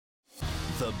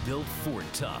The Built Ford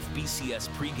Tough BCS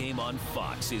pregame on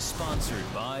Fox is sponsored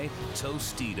by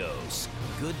Tostitos.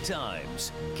 Good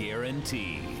times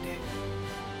guaranteed.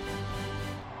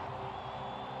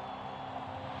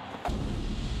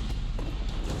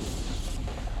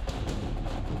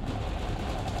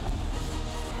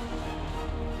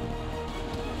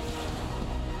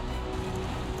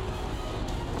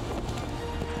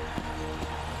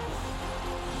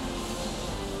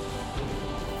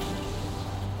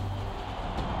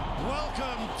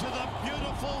 Welcome to the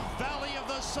beautiful Valley of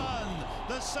the Sun.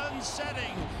 The sun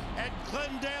setting at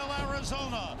Glendale,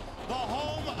 Arizona, the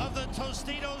home of the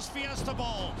Tostitos Fiesta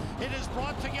Bowl. It has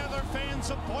brought together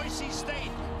fans of Boise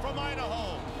State from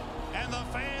Idaho and the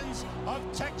fans of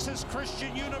Texas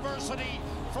Christian University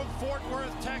from Fort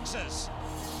Worth, Texas.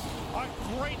 A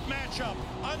great matchup,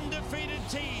 undefeated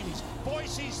teams,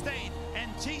 Boise State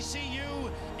and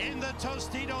TCU in the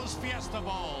Tostitos Fiesta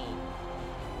Bowl.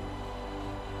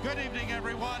 Good evening,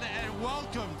 everyone, and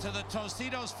welcome to the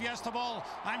Tostitos Fiesta Bowl.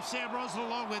 I'm Sam Rosen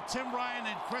along with Tim Ryan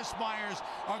and Chris Myers.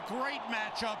 A great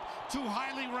matchup, two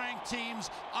highly ranked teams,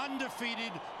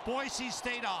 undefeated. Boise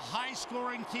State, a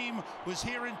high-scoring team, was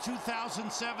here in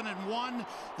 2007 and won.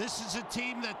 This is a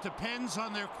team that depends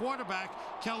on their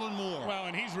quarterback, Kellen Moore. Well,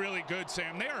 and he's really good,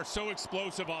 Sam. They are so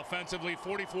explosive offensively,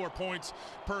 44 points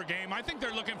per game. I think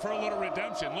they're looking for a little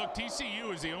redemption. Look,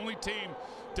 TCU is the only team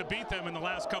to beat them in the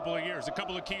last couple of years. A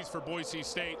couple of keys for Boise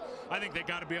State. I think they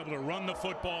got to be able to run the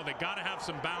football. They got to have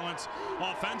some balance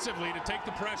offensively to take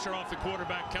the pressure off the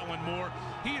quarterback, Kellen Moore.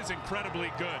 He is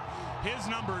incredibly good. His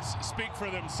numbers speak for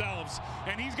themselves,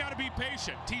 and he's got to be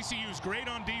patient. TCU's great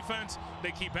on defense.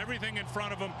 They keep everything in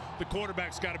front of them. The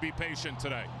quarterback's got to be patient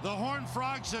today. The Horned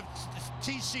Frogs of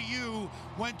TCU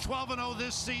went 12-0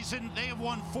 this season. They have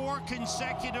won 4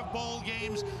 consecutive bowl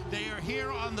games. They are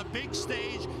here on the big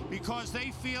stage because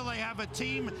they feel they have a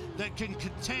team that can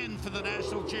contend for the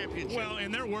national championship. Well,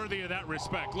 and they're worthy of that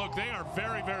respect. Look, they are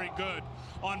very, very good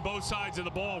on both sides of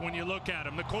the ball when you look at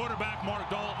them. The quarterback, Mark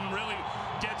Dalton, really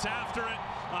gets after it.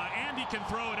 And he can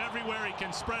throw it everywhere. He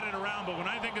can spread it around. But when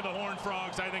I think of the Horned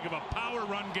Frogs, I think of a power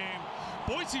run game.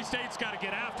 Boise State's got to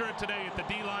get after it today at the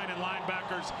D-line and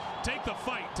linebackers. Take the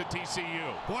fight to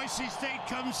TCU. Boise State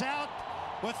comes out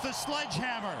with the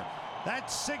sledgehammer.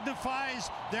 That signifies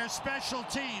their special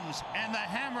teams and the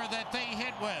hammer that they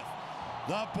hit with.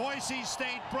 The Boise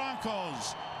State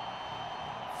Broncos,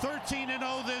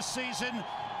 13-0 this season.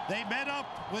 They met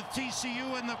up with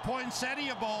TCU in the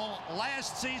Poinsettia Bowl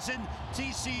last season.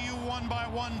 TCU won by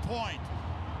 1 point.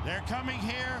 They're coming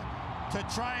here to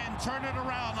try and turn it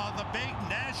around on the big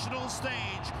national stage,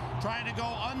 trying to go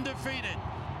undefeated.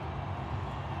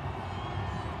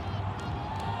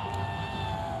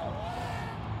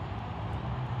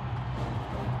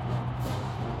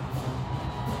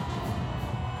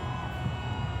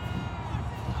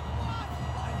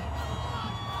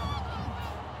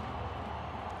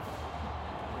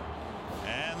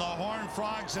 The Horned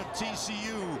Frogs of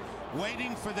TCU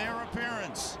waiting for their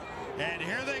appearance. And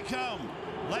here they come,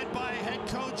 led by head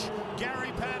coach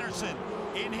Gary Patterson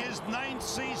in his 9th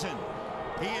season.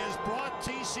 He has brought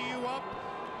TCU up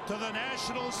to the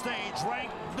national stage,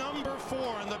 ranked number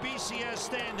 4 in the BCS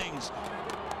standings.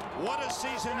 What a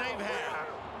season they've had.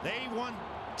 They won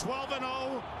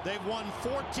 12-0. They've won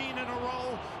 14 in a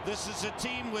row. This is a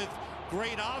team with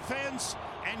great offense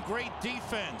and great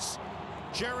defense.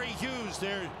 Jerry Hughes,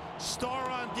 their star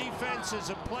on defense, is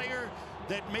a player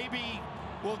that maybe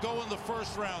will go in the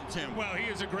first round, Tim. Well, he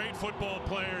is a great football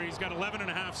player. He's got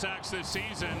 11.5 sacks this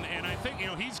season, and I think,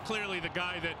 he's clearly the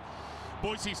guy that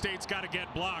Boise State's got to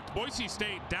get blocked. Boise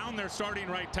State down their starting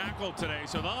right tackle today,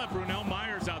 so they'll have Brunell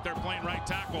Myers out there playing right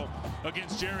tackle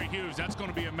against Jerry Hughes. That's going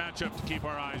to be a matchup to keep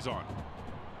our eyes on.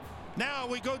 Now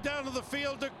we go down to the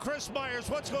field to Chris Myers.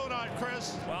 What's going on,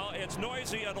 Chris? Well, it's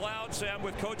noisy and loud, Sam,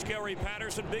 with Coach Gary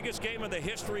Patterson. Biggest game in the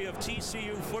history of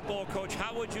TCU football. Coach,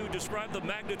 how would you describe the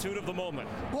magnitude of the moment?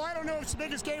 Well, I don't know if it's the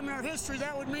biggest game in our history.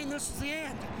 That would mean this is the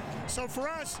end. So for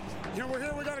us, we're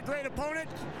here. We got a great opponent.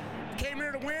 Came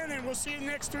here to win, and we'll see in the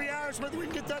next 3 hours whether we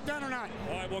can get that done or not.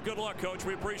 All right, well, good luck, Coach.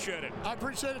 We appreciate it. I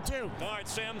appreciate it, too. All right,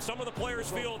 Sam, some of the players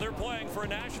feel they're playing for a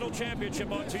national championship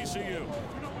on TCU.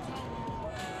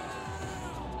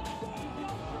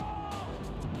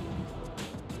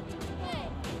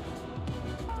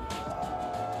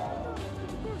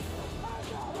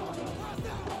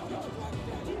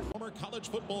 College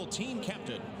football team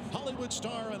captain, Hollywood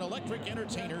star and electric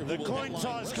entertainer. The coin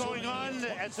toss going on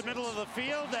at the middle of the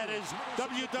field. That is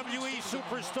WWE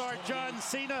superstar John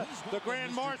Cena, the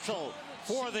Grand Marshal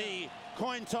for the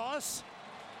coin toss.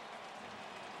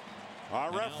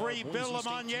 Our referee, Bill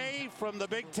LeMonnier from the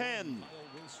Big Ten.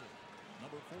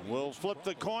 We'll flip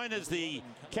the coin as the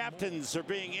captains are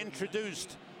being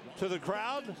introduced to the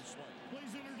crowd. Please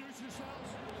introduce yourselves.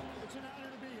 It's an honor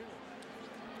to be here.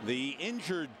 The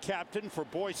injured captain for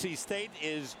Boise State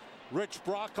is Rich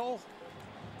Brockle.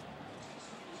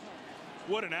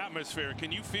 What an atmosphere.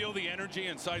 Can you feel the energy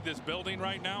inside this building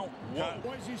right now? Whoa.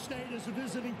 Boise State is a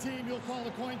visiting team. You'll call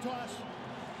the coin toss.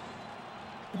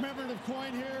 Commemorative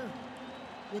coin here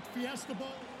with Fiesta Bowl.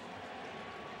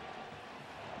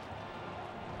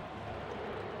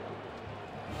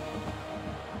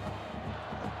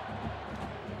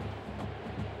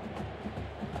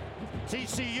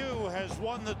 TCU has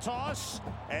won the toss,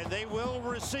 and they will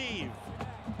receive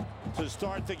to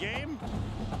start the game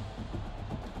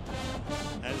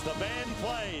as the band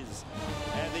plays.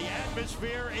 And the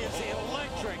atmosphere is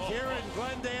electric here in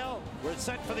Glendale. We're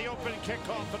set for the open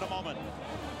kickoff in a moment.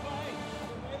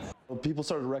 People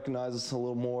started to recognize us a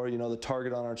little more. You know, the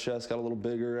target on our chest got a little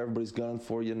bigger. Everybody's gunning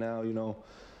for you now. You know,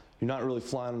 you're not really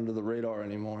flying under the radar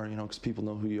anymore, you know, because people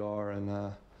know who you are.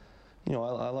 And you know,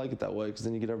 I like it that way, because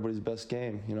then you get everybody's best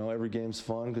game. You know, every game's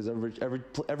fun, because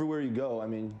everywhere you go, I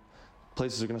mean,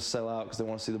 places are going to sell out because they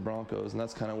want to see the Broncos, and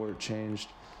that's kind of where it changed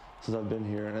since I've been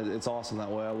here, and it's awesome that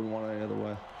way. I wouldn't want it any other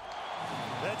way.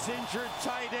 That's injured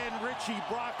tight end Richie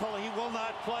Brockle. He will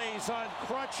not play. He's on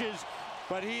crutches,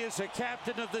 but he is a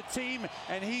captain of the team,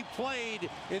 and he played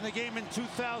in the game in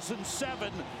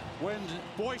 2007 when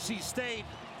Boise State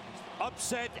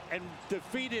upset and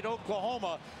defeated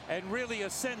Oklahoma and really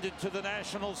ascended to the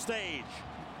national stage.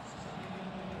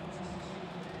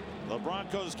 The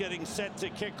Broncos getting set to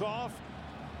kick off.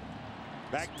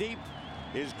 Back deep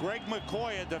is Greg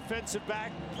McCoy, a defensive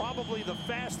back, probably the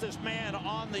fastest man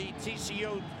on the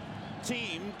TCU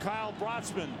team. Kyle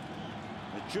Brotzman,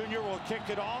 the junior, will kick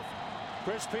it off.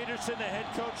 Chris Peterson, the head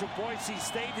coach of Boise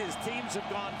State. His teams have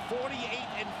gone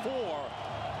 48-4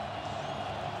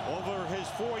 over his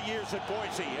 4 years at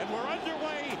Boise. And we're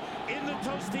underway in the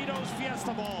Tostitos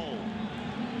Fiesta Bowl.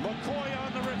 McCoy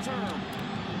on the return.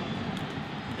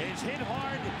 Is hit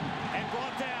hard and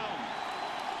brought down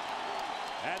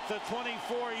at the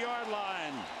 24-yard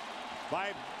line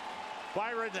by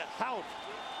Byron Hout.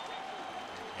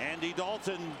 Andy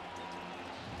Dalton,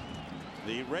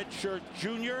 the redshirt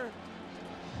junior,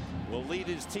 will lead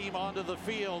his team onto the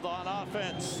field on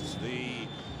offense. The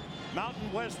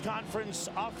Mountain West Conference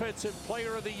Offensive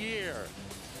Player of the Year.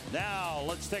 Now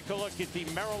let's take a look at the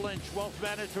Merrill Lynch Wealth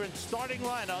Management starting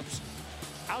lineups.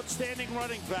 Outstanding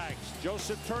running backs: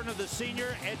 Joseph Turner, the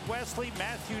senior; Ed Wesley,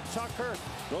 Matthew Tucker.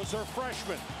 Those are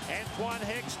freshmen. Antoine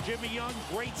Hicks, Jimmy Young,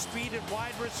 great speed at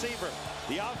wide receiver.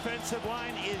 The offensive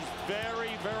line is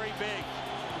very, very big.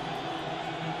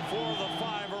 4 of the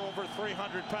 5 are over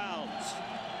 300 pounds.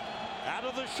 Out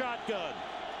of the shotgun.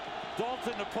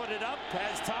 Dalton to put it up,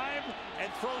 has time,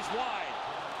 and throws wide.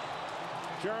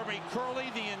 Jeremy Curley,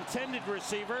 the intended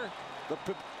receiver.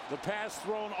 The pass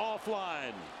thrown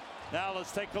offline. Now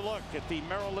let's take a look at the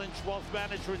Merrill Lynch Wealth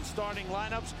Management starting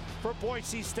lineups for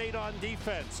Boise State on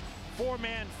defense.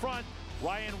 4-man front.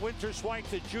 Ryan Winterswike,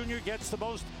 the junior, gets the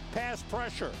most pass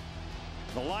pressure.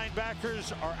 The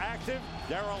linebackers are active.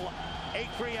 Darrell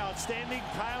Acree, outstanding.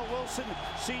 Kyle Wilson,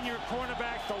 senior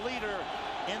cornerback, the leader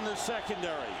in the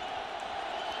secondary.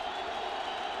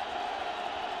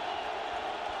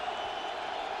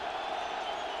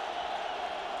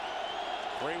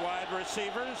 Three wide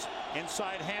receivers.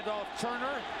 Inside handoff,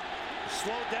 Turner.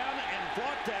 Slowed down and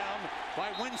brought down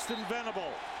by Winston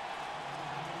Venable.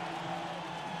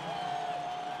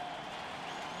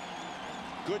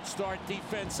 Good start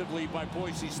defensively by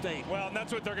Boise State. Well, and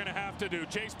that's what they're going to have to do.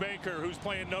 Chase Baker, who's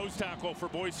playing nose tackle for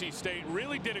Boise State,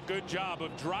 really did a good job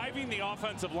of driving the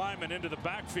offensive lineman into the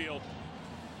backfield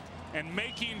and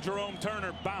making Jerome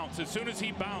Turner bounce. As soon as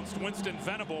he bounced, Winston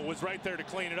Venable was right there to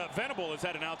clean it up. Venable has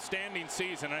had an outstanding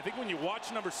season. And I think when you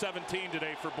watch number 17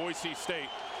 today for Boise State,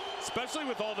 especially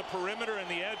with all the perimeter and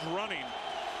the edge running,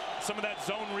 some of that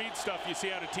zone read stuff you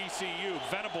see out of TCU,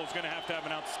 Venable is going to have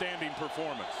an outstanding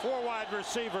performance. 4 wide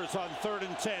receivers on 3rd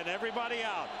and 10. Everybody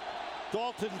out.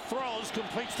 Dalton throws,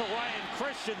 completes to Ryan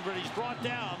Christian, but he's brought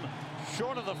down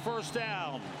short of the first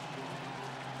down.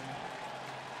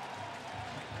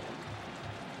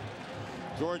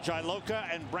 George Iloka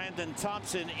and Brandon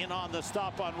Thompson in on the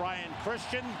stop on Ryan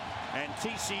Christian, and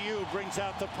TCU brings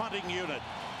out the punting unit.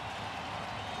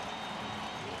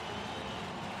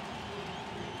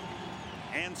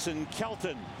 Anson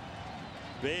Kelton,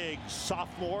 big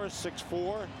sophomore, 6'4",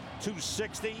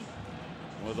 260,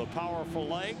 with a powerful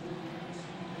leg.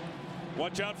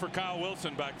 Watch out for Kyle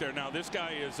Wilson back there. Now, this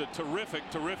guy is a terrific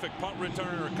punt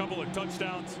returner, a couple of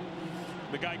touchdowns.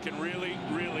 The guy can really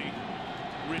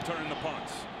return the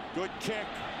punts. Good kick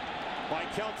by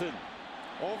Kelton.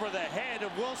 Over the head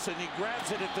of Wilson. He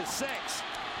grabs it at the 6.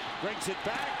 Brings it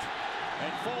back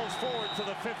and falls forward to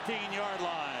the 15-yard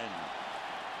line.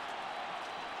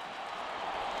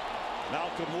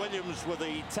 Malcolm Williams with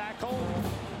a tackle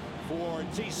for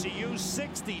TCU.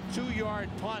 62-yard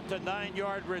punt, a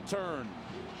 9-yard return.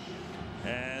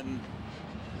 And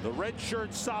the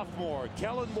redshirt sophomore,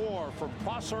 Kellen Moore from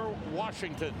Prosser,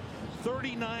 Washington.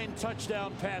 39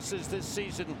 touchdown passes this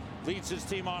season, leads his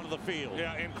team onto the field.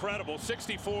 Yeah, incredible.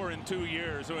 64 in 2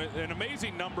 years. An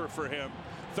amazing number for him.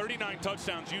 39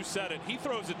 touchdowns, you said it. He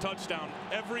throws a touchdown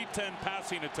every 10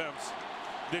 passing attempts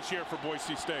this year for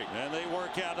Boise State. And they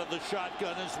work out of the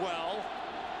shotgun as well.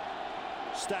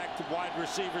 Stacked wide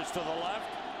receivers to the left.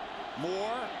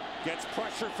 Moore gets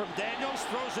pressure from Daniels,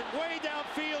 throws it way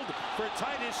downfield for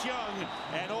Titus Young,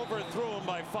 and overthrew him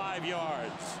by 5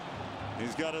 yards.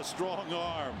 He's got a strong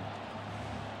arm.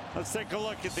 Let's take a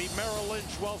look at the Merrill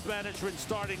Lynch Wealth Management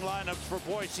starting lineups for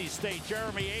Boise State.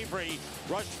 Jeremy Avery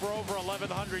rushed for over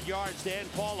 1,100 yards. Dan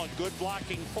Paul, a good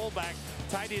blocking fullback.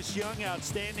 Titus Young,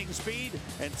 outstanding speed.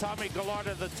 And Tommy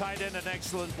Gallardo, the tight end, an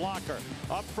excellent blocker.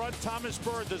 Up front, Thomas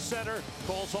Bird, the center,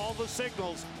 calls all the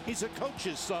signals. He's a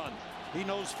coach's son. He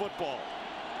knows football.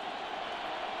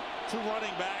 2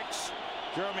 running backs,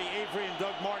 Jeremy Avery and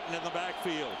Doug Martin in the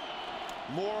backfield.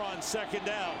 Moore on second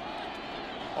down.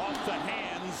 Off the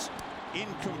hands,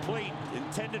 incomplete,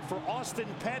 intended for Austin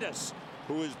Pettis,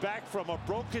 who is back from a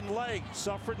broken leg,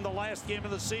 suffered in the last game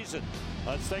of the season.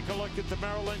 Let's take a look at the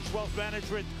Merrill Lynch Wealth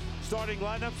Management starting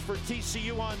lineups for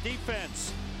TCU on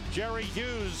defense. Jerry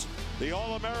Hughes, the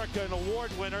All-American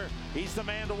award winner. He's the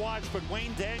man to watch, but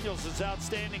Wayne Daniels is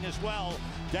outstanding as well.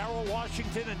 Darrell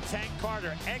Washington and Tank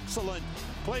Carter, excellent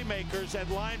playmakers at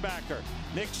linebacker.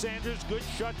 Nick Sanders, good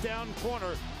shutdown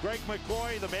corner. Greg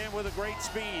McCoy, the man with a great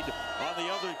speed on the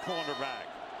other cornerback.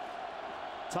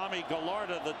 Tommy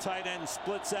Gallardo, the tight end,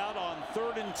 splits out on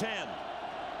 3rd and 10.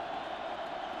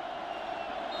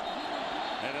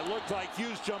 And it looked like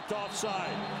Hughes jumped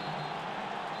offside.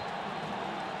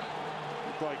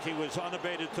 Looked like he was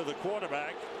unabated to the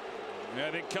quarterback. Yeah,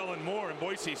 I think Kellen Moore in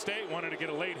Boise State wanted to get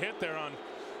a late hit there on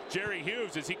Jerry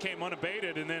Hughes as he came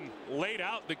unabated and then laid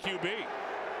out the QB.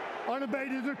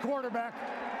 Unabated the quarterback,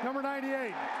 number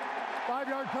 98.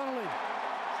 5-yard penalty.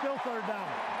 Still 3rd down.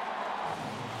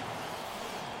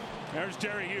 There's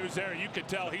Jerry Hughes there. You could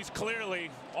tell he's clearly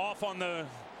off on the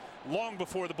long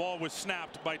before the ball was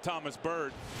snapped by Thomas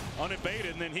Bird.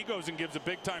 Unabated, and then he goes and gives a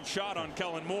big-time shot on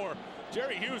Kellen Moore.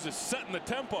 Jerry Hughes is setting the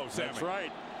tempo, Sammy. That's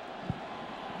right.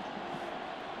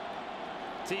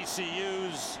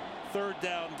 TCU's 3rd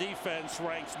down defense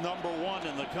ranks number 1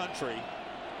 in the country.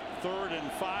 3rd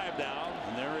and 5 down,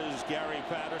 and there is Gary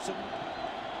Patterson.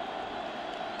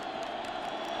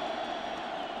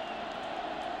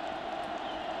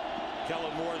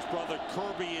 Kellen Moore's brother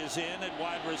Kirby is in at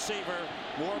wide receiver.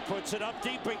 Moore puts it up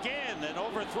deep again and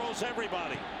overthrows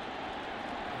everybody.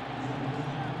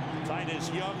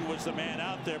 Titus Young was the man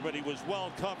out there, but he was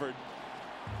well covered.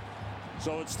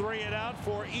 So it's 3 and out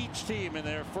for each team in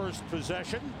their first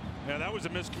possession. Yeah, that was a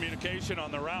miscommunication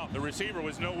on the route. The receiver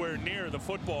was nowhere near the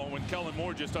football when Kellen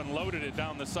Moore just unloaded it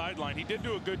down the sideline. He did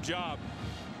do a good job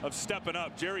of stepping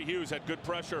up. Jerry Hughes had good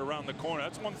pressure around the corner.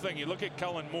 That's one thing. You look at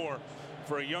Kellen Moore,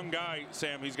 for a young guy,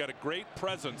 Sam, he's got a great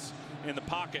presence in the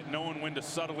pocket, knowing when to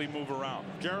subtly move around.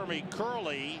 Jeremy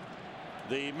Curley,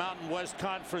 the Mountain West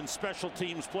Conference Special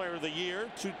Teams Player of the Year,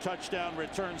 2 touchdown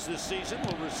returns this season,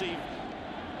 will receive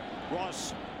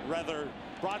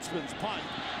Brotsman's punt.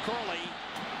 Curley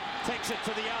takes it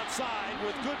to the outside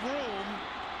with good room,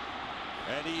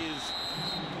 and he is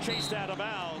chased out of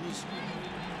bounds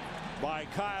by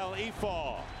Kyle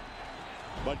Efaw.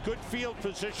 But good field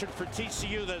position for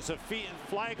TCU. There's a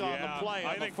flag on the play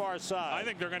on the far side. I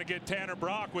think they're going to get Tanner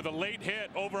Brock with a late hit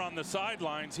over on the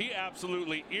sidelines. He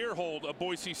absolutely earholed a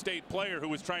Boise State player who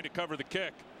was trying to cover the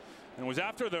kick. And it was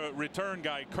after the return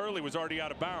guy, Curley, was already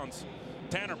out of bounds.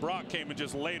 Tanner Brock came and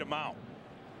just laid him out.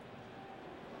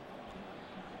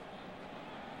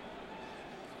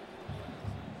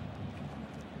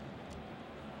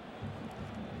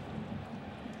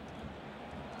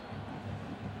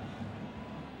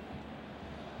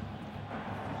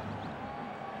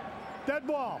 Dead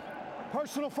ball,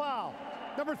 personal foul,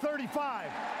 number 35,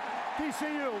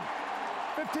 TCU,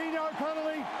 15-yard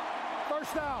penalty,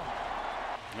 1st down.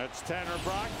 That's Tanner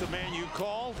Brock, the man you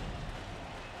called.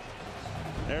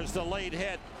 There's the late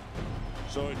hit.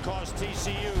 So it cost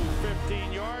TCU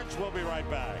 15 yards. We'll be right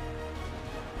back.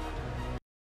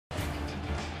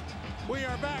 We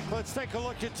are back. Let's take a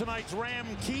look at tonight's Ram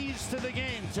keys to the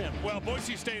game, Tim. Well,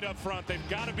 Boise State up front, they've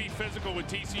got to be physical with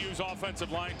TCU's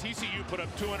offensive line. TCU put up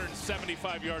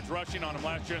 275 yards rushing on them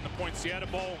last year in the Poinciana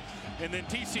Bowl. And then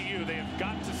TCU, they have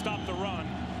got to stop the run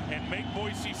and make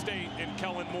Boise State and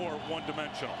Kellen Moore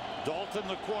one-dimensional. Dalton,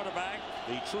 the quarterback,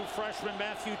 the true freshman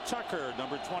Matthew Tucker,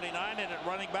 number 29, and at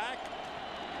running back,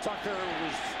 Tucker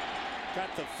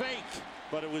got the fake,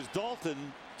 but it was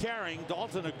Dalton carrying.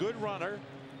 Dalton, a good runner,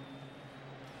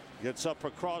 gets up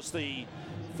across the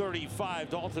 35.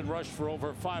 Dalton rushed for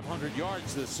over 500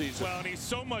 yards this season. Well, and he's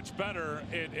so much better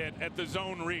at the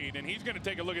zone read, and he's going to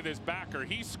take a look at this backer.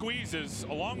 He squeezes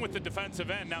along with the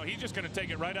defensive end. Now he's just going to take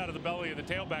it right out of the belly of the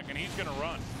tailback, and he's going to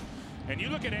run. And you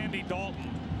look at Andy Dalton,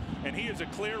 and he is a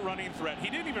clear running threat. He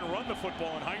didn't even run the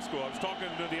football in high school. I was talking to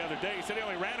him the other day. He said he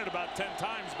only ran it about 10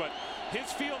 times, but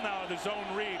his feel now of the zone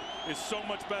read is so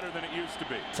much better than it used to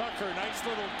be. Tucker, nice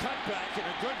little cutback and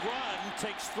a good run.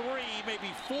 Takes 3,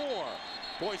 maybe 4.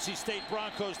 Boise State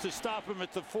Broncos to stop him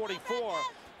at the 44.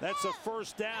 That's a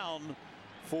first down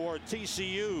for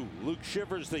TCU. Luke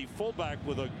Shivers, the fullback,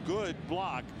 with a good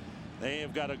block. They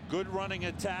have got a good running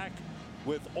attack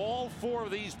with all 4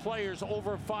 of these players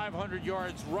over 500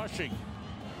 yards rushing,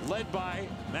 led by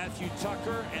Matthew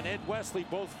Tucker and Ed Wesley,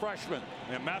 both freshmen.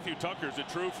 And Matthew Tucker's a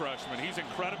true freshman. He's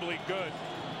incredibly good.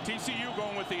 TCU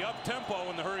going with the up-tempo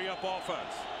and the hurry-up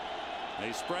offense.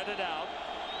 They spread it out.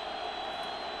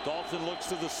 Dalton looks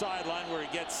to the sideline where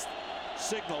he gets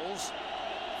signals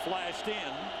flashed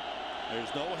in.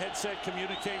 There's no headset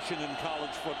communication in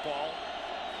college football.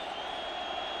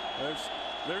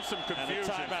 There's some confusion. And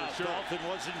a timeout. For sure. Dalton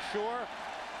wasn't sure.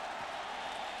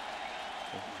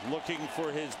 Looking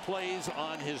for his plays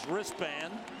on his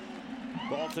wristband.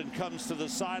 Dalton comes to the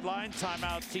sideline.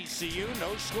 Timeout TCU.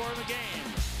 No score in the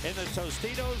game in the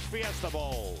Tostitos Fiesta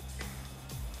Bowl.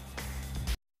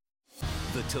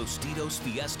 The Tostitos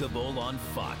Fiesta Bowl on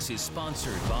Fox is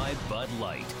sponsored by Bud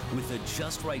Light. With a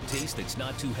just right taste that's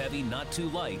not too heavy, not too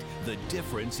light, the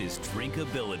difference is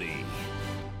drinkability.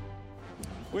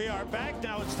 We are back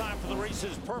now. It's time for the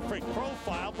Reese's Perfect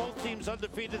Profile. Both teams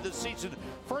undefeated this season.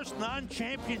 First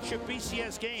non-championship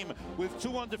BCS game with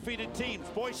 2 undefeated teams.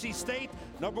 Boise State,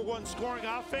 #1 scoring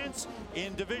offense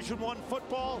in Division I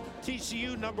football.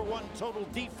 TCU, #1 total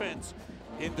defense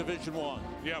in Division I.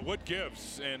 Yeah, what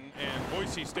gives? And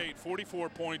Boise State, 44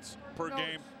 points per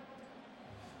game.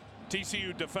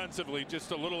 TCU defensively,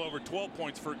 just a little over 12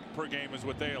 points per game is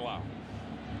what they allow.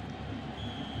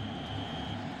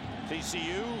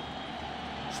 TCU,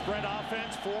 spread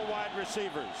offense, 4 wide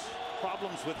receivers.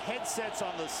 Problems with headsets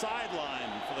on the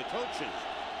sideline for the coaches.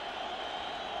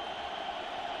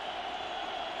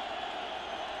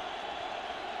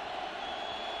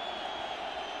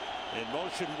 In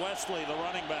motion, Wesley, the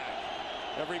running back.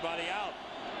 Everybody out.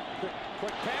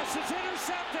 Quick pass is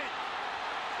intercepted.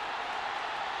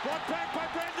 Brought back by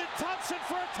Brandon Thompson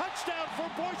for a touchdown for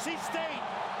Boise State.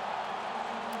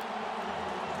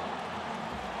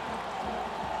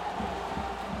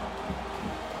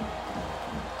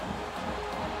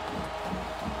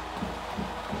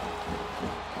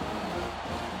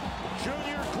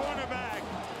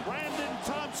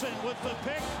 With the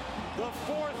pick, the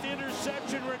 4th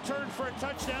interception returned for a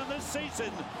touchdown this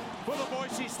season for the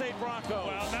Boise State Broncos.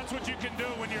 Well, that's what you can do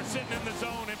when you're sitting in the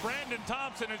zone, and Brandon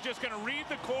Thompson is just going to read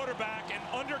the quarterback and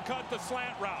undercut the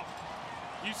slant route.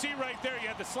 You see right there, you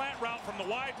had the slant route from the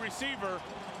wide receiver,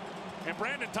 and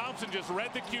Brandon Thompson just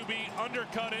read the QB,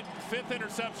 undercut it. 5th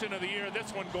interception of the year,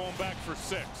 this one going back for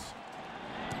 6.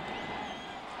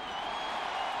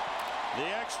 The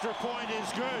extra point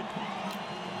is good.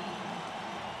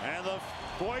 And the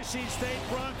Boise State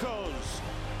Broncos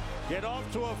get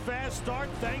off to a fast start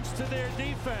thanks to their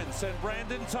defense and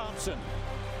Brandon Thompson.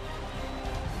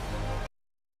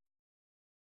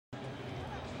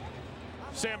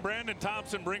 Sam, Brandon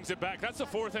Thompson brings it back. That's the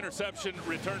 4th interception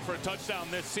returned for a touchdown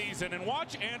this season. And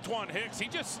watch Antoine Hicks. He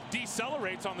just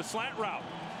decelerates on the slant route.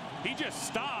 He just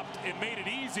stopped and made it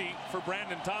easy for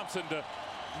Brandon Thompson to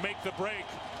make the break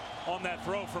on that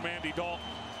throw from Andy Dalton.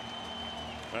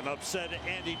 An upset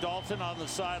Andy Dalton on the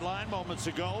sideline moments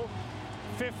ago.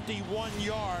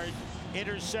 51-yard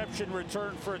interception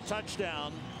return for a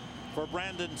touchdown for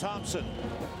Brandon Thompson.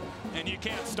 And you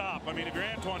can't stop. I mean, if you're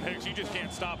Antoine Hicks, you just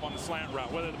can't stop on the slant route.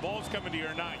 Whether the ball's coming to you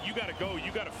or not, you got to go.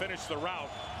 You got to finish the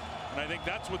route. And I think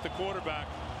that's what the quarterback,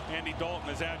 Andy Dalton,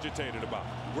 is agitated about.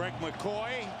 Greg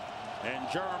McCoy and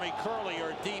Jeremy Curley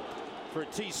are deep for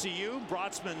TCU.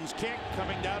 Brotzman's kick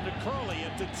coming down to Curley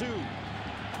at the 2.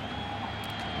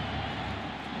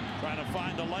 Trying to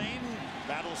find a lane.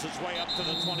 Battles his way up to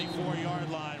the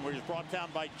 24-yard line, where he's brought down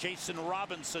by Jason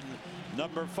Robinson,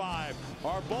 number 5.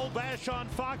 Our Bowl Bash on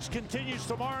Fox continues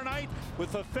tomorrow night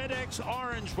with the FedEx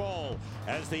Orange Bowl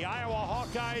as the Iowa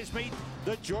Hawkeyes meet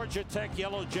the Georgia Tech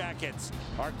Yellow Jackets.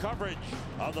 Our coverage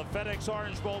of the FedEx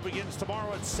Orange Bowl begins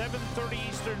tomorrow at 7:30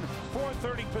 Eastern,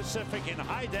 4:30 Pacific in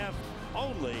high def,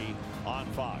 only on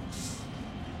Fox.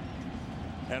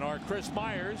 And our Chris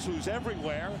Myers, who's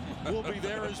everywhere, will be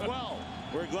there as well.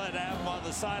 We're glad to have him on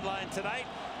the sideline tonight.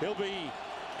 He'll be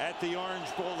at the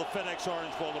Orange Bowl, the FedEx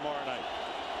Orange Bowl, tomorrow night.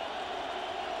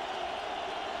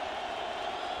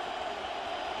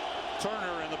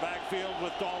 Turner in the backfield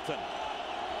with Dalton.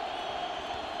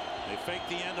 They fake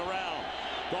the end around.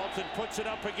 Dalton puts it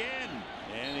up again,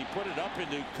 and he put it up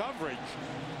into coverage,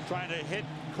 trying to hit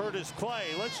Curtis Clay.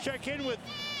 Let's check in with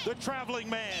the traveling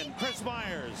man, Chris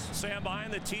Myers. Sam,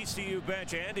 behind the TCU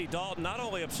bench, Andy Dalton not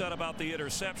only upset about the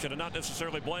interception and not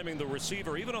necessarily blaming the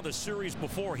receiver. Even on the series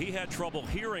before, he had trouble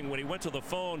hearing when he went to the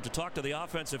phone to talk to the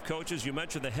offensive coaches. You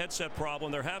mentioned the headset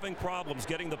problem. They're having problems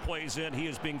getting the plays in. He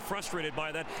is being frustrated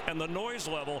by that, and the noise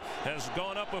level has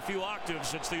gone up a few octaves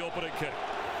since the opening kick.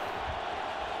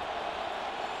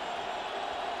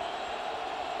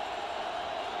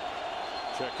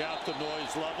 Check out the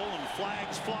noise level, and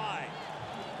flags fly.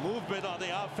 Movement on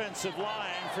the offensive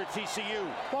line for TCU.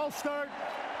 False start,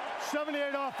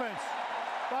 78 offense,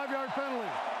 5-yard penalty.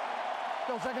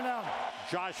 Still second down.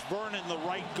 Josh Vernon, the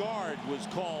right guard, was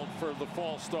called for the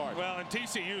false start. Well, and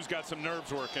TCU's got some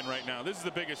nerves working right now. This is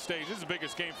the biggest stage. This is the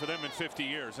biggest game for them in 50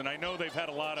 years. And I know they've had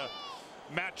a lot of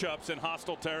matchups in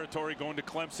hostile territory. Going to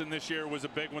Clemson this year was a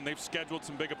big one. They've scheduled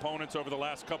some big opponents over the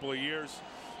last couple of years.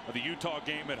 The Utah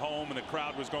game at home, and the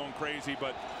crowd was going crazy.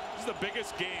 But this is the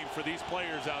biggest game for these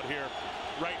players out here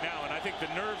right now. And I think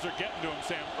the nerves are getting to them,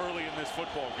 Sam, early in this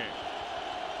football game.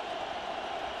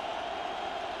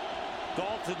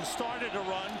 Dalton started to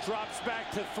run, drops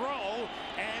back to throw,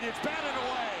 and it's batted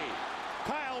away.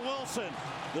 Kyle Wilson,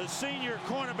 the senior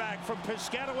cornerback from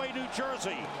Piscataway, New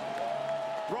Jersey,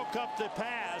 broke up the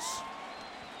pass.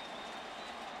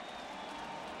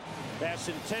 Pass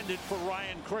intended for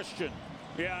Ryan Christian.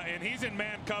 Yeah, and he's in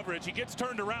man coverage. He gets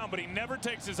turned around, but he never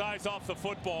takes his eyes off the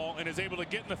football and is able to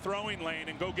get in the throwing lane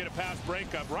and go get a pass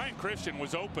breakup. Ryan Christian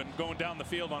was open going down the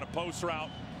field on a post route.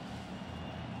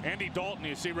 Andy Dalton,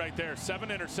 you see right there, 7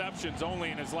 interceptions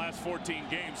only in his last 14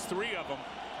 games, 3 of them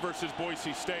versus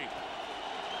Boise State.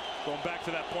 Going back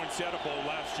to that Poinsettia Bowl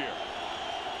last year.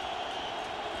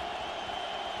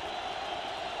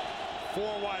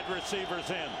 4 wide receivers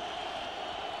in.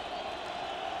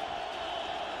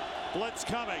 Blitz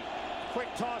coming. Quick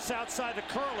toss outside to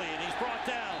Curley, and he's brought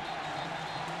down.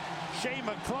 Shea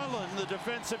McClellan, the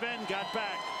defensive end, got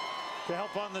back to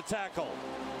help on the tackle.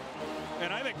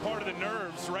 And I think part of the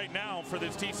nerves right now for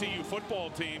this TCU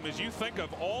football team is you think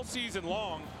of all season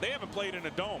long, they haven't played in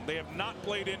a dome. They have not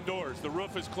played indoors. The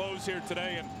roof is closed here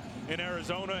today in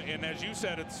Arizona. And as you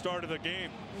said at the start of the game,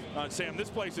 Sam, this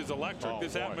place is electric.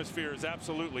 This atmosphere is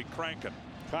absolutely cranking.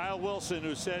 Kyle Wilson,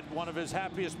 who said one of his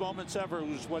happiest moments ever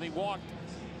was when he walked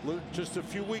just a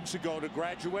few weeks ago to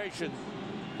graduation.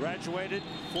 Graduated,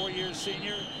 4-year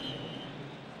senior.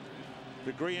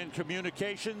 Degree in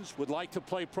communications, would like to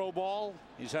play pro ball.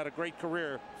 He's had a great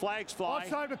career. Flags fly.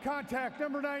 Offside with contact,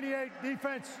 number 98,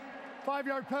 defense,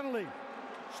 5-yard penalty.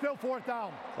 Still 4th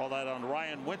down. Call that on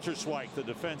Ryan Winterswike, the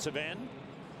defensive end.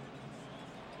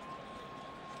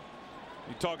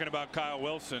 You're talking about Kyle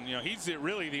Wilson. You know, he's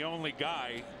really the only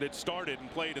guy that started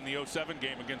and played in the 07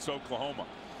 game against Oklahoma.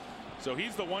 So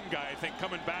he's the one guy, I think,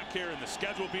 coming back here, and the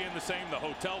schedule being the same, the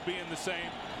hotel being the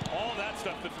same, all that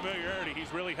stuff, the familiarity,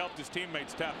 he's really helped his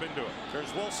teammates tap into it.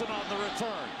 There's Wilson on the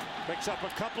return. Picks up a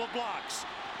couple of blocks.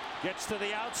 Gets to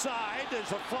the outside.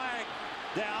 There's a flag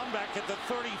down back at the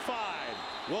 35.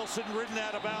 Wilson ridden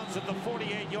out of bounds at the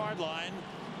 48-yard line.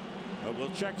 But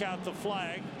we'll check out the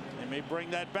flag. They may bring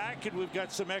that back, and we've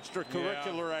got some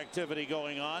extracurricular activity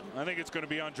going on. I think it's going to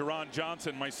be on Jerron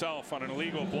Johnson, myself, on an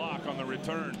illegal block on the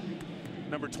return.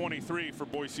 Number 23 for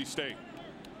Boise State.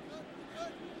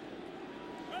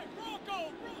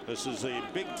 This is a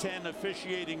Big Ten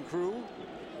officiating crew.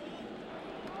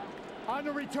 On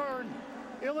the return,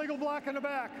 illegal block in the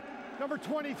back, number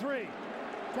 23.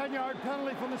 10-yard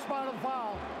penalty from the spot of the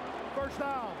foul. 1st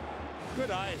down. Good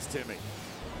eyes, Timmy.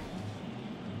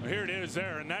 Here it is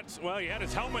there, and that's, well, he had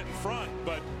his helmet in front,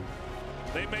 but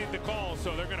they made the call,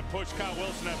 so they're going to push Kyle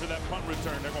Wilson after that punt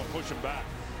return. They're going to push him back.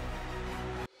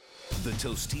 The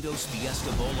Tostitos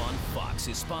Fiesta Bowl on Fox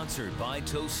is sponsored by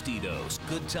Tostitos.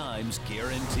 Good times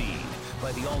guaranteed.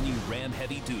 By the all-new Ram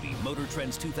Heavy Duty Motor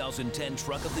Trend's 2010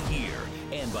 Truck of the Year.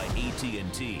 And by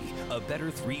AT&T, a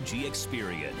better 3G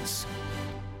experience.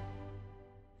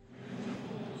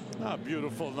 A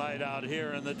beautiful night out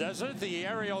here in the desert. The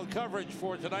aerial coverage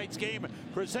for tonight's game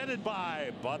presented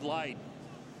by Bud Light.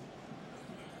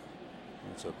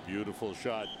 It's a beautiful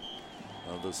shot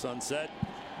of the sunset.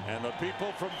 And the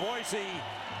people from Boise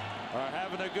are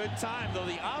having a good time, though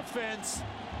the offense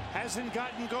hasn't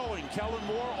gotten going. Kellen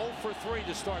Moore 0 for 3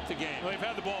 to start the game. Well, they've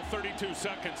had the ball 32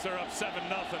 seconds. They're up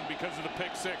 7-0 because of the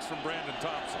pick 6 from Brandon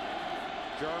Thompson.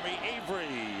 Jeremy Avery,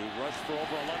 who rushed for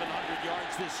over 1,100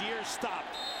 yards this year,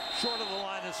 stopped short of the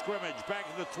line of scrimmage. Back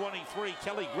at the 23,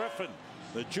 Kelly Griffin,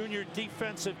 the junior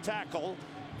defensive tackle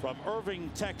from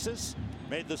Irving, Texas,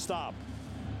 made the stop.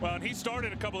 Well, and he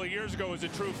started a couple of years ago as a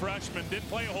true freshman. Didn't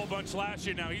play a whole bunch last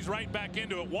year. Now he's right back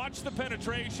into it. Watch the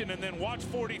penetration and then watch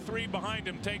 43 behind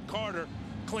him take Carter,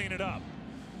 clean it up.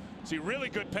 See, really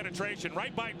good penetration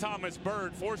right by Thomas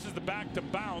Bird, forces the back to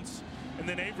bounce, and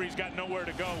then Avery's got nowhere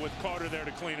to go with Carter there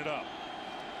to clean it up.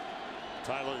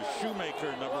 Tyler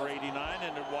Shoemaker, number 89,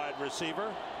 in at wide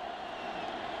receiver.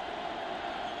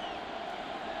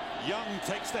 Young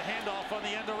takes the handoff on the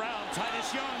end around.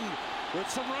 Titus Young with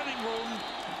some running room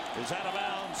is out of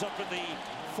bounds up at the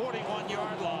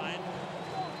 41-yard line.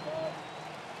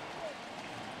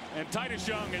 And Titus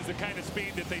Young is the kind of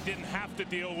speed that they didn't have to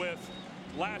deal with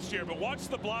last year. But watch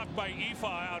the block by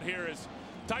Ifa out here as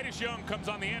Titus Young comes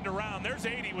on the end around. There's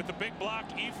 80 with the big block.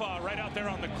 Ifa right out there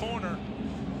on the corner.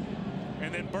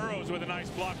 And then Burrows with a nice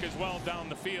block as well down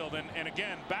the field. And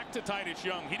again, back to Titus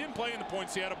Young. He didn't play in the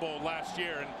Poinciana Bowl last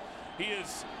year, and he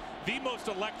is the most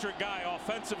electric guy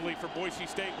offensively for Boise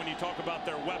State when you talk about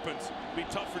their weapons. Be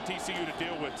tough for TCU to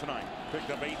deal with tonight. Picked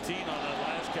up 18 on that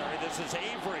last carry. This is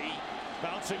Avery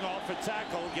bouncing off a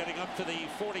tackle, getting up to the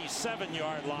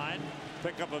 47-yard line.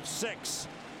 Pickup of 6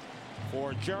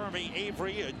 for Jeremy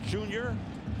Avery, a junior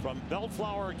from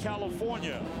Bellflower,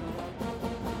 California.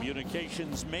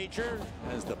 Communications major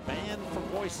as the band from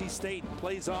Boise State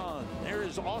plays on. There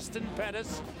is Austin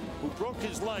Pettis, who broke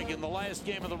his leg in the last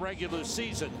game of the regular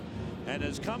season and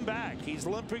has come back. He's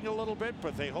limping a little bit,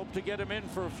 but they hope to get him in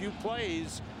for a few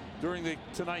plays during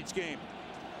tonight's game.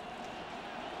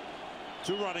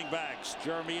 Two running backs,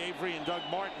 Jeremy Avery and Doug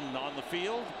Martin, on the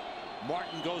field.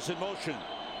 Martin goes in motion.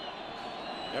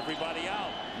 Everybody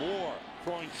out. Moore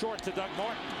throwing short to Doug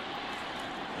Martin.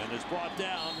 And is brought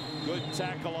down. Good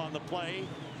tackle on the play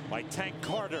by Tank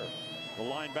Carter, the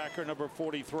linebacker, number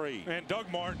 43. And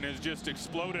Doug Martin has just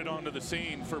exploded onto the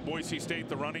scene for Boise State,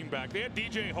 the running back. They had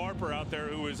DJ Harper out there,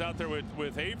 who was out there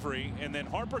with Avery, and then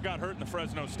Harper got hurt in the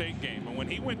Fresno State game. And when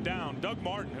he went down, Doug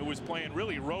Martin, who was playing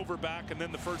really rover back and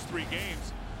then the first 3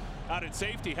 games out at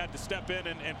safety, had to step in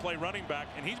and play running back,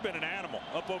 and he's been an animal.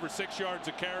 Up over 6 yards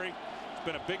a carry. It's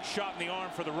been a big shot in the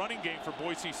arm for the running game for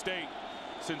Boise State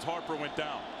since Harper went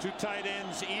down. 2 tight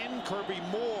ends in. Kirby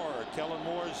Moore, Kellen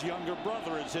Moore's younger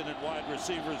brother, is in at wide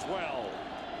receiver as well.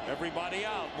 Everybody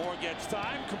out. Moore gets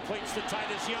time, completes to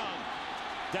Titus Young.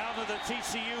 Down to the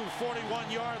TCU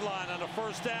 41-yard line on a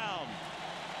first down.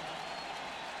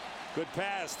 Good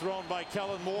pass thrown by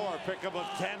Kellen Moore. Pickup of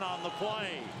 10 on the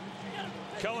play.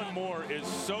 Kellen Moore is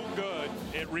so good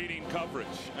at reading coverage.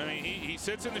 I mean, he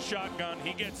sits in the shotgun,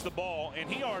 he gets the ball, and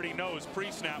he already knows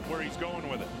pre-snap where he's going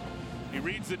with it. He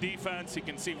reads the defense. He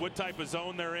can see what type of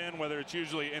zone they're in, whether it's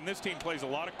usually, and this team plays a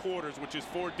lot of quarters, which is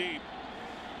 4 deep.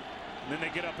 And then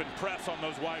they get up and press on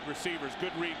those wide receivers.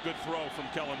 Good read, good throw from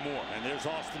Kellen Moore. And there's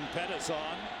Austin Pettis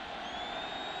on.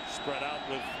 Spread out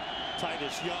with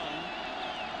Titus Young.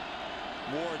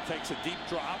 Moore takes a deep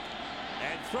drop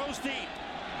and throws deep.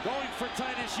 Going for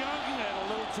Titus Young and a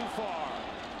little too far.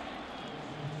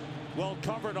 Well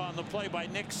covered on the play by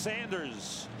Nick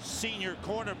Sanders, senior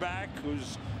cornerback,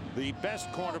 who's the best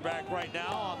cornerback right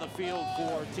now on the field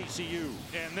for TCU.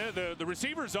 And the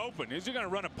receiver's open. He's going to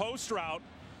run a post route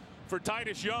for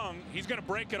Titus Young. He's going to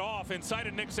break it off inside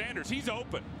of Nick Sanders. He's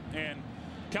open. And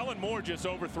Kellen Moore just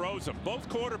overthrows him. Both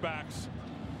quarterbacks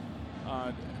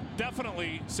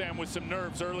definitely, Sam, with some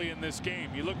nerves early in this game.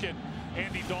 You look at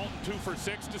Andy Dalton, 2 for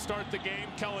 6 to start the game.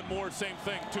 Kellen Moore, same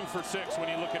thing, 2 for 6 when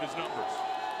you look at his numbers.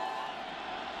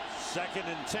 2nd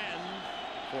and 10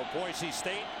 for Boise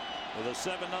State with a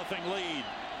 7-0 lead.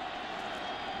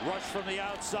 Rush from the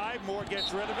outside. Moore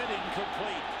gets rid of it.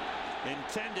 Incomplete.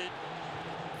 Intended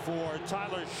for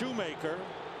Tyler Shoemaker.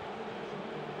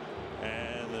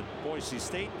 And the Boise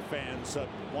State fans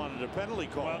wanted a penalty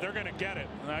call. Well, they're going to get it.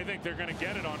 I think they're going to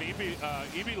get it on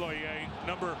Ibiloye,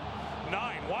 number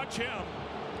 9. Watch him.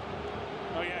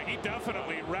 Oh yeah, he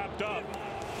definitely wrapped up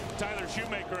Tyler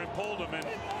Shoemaker and pulled him, and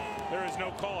there is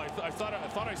no call. I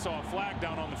thought I saw a flag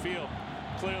down on the field.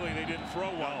 Clearly they didn't throw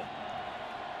one.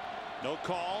 No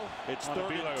call. It's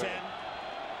 3rd and 10.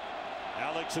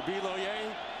 Alex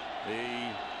Abiloye,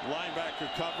 the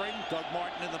linebacker covering. Doug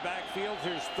Martin in the backfield.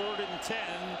 Here's 3rd and 10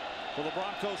 for the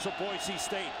Broncos of Boise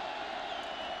State.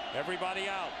 Everybody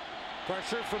out.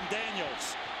 Pressure from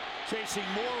Daniels. Chasing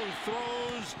Moore, who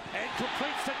throws and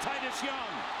completes to Titus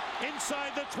Young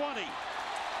inside the 20.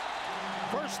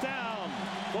 First down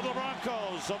for the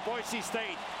Broncos of Boise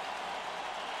State.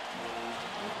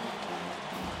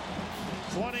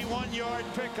 21-yard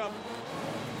pickup.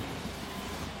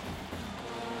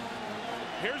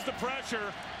 Here's the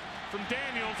pressure from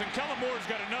Daniels, and Kellen Moore's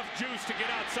got enough juice to get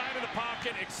outside of the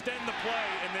pocket, extend the play,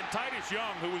 and then Titus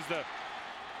Young, who was the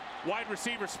wide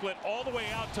receiver split all the way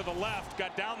out to the left,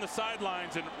 got down the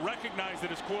sidelines and recognized that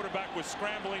his quarterback was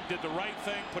scrambling, did the right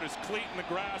thing, put his cleat in the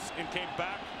grass, and came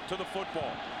back to the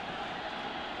football.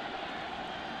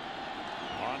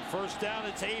 On first down,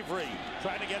 it's Avery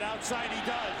trying to get outside. He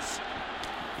does.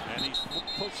 And he's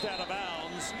pushed out of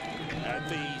bounds at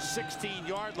the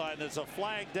 16-yard line. There's a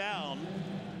flag down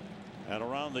at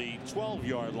around the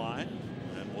 12-yard line,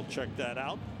 and we'll check that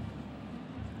out.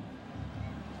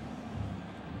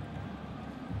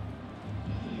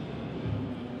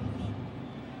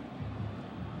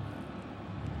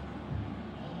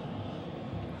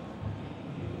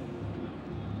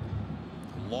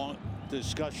 Long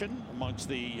discussion amongst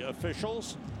the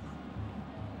officials.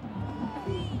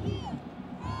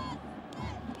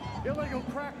 Illegal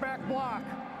crackback block.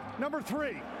 Number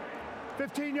 3.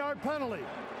 15-yard penalty.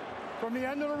 From the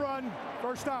end of the run,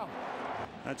 first down.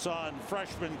 That's on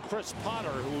freshman Chris Potter,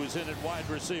 who was in at wide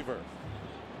receiver.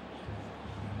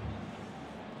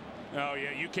 Oh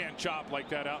yeah, you can't chop like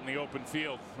that out in the open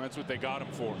field. That's what they got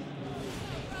him for.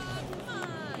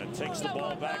 And takes the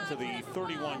ball back to the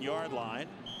 31-yard line.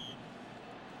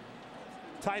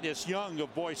 Titus Young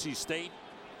of Boise State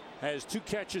has 2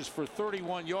 catches for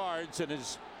 31 yards and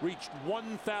has reached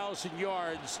 1,000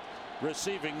 yards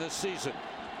receiving this season.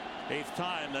 8th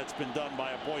time that's been done by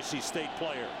a Boise State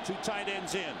player. 2 tight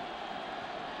ends in.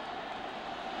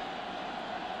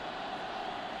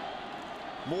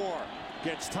 Moore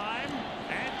gets time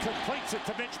and completes it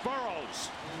to Mitch Burrows.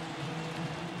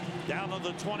 Down on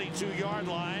the 22-yard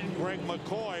line, Greg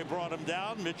McCoy brought him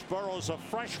down. Mitch Burrows, a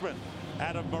freshman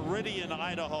out of Meridian,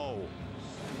 Idaho.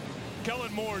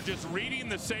 Kellen Moore just reading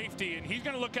the safety, and he's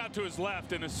going to look out to his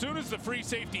left, and as soon as the free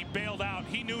safety bailed out,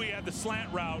 he knew he had the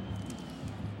slant route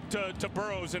to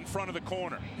Burrows in front of the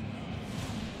corner.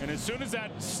 And as soon as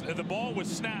the ball was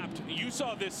snapped, you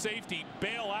saw this safety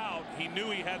bail out. He knew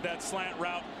he had that slant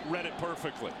route, read it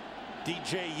perfectly.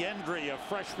 DJ Yendry, a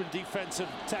freshman defensive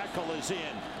tackle, is in.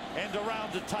 And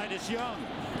around to Titus Young.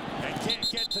 And can't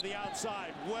get to the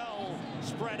outside. Well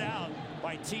spread out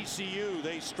by TCU.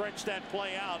 They stretched that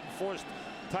play out and forced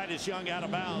Titus Young out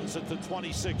of bounds at the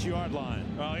 26-yard line.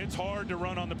 It's hard to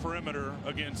run on the perimeter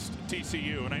against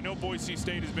TCU. And I know Boise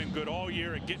State has been good all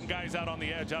year at getting guys out on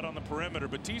the edge, out on the perimeter.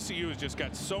 But TCU has just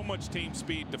got so much team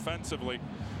speed defensively.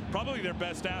 Probably their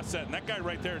best asset. And that guy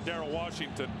right there, Darrell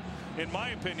Washington, in my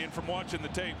opinion, from watching the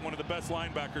tape, one of the best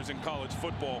linebackers in college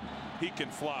football. He can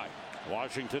fly.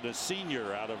 Washington, a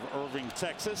senior out of Irving,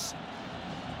 Texas.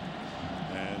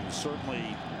 And certainly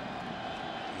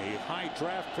a high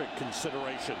draft pick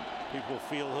consideration. People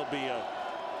feel he'll be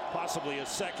possibly a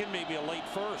second, maybe a late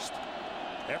first.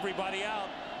 Everybody out.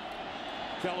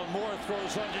 Kellen Moore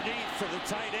throws underneath for the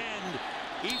tight end,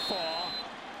 Efaw.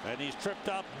 And he's tripped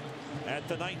up at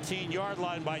the 19-yard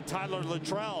line by Tyler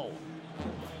Luttrell.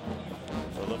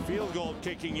 So the field goal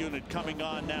kicking unit coming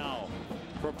on now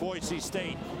for Boise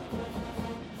State.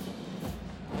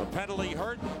 The penalty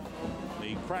hurt.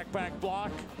 The crackback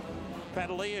block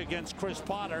penalty against Chris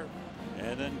Potter.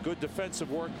 And then good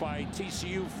defensive work by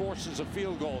TCU forces a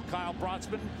field goal. Kyle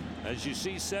Brotzman, as you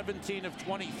see, 17 of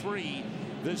 23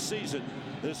 this season.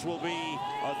 This will be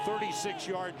a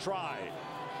 36-yard try.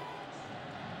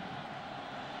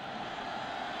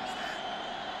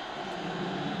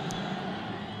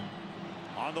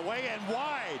 On the way and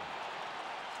wide.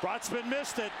 Brotzman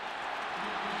missed it.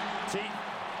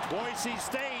 Boise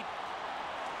State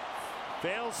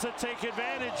fails to take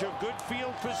advantage of good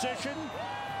field position.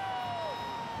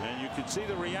 And you can see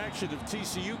the reaction of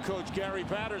TCU coach Gary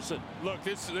Patterson. Look,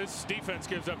 this defense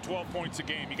gives up 12 points a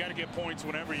game. You got to get points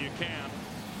whenever you can.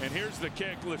 And here's the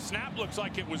kick. The snap looks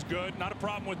like it was good. Not a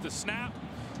problem with the snap.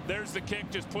 There's the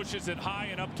kick, just pushes it high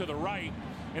and up to the right.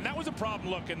 And that was a problem,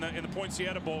 look, in the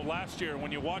Poinsettia Bowl last year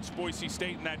when you watched Boise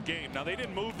State in that game. Now, they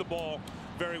didn't move the ball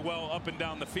very well up and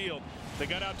down the field. They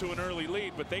got out to an early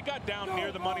lead, but they got down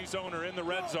near the money zone or in the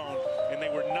red zone, and they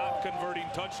were not converting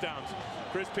touchdowns.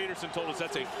 Chris Peterson told us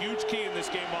that's a huge key in this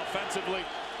game offensively.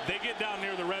 They get down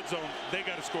near the red zone, they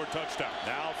got to score a touchdown.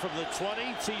 Now from the 20,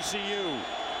 TCU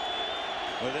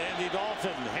with Andy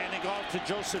Dalton handing off to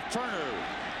Joseph Turner.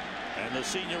 And the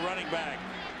senior running back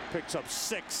picks up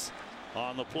 6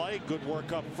 on the play. Good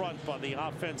work up front by the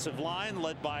offensive line,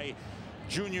 led by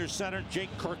junior center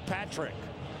Jake Kirkpatrick.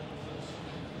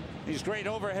 These great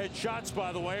overhead shots,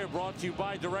 by the way, are brought to you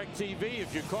by DirecTV.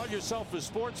 If you call yourself a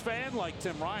sports fan like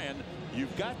Tim Ryan,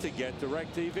 you've got to get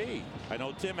DirecTV. I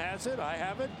know Tim has it. I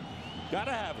have it. Got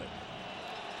to have it.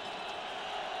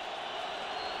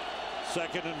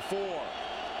 2nd and 4.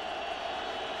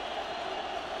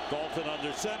 Dalton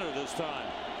under center this time.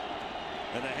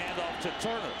 And a handoff to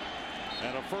Turner.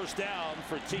 And a first down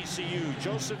for TCU.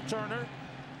 Joseph Turner,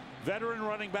 veteran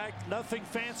running back. Nothing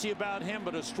fancy about him,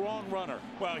 but a strong runner.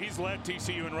 Well, he's led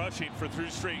TCU in rushing for 3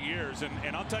 straight years.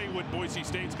 And I'll tell you what Boise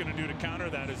State's going to do to counter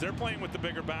that is they're playing with the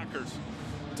bigger backers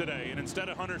today. And instead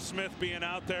of Hunter Smith being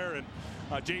out there and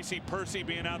J.C. Percy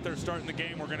being out there starting the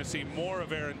game, we're going to see more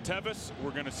of Aaron Tevis.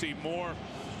 We're going to see more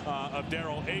of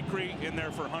Daryl Acree in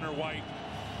there for Hunter White.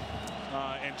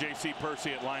 And J.C.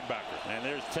 Percy at linebacker. And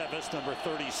there's Tevis, number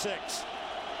 36.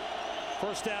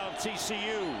 First down,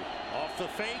 TCU. Off the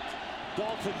fake,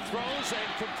 Dalton throws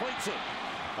and completes it.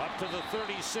 Up to the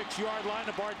 36-yard line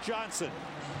of Bart Johnson.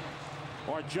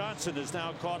 Bart Johnson has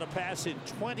now caught a pass in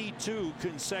 22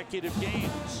 consecutive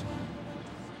games.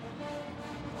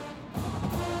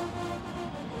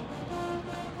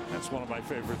 That's one of my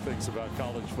favorite things about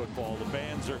college football. The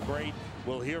bands are great.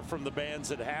 We'll hear from the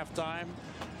bands at halftime.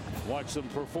 Watch them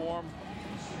perform.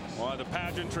 Well, the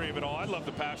pageantry of it all. I love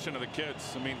the passion of the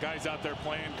kids. I mean, guys out there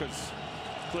playing because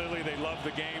clearly they love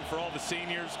the game. For all the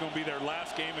seniors, it's going to be their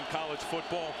last game in college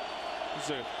football. It's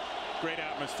a great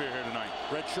atmosphere here tonight.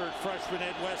 Redshirt freshman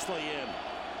Ed Wesleyan.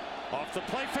 Off the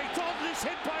play fake, Dalton is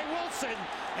hit by Wilson,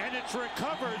 and it's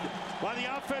recovered by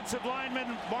the offensive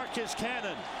lineman Marcus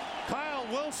Cannon. Kyle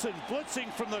Wilson blitzing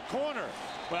from the corner.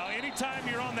 Well, anytime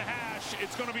you're on the hash,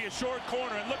 it's going to be a short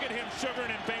corner. And look at him sugaring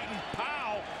and baiting.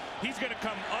 Powell, he's going to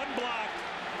come unblocked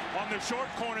on the short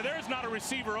corner. There is not a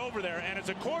receiver over there. And as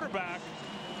a quarterback,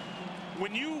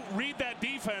 when you read that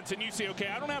defense and you see, okay,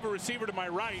 I don't have a receiver to my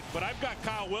right, but I've got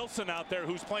Kyle Wilson out there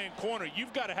who's playing corner,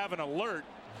 you've got to have an alert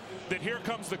that here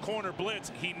comes the corner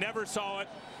blitz. He never saw it.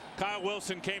 Kyle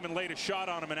Wilson came and laid a shot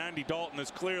on him, and Andy Dalton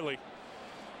is clearly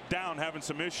down, having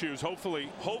some issues. Hopefully,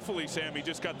 Sam, he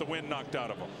just got the wind knocked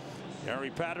out of him. Gary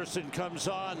Patterson comes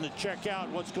on to check out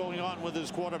what's going on with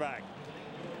his quarterback.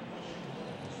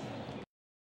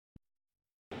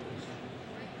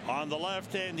 On the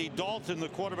left, Andy Dalton, the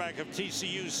quarterback of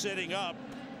TCU, sitting up.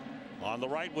 On the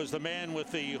right was the man with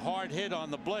the hard hit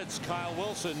on the blitz, Kyle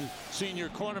Wilson, senior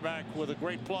cornerback, with a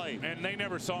great play. And they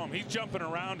never saw him. He's jumping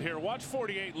around here. Watch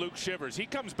 48 Luke Shivers. He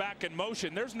comes back in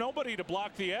motion. There's nobody to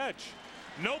block the edge.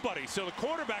 Nobody. So the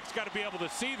quarterback's got to be able to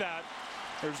see that.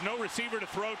 There's no receiver to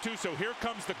throw to, so here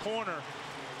comes the corner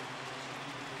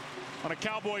on a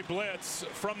Cowboy blitz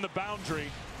from the boundary.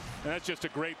 And that's just a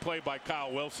great play by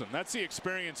Kyle Wilson. That's the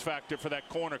experience factor for that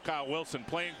corner, Kyle Wilson,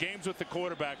 playing games with the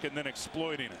quarterback and then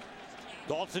exploiting it.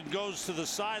 Dalton goes to the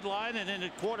sideline, and in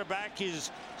at quarterback is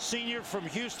senior from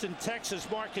Houston, Texas,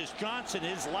 Marcus Johnson.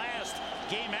 His last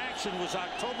game action was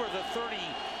October the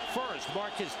 31st.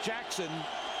 Marcus Jackson,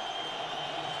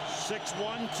 6'1",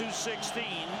 216,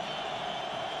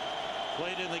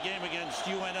 played in the game against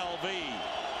UNLV.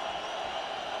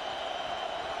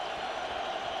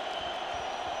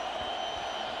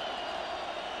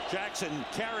 Jackson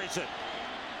carries it.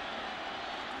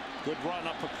 Good run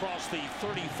up across the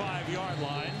 35-yard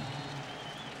line.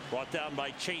 Brought down by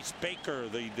Chase Baker,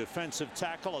 the defensive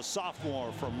tackle, a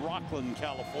sophomore from Rockland,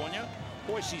 California.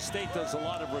 Boise State does a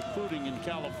lot of recruiting in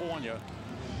California.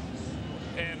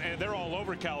 And they're all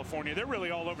over California. They're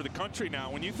really all over the country now.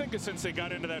 When you think of since they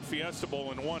got into that Fiesta Bowl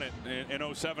and won it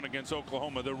in 07 against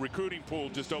Oklahoma, the recruiting pool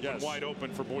just opened wide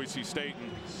open for Boise State.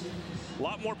 And a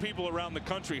lot more people around the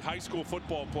country, high school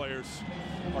football players,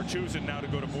 are choosing now to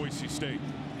go to Boise State.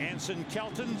 Anson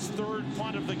Kelton's third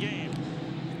punt of the game.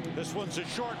 This one's a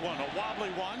short one, a wobbly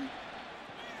one.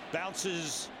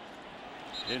 Bounces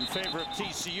in favor of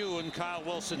TCU, and Kyle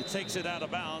Wilson takes it out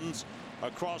of bounds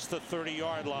across the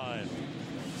 30-yard line.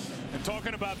 And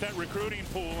talking about that recruiting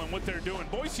pool and what they're doing,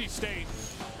 Boise State,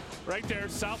 right there,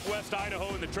 southwest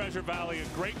Idaho in the Treasure Valley, a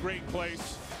great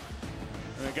place.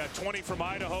 And they got 20 from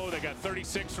Idaho, they got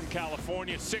 36 from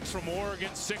California, 6 from Oregon,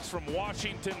 6 from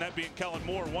Washington, that being Kellen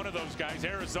Moore, one of those guys.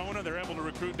 Arizona, they're able to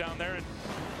recruit down there. And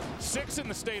 6 in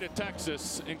the state of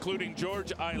Texas, including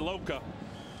George Iloka,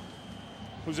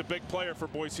 who's a big player for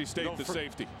Boise State, the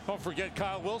safety. Don't forget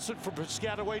Kyle Wilson from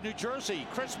Piscataway, New Jersey.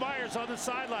 Chris Myers on the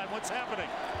sideline. What's happening?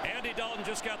 Andy Dalton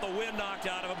just got the wind knocked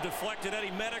out of him, deflected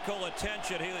any medical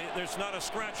attention. There's not a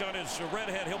scratch on his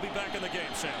redhead. He'll be back in the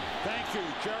game, Sam. Thank you.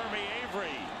 Jeremy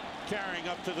Avery carrying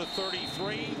up to the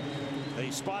 33. They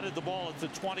spotted the ball at the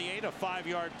 28, a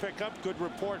 5-yard pickup. Good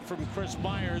report from Chris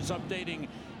Myers updating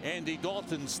Andy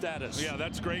Dalton's status. Yeah,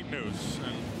 that's great news.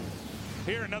 And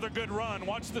here, another good run.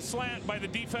 Watch the slant by the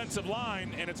defensive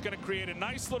line, and it's going to create a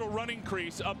nice little running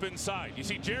crease up inside. You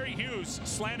see Jerry Hughes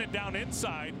slanted down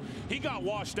inside. He got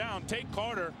washed down. Tate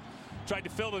Carter tried to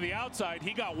fill to the outside.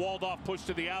 He got walled off, pushed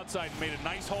to the outside, and made a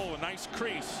nice hole, a nice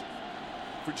crease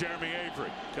for Jeremy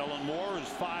Avery. Kellen Moore is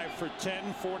 5 for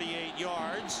 10, 48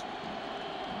 yards.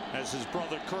 As his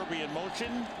brother Kirby in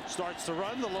motion, starts to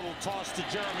run. The little toss to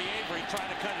Jeremy Avery, trying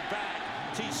to cut it back.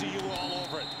 TCU all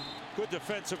over it. Good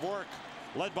defensive work,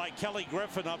 led by Kelly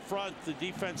Griffin up front, the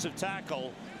defensive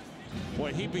tackle.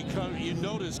 Boy, you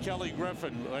notice Kelly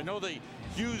Griffin. I know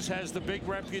Hughes has the big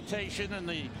reputation and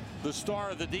the star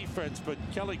of the defense, but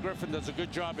Kelly Griffin does a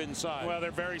good job inside. Well,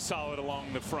 they're very solid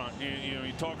along the front.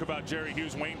 You talk about Jerry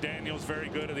Hughes, Wayne Daniels, very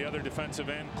good at the other defensive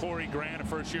end. Corey Grant, a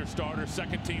first-year starter,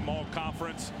 second-team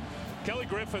all-conference. Kelly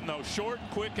Griffin, though, short,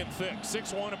 quick, and thick.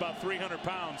 6'1", about 300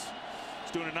 pounds.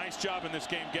 He's doing a nice job in this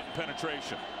game getting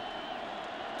penetration.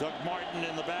 Doug Martin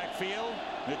in the backfield.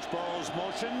 Mitch Burrows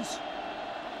motions.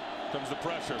 Comes the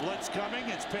pressure. Blitz coming.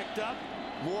 It's picked up.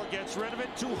 Moore gets rid of it.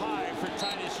 Too high for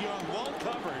Titus Young. Well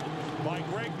covered by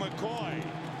Greg McCoy.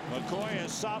 McCoy, a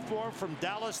sophomore from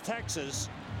Dallas, Texas,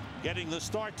 getting the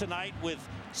start tonight with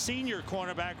senior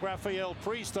cornerback Rafael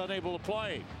Priest unable to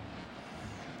play.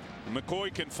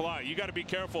 McCoy can fly. You got to be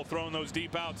careful throwing those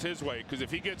deep outs his way, because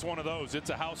if he gets one of those, it's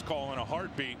a house call in a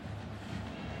heartbeat.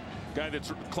 Guy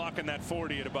that's clocking that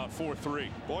 40 at about 4.3.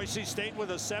 Boise State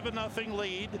with a 7-0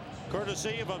 lead,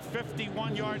 courtesy of a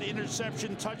 51-yard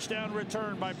interception touchdown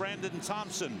return by Brandon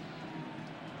Thompson.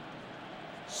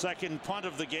 Second punt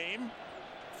of the game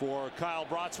for Kyle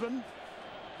Brotzman.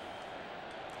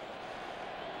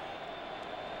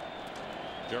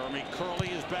 Jeremy Curley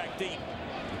is back deep.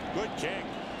 Good kick.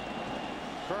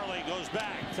 Curley goes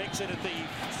back, takes it at the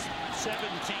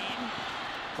 17.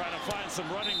 Trying to find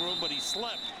some running room, but he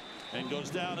slipped and goes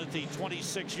down at the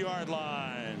 26-yard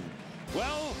line.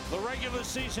 Well, the regular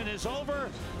season is over.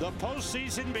 The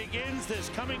postseason begins this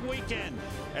coming weekend.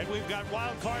 And we've got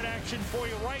wild card action for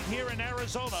you right here in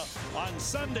Arizona on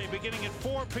Sunday beginning at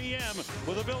 4 p.m.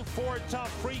 with a Built Ford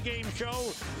Tough pregame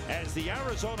show as the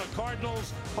Arizona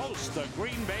Cardinals host the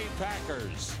Green Bay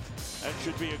Packers. That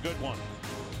should be a good one.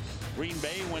 Green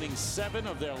Bay winning 7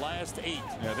 of their last 8.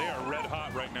 Yeah, they are red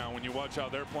hot right now when you watch how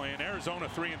they're playing. Arizona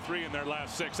 3-3 in their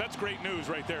last 6. That's great news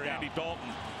right there. Yeah. Andy Dalton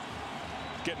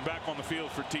getting back on the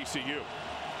field for TCU.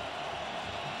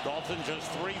 Dalton just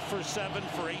 3 for 7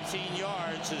 for 18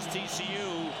 yards as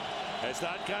TCU has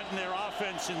not gotten their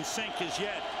offense in sync as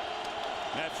yet.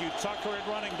 Matthew Tucker at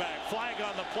running back. Flag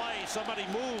on the play. Somebody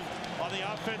moved on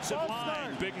the offensive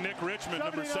line. Big Nick Richmond,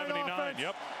 number 79. Offense.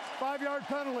 Yep. 5-yard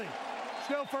penalty.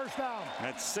 Still first down.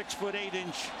 That's 6'8",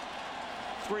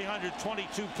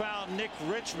 322-pound Nick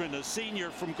Richmond, a senior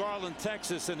from Garland,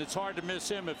 Texas, and it's hard to miss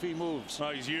him if he moves.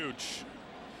 Oh, he's huge.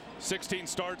 16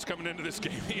 starts coming into this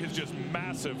game. He is just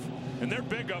massive, and they're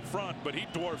big up front, but he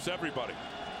dwarfs everybody.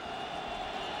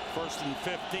 1st and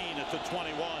 15 at the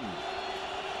 21.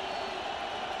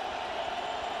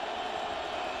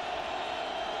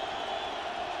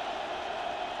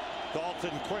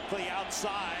 Dalton quickly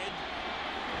outside.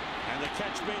 And the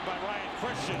catch made by Ryan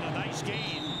Christian, a nice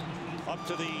gain up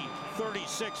to the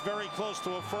 36, very close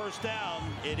to a first down.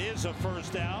 It is a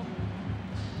first down.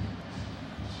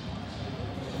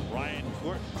 Ryan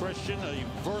Christian, a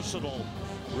versatile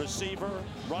receiver,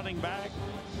 running back,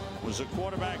 was a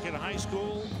quarterback in high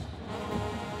school.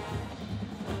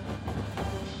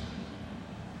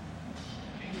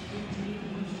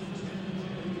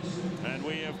 And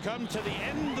we have come to the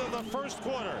end of the first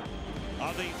quarter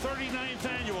of the 39th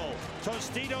annual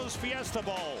Tostitos Fiesta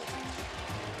Bowl.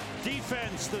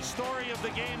 Defense, the story of the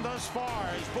game thus far,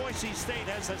 as Boise State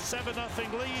has a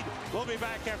 7-0 lead. We'll be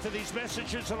back after these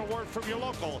messages and a word from your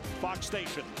local Fox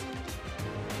station.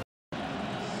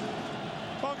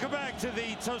 Welcome back to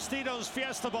the Tostitos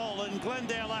Fiesta Bowl in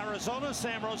Glendale, Arizona.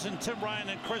 Sam Rosen, Tim Ryan,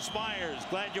 and Chris Myers.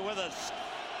 Glad you're with us.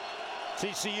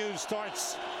 TCU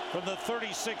starts from the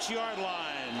 36-yard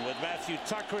line with Matthew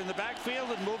Tucker in the backfield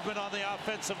and movement on the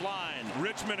offensive line.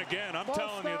 Richmond again. I'm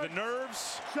telling you, the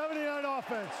nerves. 79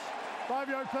 offense.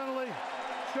 5-yard penalty.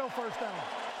 Still first down.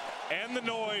 and the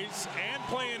noise and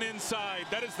playing inside.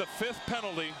 That is the 5th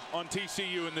penalty on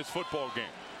TCU in this football game.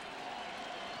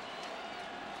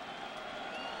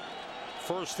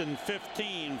 1st and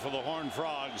 15 for the Horned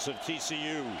Frogs of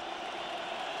TCU.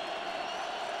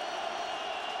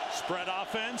 Spread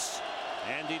offense.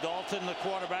 Andy Dalton, the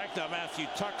quarterback. Now Matthew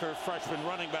Tucker, freshman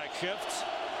running back, shifts.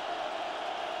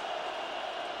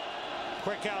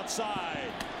 Quick outside.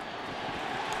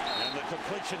 And the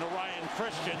completion to Ryan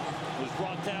Christian was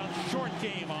brought down. Short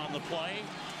game on the play.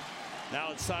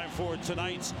 Now it's time for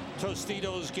tonight's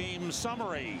Tostitos game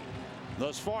summary.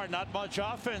 Thus far, not much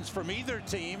offense from either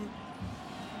team.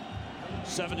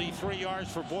 73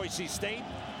 yards for Boise State,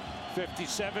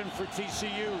 57 for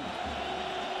TCU.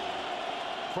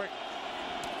 Quick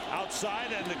outside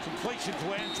and the completion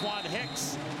to Antoine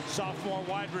Hicks, sophomore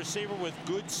wide receiver with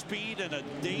good speed and a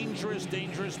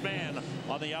dangerous man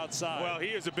on the outside. Well, he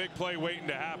is a big play waiting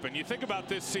to happen. You think about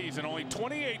this season, only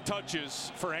 28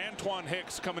 touches for Antoine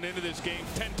Hicks coming into this game,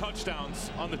 10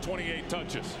 touchdowns on the 28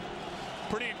 touches.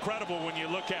 Pretty incredible when you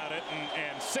look at it,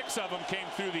 and 6 of them came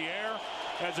through the air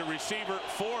as a receiver,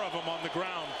 4 of them on the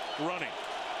ground running.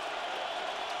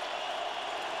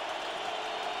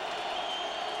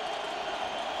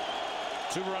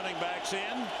 Two running backs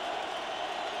in.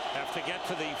 Have to get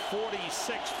to the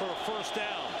 46 for a first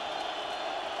down.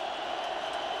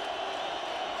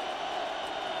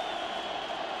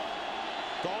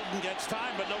 Dalton gets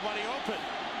time, but nobody open.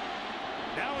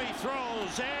 Now he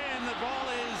throws, and the ball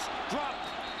is dropped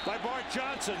by Bart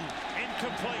Johnson.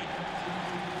 Incomplete.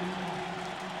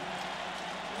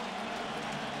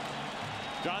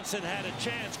 Johnson had a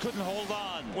chance, couldn't hold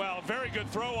on. Well, very good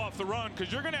throw off the run,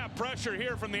 because you're going to have pressure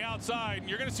here from the outside, and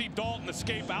you're going to see Dalton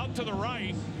escape out to the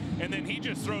right, and then he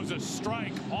just throws a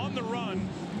strike on the run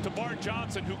to Bart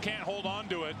Johnson, who can't hold on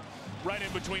to it, right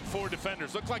in between 4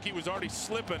 defenders. Looked like he was already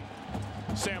slipping,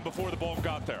 Sam, before the ball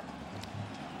got there.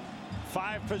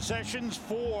 5 possessions,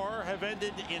 4 have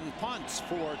ended in punts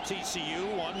for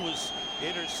TCU. 1 was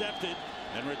intercepted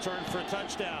and returned for a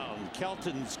touchdown.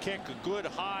 Kelton's kick, a good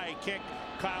high kick.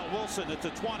 Kyle Wilson at the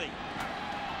 20.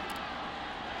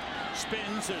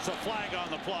 Spins, there's a flag on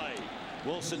the play.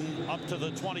 Wilson up to the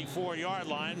 24-yard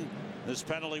line. This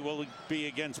penalty will be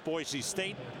against Boise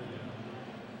State.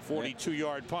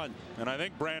 42-yard punt. And I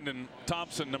think Brandon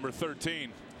Thompson, number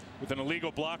 13, with an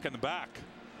illegal block in the back.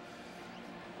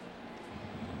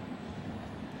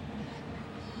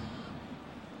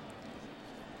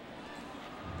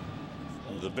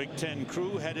 The Big Ten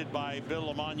crew headed by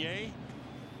Bill Lamagnier.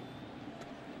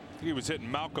 He was hitting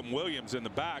Malcolm Williams in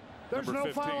the back. There's number no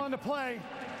 15. foul on the play.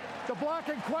 The block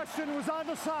in question was on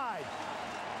the side.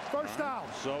 First down.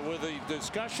 So with the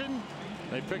discussion,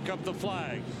 they pick up the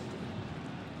flag.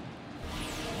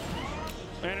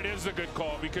 And it is a good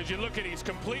call, because you look at, he's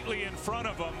completely in front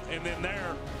of him, and then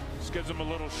there just gives him a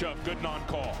little shove. Good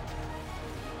non-call.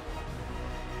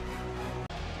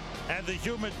 And the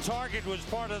human target was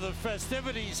part of the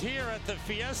festivities here at the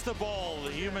Fiesta Bowl.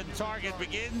 The human target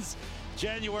begins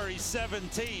January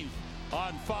 17th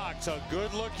on Fox. A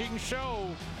good-looking show.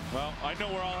 Well, I know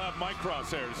where I'll have my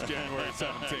crosshairs January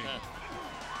 17th.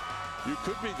 You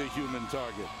could be the human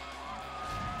target.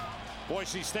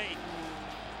 Boise State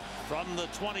from the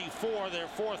 24, their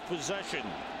 4th possession.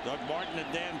 Doug Martin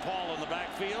and Dan Paul in the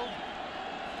backfield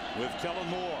with Kellen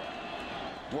Moore.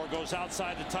 Moore goes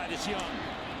outside to Titus Young.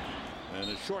 And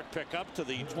a short pickup to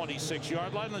the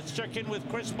 26-yard line. Let's check in with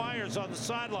Chris Myers on the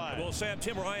sideline. Well, Sam,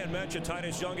 Tim Ryan mentioned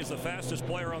Titus Young is the fastest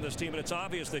player on this team, and it's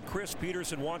obvious that Chris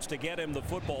Peterson wants to get him the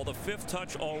football. The 5th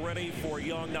touch already for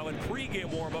Young. Now, in pregame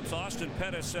warmups, Austin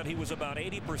Pettis said he was about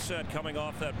 80% coming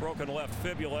off that broken left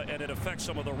fibula, and it affects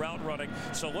some of the route running.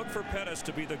 So look for Pettis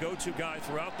to be the go-to guy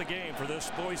throughout the game for this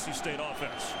Boise State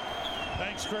offense.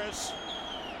 Thanks, Chris.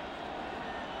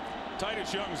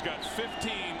 Titus Young's got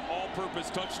 15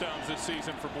 all-purpose touchdowns this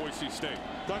season for Boise State.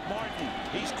 Doug Martin,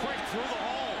 he's quick through the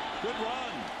hole. Good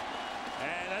run.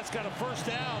 And that's got a first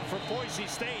down for Boise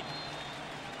State.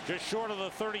 Just short of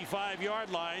the 35-yard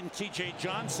line. TJ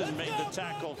Johnson made the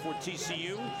tackle for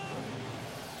TCU.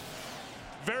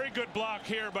 Very good block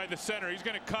here by the center. He's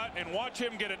going to cut and watch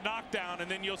him get a knockdown,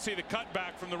 and then you'll see the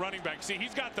cutback from the running back. See,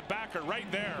 he's got the backer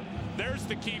right there. There's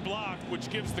the key block, which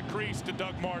gives the crease to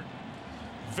Doug Martin.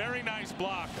 Very nice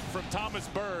block from Thomas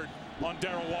Bird on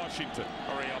Darrell Washington.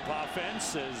 Hurry up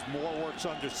offense as Moore works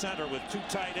under center with 2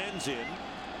 tight ends in.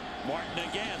 Martin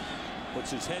again puts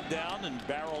his head down and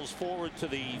barrels forward to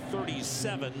the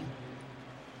 37.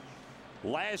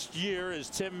 Last year, as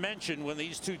Tim mentioned, when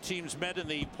these two teams met in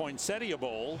the Poinsettia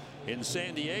Bowl in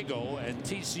San Diego and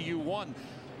TCU won,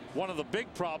 one of the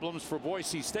big problems for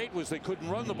Boise State was they couldn't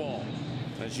run the ball.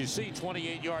 As you see,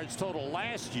 28 yards total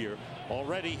last year.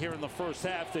 Already here in the first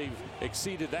half, they've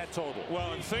exceeded that total.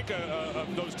 Well, and think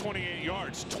of those 28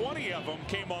 yards. 20 of them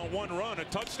came on one run, a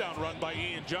touchdown run by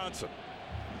Ian Johnson.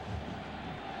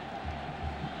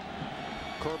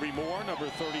 Kirby Moore, number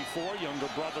 34, younger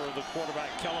brother of the quarterback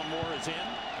Kellen Moore, is in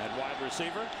at wide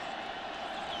receiver.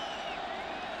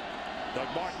 Doug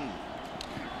Martin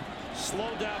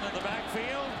slowed down in the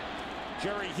backfield.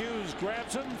 Jerry Hughes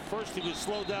grabs him. First he was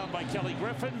slowed down by Kelly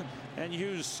Griffin, and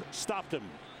Hughes stopped him.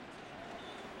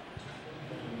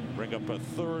 Bring up a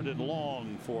 3rd and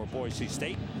long for Boise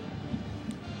State.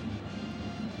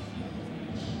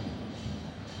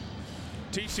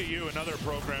 TCU, another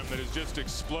program that has just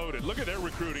exploded. Look at their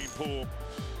recruiting pool.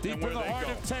 Deep in the heart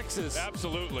of Texas.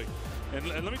 Absolutely. And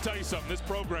let me tell you something, this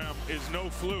program is no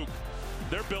fluke.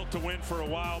 They're built to win for a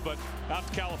while, but out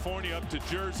to California, up to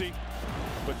Jersey.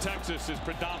 But Texas is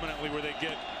predominantly where they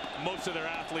get most of their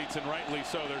athletes, and rightly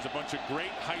so. There's a bunch of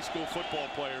great high school football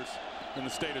players in the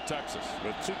state of Texas.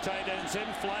 With 2 tight ends in,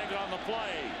 flag on the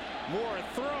play. Moore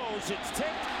throws, it's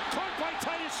tipped, caught by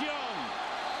Titus Young.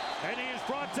 And he is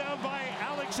brought down by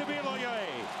Alex Abiloye.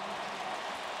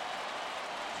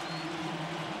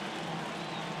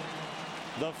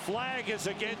 The flag is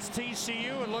against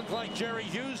TCU. It looked like Jerry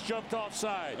Hughes jumped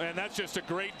offside. And that's just a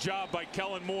great job by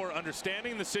Kellen Moore,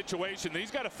 understanding the situation.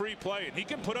 He's got a free play, and he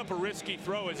can put up a risky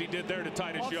throw as he did there to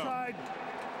Titus Young. Offside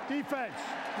defense,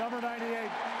 number 98.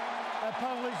 That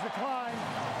penalty's declined.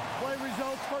 Play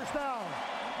results, first down.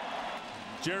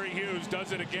 Jerry Hughes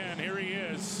does it again. Here he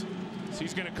is.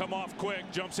 He's going to come off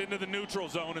quick, jumps into the neutral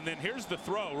zone, and then here's the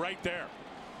throw right there.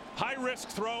 High risk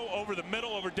throw over the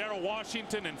middle over Darrell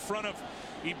Washington in front of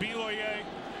Ibiloye,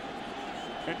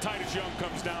 and Titus Young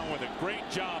comes down with it. Great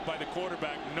job by the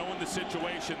quarterback, knowing the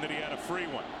situation that he had a free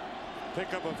one.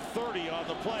 Pickup of 30 on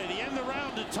the play. The end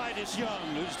around to Titus Young,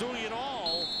 who's doing it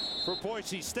all for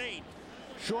Boise State.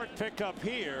 Short pickup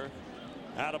here,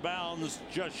 out of bounds,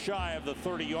 just shy of the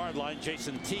 30-yard line.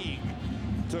 Jason Teague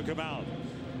took him out.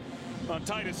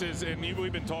 Titus is, and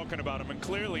we've been talking about him, and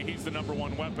clearly he's the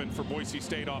 #1 weapon for Boise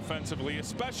State offensively,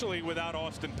 especially without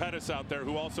Austin Pettis out there,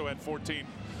 who also had 14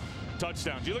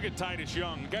 touchdowns. You look at Titus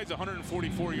Young, the guy's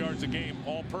 144 yards a game,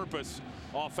 all-purpose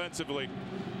offensively.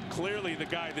 Clearly the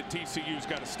guy that TCU's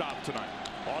got to stop tonight.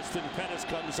 Austin Pettis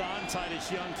comes on.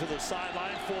 Titus Young to the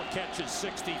sideline. 4 catches,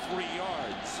 63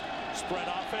 yards. Spread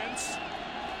offense.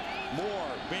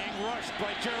 Moore being rushed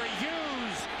by Jerry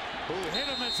Hughes, who hit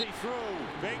him as he threw.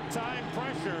 Big time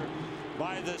pressure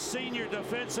by the senior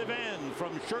defensive end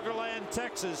from Sugar Land,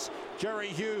 Texas, Jerry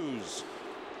Hughes.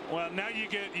 Well, now you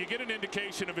get an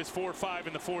indication of his 4.5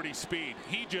 and the 40 speed.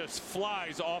 He just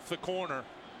flies off the corner.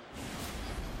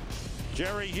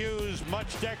 Jerry Hughes,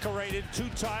 much decorated,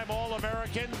 2-time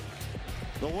All-American,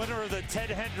 the winner of the Ted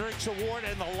Hendricks Award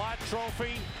and the Lott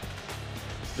Trophy,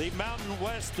 the Mountain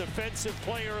West Defensive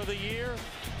Player of the Year,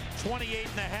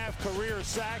 28.5 career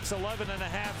sacks,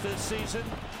 11.5 this season,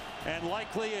 and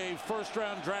likely a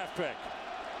first-round draft pick.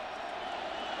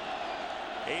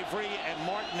 Avery and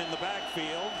Martin in the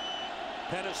backfield.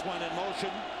 Pettis went in motion.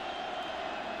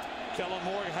 Kellen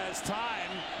Moore has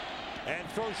time and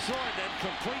throws short and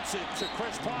completes it to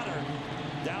Chris Potter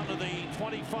down to the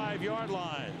 25-yard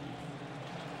line.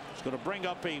 It's going to bring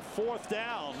up a 4th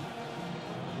down.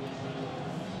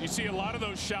 You see a lot of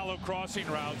those shallow crossing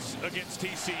routes against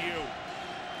TCU,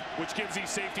 which gives these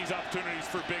safeties opportunities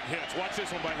for big hits. Watch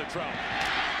this one by Luttrell.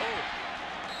 Oh,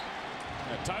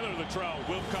 and Tyler Luttrell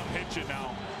will come hit you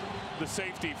now, the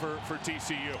safety for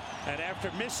TCU. And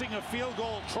after missing a field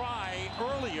goal try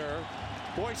earlier,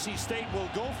 Boise State will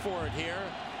go for it here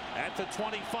at the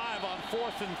 25 on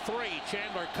 4th and 3.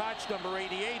 Chandler Koch, number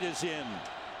 88, is in.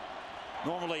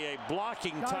 Normally a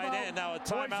blocking tight end, now a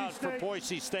timeout for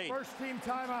Boise State. First team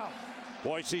timeout.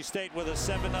 Boise State with a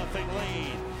 7-0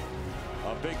 lead.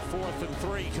 A big 4th and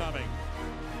 3 coming.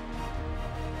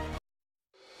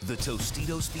 The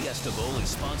Tostitos Fiesta Bowl is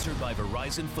sponsored by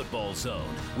Verizon Football Zone,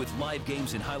 with live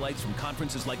games and highlights from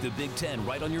conferences like the Big Ten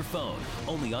right on your phone,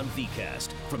 only on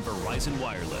VCast from Verizon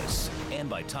Wireless, and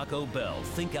by Taco Bell.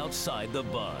 Think outside the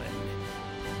bun.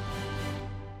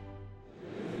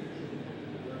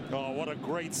 Oh, what a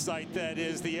great sight that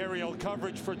is. The aerial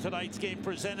coverage for tonight's game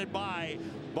presented by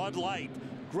Bud Light.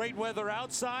 Great weather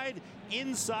outside,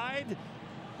 inside.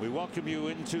 We welcome you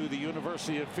into the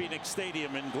University of Phoenix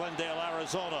Stadium in Glendale,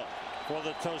 Arizona for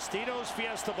the Tostitos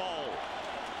Fiesta Bowl.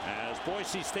 As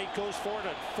Boise State goes forward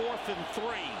at 4th and 3,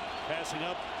 passing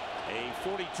up a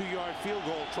 42-yard field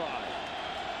goal try.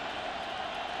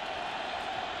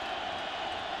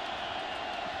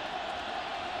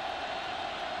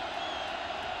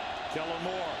 Kellen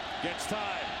Moore gets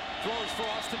time, throws for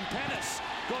Austin Pettis.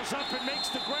 Goes up and makes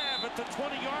the grab at the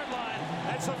 20-yard line.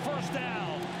 That's a first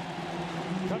down.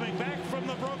 Coming back from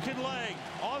the broken leg,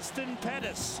 Austin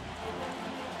Pettis,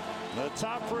 the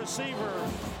top receiver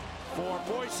for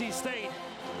Boise State,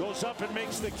 goes up and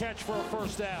makes the catch for a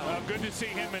first down. Well, good to see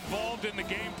him involved in the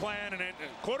game plan, and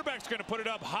quarterback's going to put it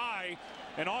up high,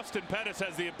 and Austin Pettis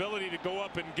has the ability to go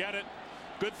up and get it.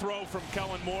 Good throw from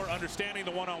Kellen Moore, understanding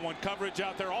the one-on-one coverage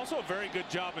out there. Also a very good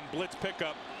job in blitz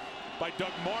pickup by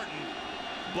Doug Martin,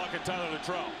 blocking Tyler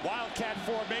Luttrell. Wildcat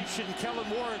formation, Kellen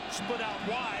Moore split out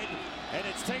wide, and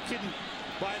it's taken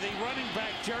by the running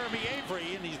back Jeremy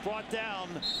Avery, and he's brought down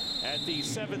at the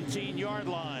 17-yard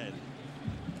line.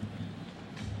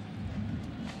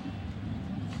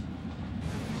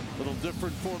 Little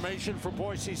different formation for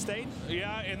Boise State.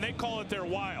 Yeah, and they call it their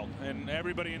wild, and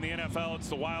everybody in the NFL, it's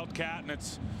the Wildcat, and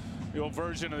it's the old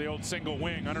version of the old single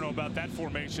wing. I don't know about that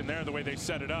formation there, the way they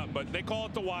set it up, but they call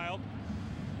it the wild.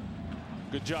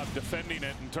 Good job defending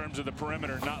it in terms of the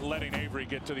perimeter, not letting Avery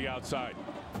get to the outside.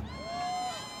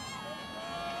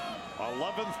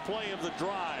 11th play of the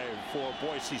drive for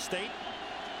Boise State.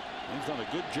 He's done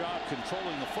a good job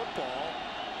controlling the football.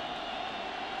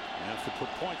 They have to put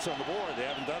points on the board. They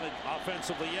haven't done it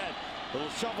offensively yet. Little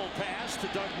shovel pass to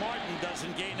Doug Martin,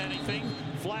 doesn't gain anything.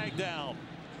 Flag down.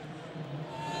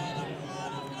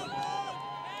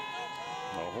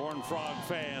 The Horned Frog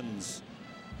fans.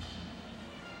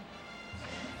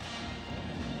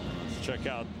 Let's check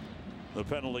out the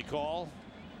penalty call.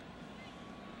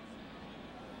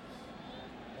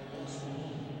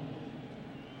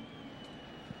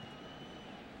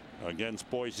 Against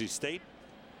Boise State.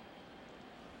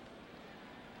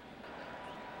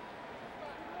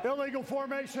 Illegal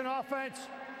formation offense.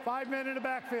 5 men in the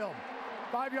backfield.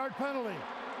 5-yard penalty.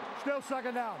 Still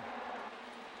second down.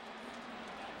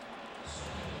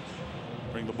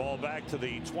 Bring the ball back to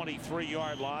the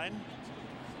 23-yard line.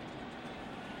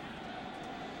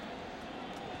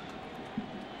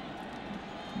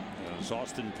 As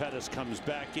Austin Pettis comes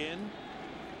back in.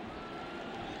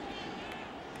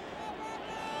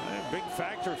 A big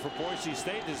factor for Boise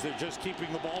State is they're just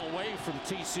keeping the ball away from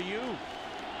TCU.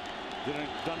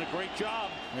 Done a great job.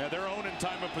 Yeah, they're owning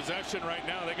time of possession right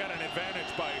now. They got an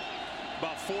advantage by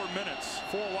about 4 minutes.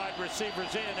 4 wide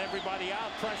receivers in, everybody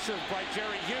out, pressured by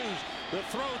Jerry Hughes. The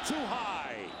throw too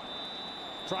high.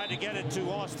 Tried to get it to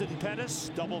Austin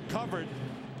Pettis, double covered.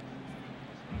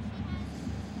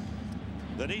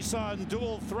 The Nissan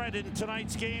dual threat in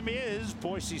tonight's game is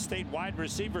Boise State wide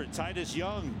receiver Titus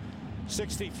Young,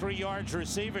 63 yards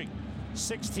receiving,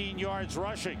 16 yards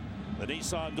rushing. The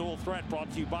Nissan dual threat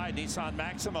brought to you by Nissan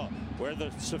Maxima, where the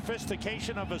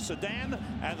sophistication of a sedan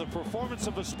and the performance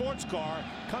of a sports car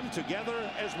come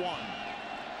together as one.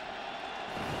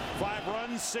 5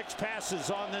 runs, 6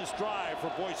 passes on this drive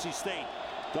for Boise State.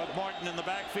 Doug Martin in the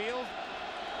backfield.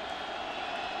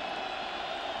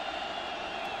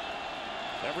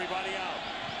 Everybody out.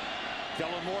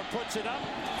 Kellen Moore puts it up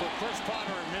for Chris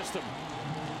Potter and missed him.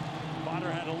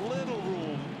 Potter had a little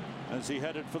room as he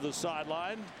headed for the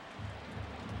sideline.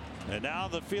 And now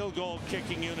the field goal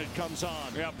kicking unit comes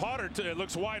on. Yeah, Potter, it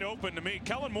looks wide open to me.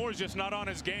 Kellen Moore's just not on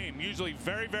his game. Usually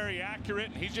very, very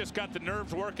accurate. He's just got the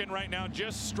nerves working right now,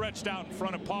 just stretched out in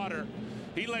front of Potter.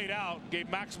 He laid out, gave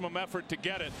maximum effort to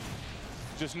get it.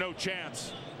 Just no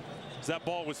chance, as that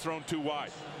ball was thrown too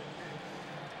wide.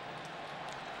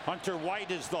 Hunter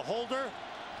White is the holder.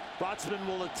 Brotzman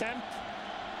will attempt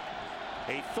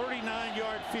a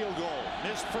 39-yard field goal.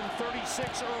 Missed from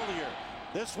 36 earlier.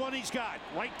 This one he's got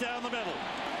right down the middle.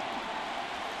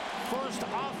 First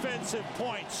offensive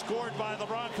point scored by the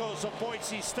Broncos of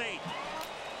Boise State.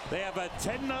 They have a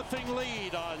 10-0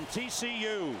 lead on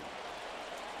TCU.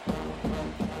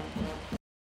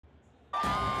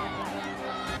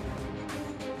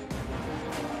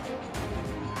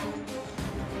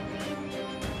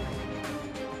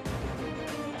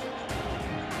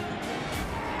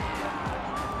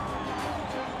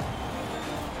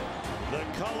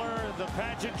 The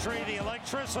pageantry, the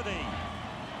electricity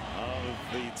of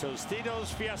the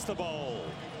Tostitos Fiesta Bowl.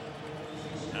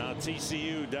 Now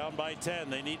TCU down by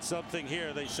 10. They need something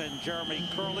here. They send Jeremy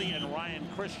Curley and Ryan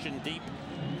Christian deep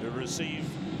to receive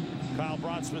Kyle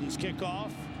Brotzman's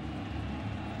kickoff.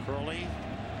 Curley,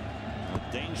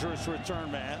 a dangerous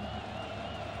return man.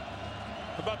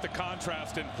 How about the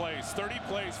contrast in plays? 30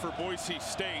 plays for Boise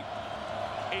State,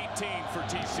 18 for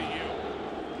TCU.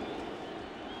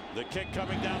 The kick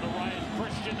coming down to Ryan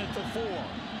Christian at the 4.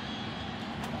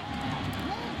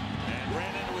 And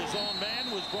ran into his own man,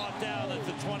 was brought down at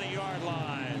the 20-yard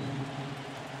line.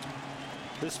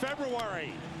 This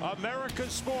February,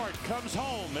 America's sport comes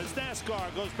home as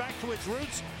NASCAR goes back to its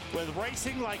roots with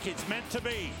racing like it's meant to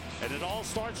be. And it all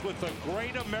starts with the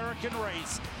Great American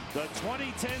Race. The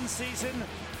 2010 season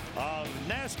of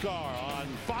NASCAR on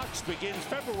Fox begins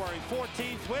February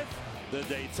 14th with the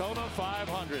Daytona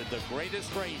 500, the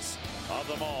greatest race of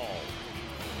them all.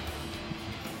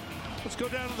 Let's go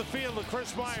down to the field with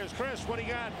Chris Myers. Chris, what do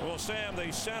you got? Well, Sam,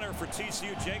 the center for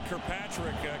TCU, Jake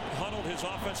Kirkpatrick, huddled his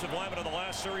offensive lineman in the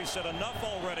last series, said enough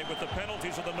already with the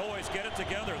penalties and the noise. Get it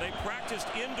together. They practiced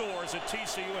indoors at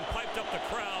TCU and piped up the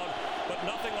crowd, but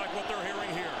nothing like what they're hearing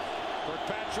here.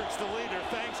 Kirkpatrick's the leader.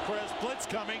 Thanks, Chris. Blitz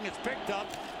coming. It's picked up.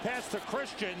 Pass to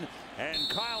Christian, and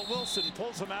Kyle Wilson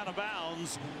pulls him out of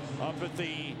bounds up at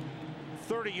the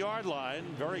 30-yard line,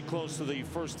 very close to the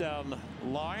first down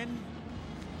line.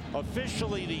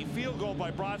 Officially, the field goal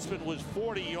by Brodsman was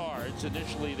 40 yards.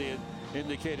 Initially, they had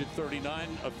indicated 39.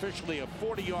 Officially, a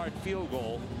 40-yard field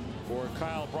goal for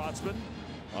Kyle Brodsman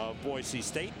of Boise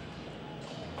State.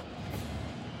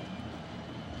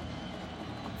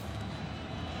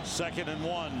 Second and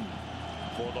 1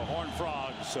 for the Horned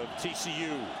Frogs of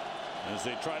TCU as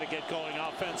they try to get going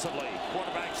offensively.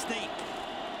 Quarterback sneak.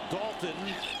 Dalton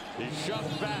is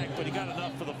shoved back, but he got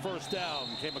enough for the first down.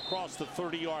 Came across the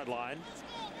 30-yard line.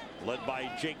 Led by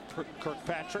Jake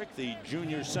Kirkpatrick, the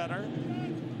junior center,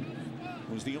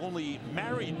 who's the only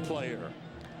married player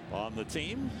on the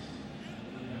team.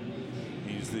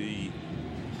 He's the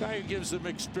guy who gives them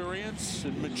experience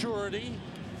and maturity.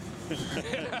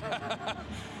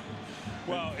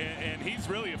 Well, and he's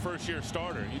really a first-year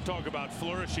starter. You talk about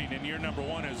flourishing in year number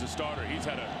 1 as a starter. He's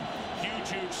had a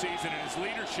huge season, and his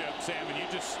leadership, Sam, and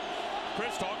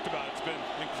Chris talked about it's been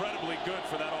incredibly good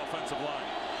for that offensive line.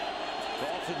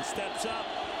 Dalton steps up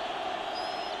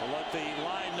to let the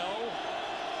line know.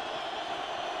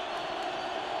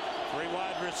 3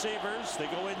 wide receivers. They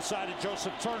go inside of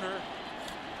Joseph Turner.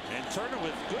 And Turner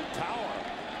with good power.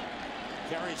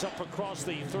 Carries up across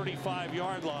the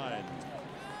 35-yard line.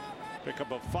 Pick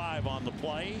up a 5 on the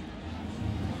play.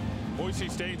 Boise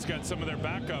State's got some of their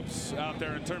backups out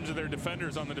there in terms of their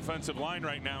defenders on the defensive line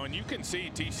right now. And you can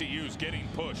see TCU's getting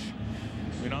pushed.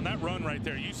 I mean, on that run right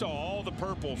there, you saw all the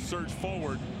purple surge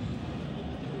forward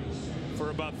for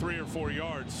about 3 or 4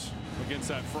 yards against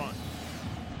that front.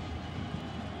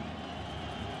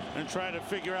 And trying to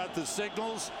figure out the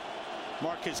signals.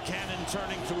 Marcus Cannon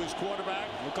turning to his quarterback.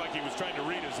 Looked like he was trying to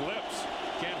read his lips.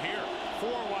 Can't hear.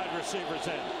 4 wide receivers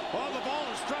in. Oh, the ball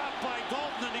is dropped by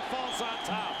Dalton and he falls on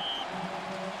top.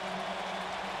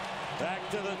 Back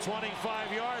to the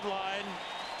 25-yard line.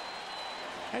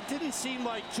 That didn't seem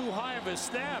like too high of a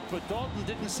snap, but Dalton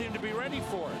didn't seem to be ready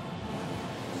for it.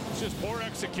 It's just poor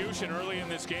execution early in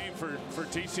this game for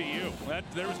TCU.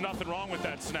 There was nothing wrong with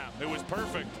that snap. It was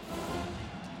perfect.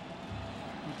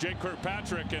 Jake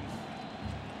Kirkpatrick and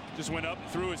just went up and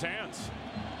threw his hands.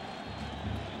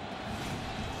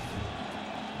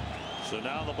 So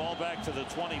now the ball back to the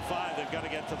 25. They've got to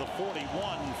get to the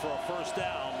 41 for a first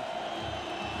down.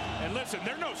 And listen,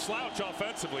 they're no slouch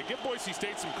offensively. Give Boise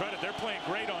State some credit. They're playing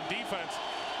great on defense.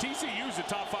 TCU's a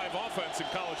top 5 offense in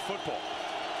college football.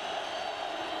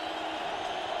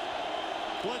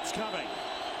 Blitz coming.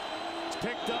 It's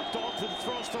picked up. Dalton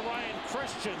throws to Ryan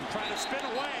Christian. Trying to spin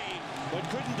away, but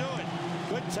couldn't do it.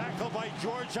 Good tackle by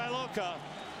George Iloka.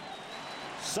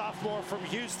 Sophomore from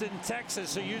Houston,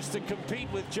 Texas, who used to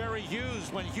compete with Jerry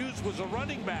Hughes when Hughes was a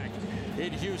running back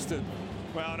in Houston.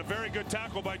 Well, and a very good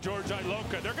tackle by George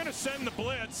Iloka. They're going to send the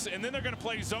blitz, and then they're going to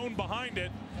play zone behind it.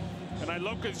 And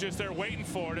Iloka's just there waiting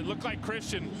for it. It looked like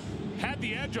Christian had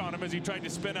the edge on him as he tried to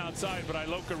spin outside, but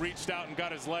Iloka reached out and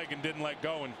got his leg and didn't let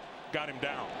go and got him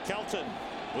down. Kelton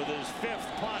with his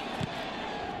 5th punt.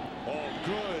 Oh,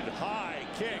 good high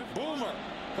kick. Boomer.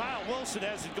 Kyle Wilson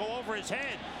has it go over his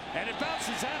head, and it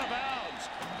bounces out of bounds.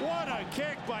 What a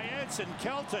kick by Edson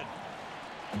Kelton.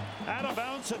 Out of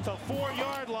bounds at the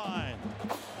 4-yard line.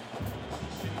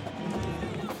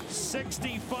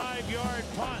 65-yard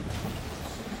punt.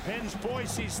 Pins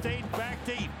Boise State back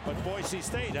deep, but Boise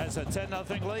State has a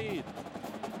 10-0 lead.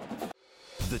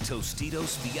 The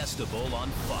Tostitos Fiesta Bowl on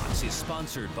Fox is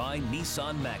sponsored by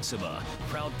Nissan Maxima,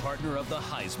 proud partner of the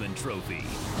Heisman Trophy,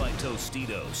 by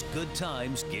Tostitos, good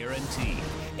times guaranteed,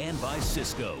 and by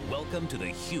Cisco, welcome to the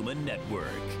Human Network.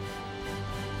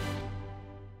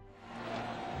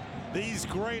 These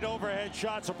great overhead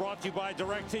shots are brought to you by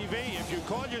DirecTV. If you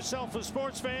call yourself a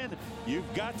sports fan,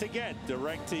 you've got to get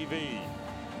DirecTV.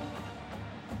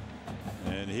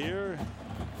 And here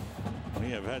we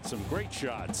have had some great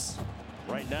shots.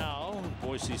 Right now,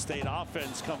 Boise State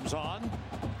offense comes on.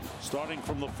 starting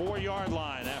from the 4-yard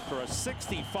line after a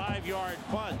 65-yard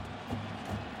punt.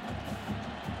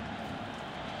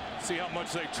 See how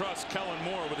much they trust Kellen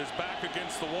Moore with his back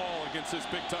against the wall against this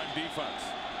big-time defense.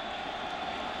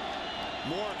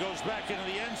 Moore goes back into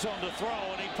the end zone to throw,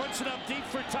 and he puts it up deep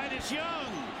for Titus Young,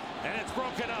 and it's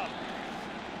broken up.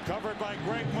 Covered by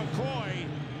Greg McCoy.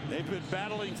 They've been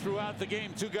battling throughout the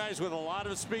game. Two guys with a lot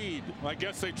of speed. I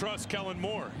guess they trust Kellen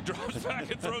Moore. He drops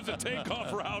back and throws a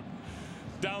takeoff route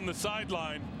down the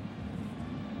sideline.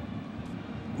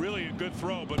 Really a good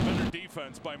throw, but better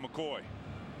defense by McCoy.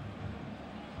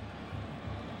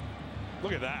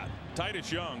 Look at that.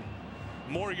 Titus Young,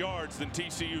 more yards than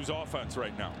TCU's offense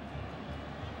right now.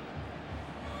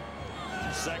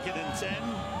 2nd and 10.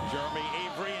 Jeremy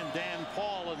Avery and Dan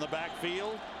Paul in the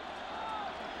backfield.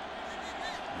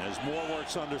 As Moore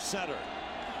works under center.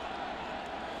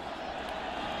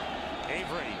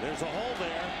 Avery, there's a hole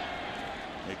there.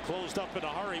 It closed up in a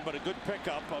hurry, but a good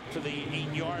pickup up to the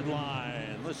 8-yard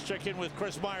line. Let's check in with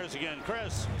Chris Myers again.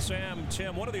 Chris. Sam,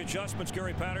 Tim, one of the adjustments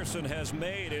Gary Patterson has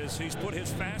made is he's put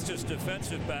his fastest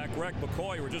defensive back, Greg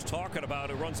McCoy, we were just talking about,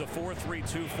 who runs a 4.3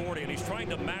 240, and he's trying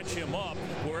to match him up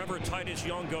wherever Titus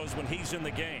Young goes when he's in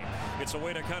the game. It's a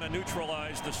way to kind of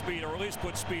neutralize the speed, or at least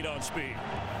put speed on speed.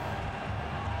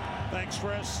 Thanks,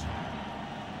 Chris.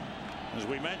 As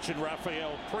we mentioned,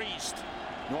 Rafael Priest,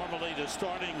 normally the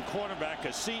starting quarterback,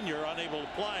 a senior, unable to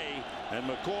play, and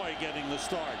McCoy getting the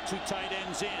start. Two tight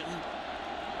ends in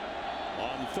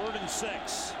on 3rd and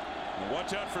 6.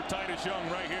 Watch out for Titus Young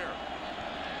right here.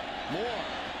 Moore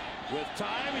with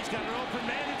time. He's got an open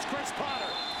man. It's Chris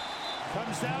Potter.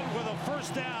 Comes down with a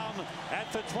first down at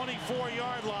the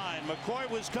 24-yard line. McCoy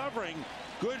was covering.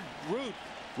 Good route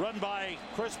run by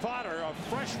Chris Potter, a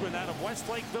freshman out of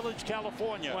Westlake Village,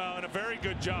 California. Well, and a very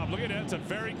good job. Look at that. It's a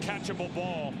very catchable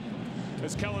ball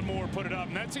as Kellen Moore put it up.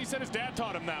 And that's, he said his dad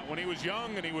taught him that when he was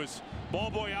young, and he was ball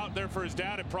boy out there for his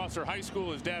dad at Prosser High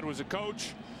School. His dad was a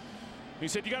coach. He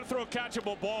said you got to throw a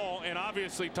catchable ball, and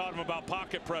obviously taught him about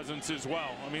pocket presence as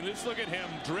well. I mean, let's look at him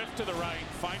drift to the right,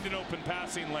 find an open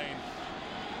passing lane,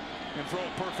 and throw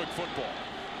a perfect football.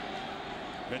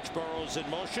 Mitch Burrows in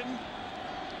motion.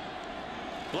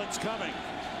 Blitz coming.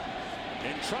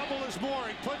 In trouble is Moore.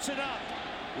 He puts it up.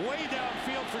 Way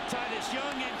downfield for Titus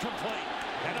Young. Incomplete.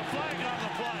 And a flag on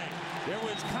the play. There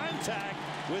was contact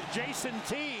with Jason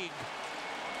Teague.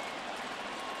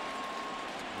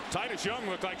 Titus Young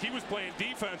looked like he was playing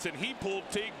defense, and he pulled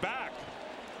Teague back.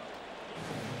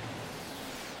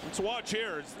 Let's watch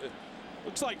here.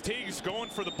 Looks like Teague's going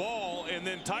for the ball, and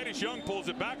then Titus Young pulls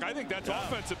it back. I think that's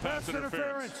offensive pass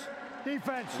interference.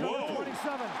 Defense, Whoa. number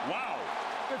 27. Wow.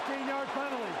 15-yard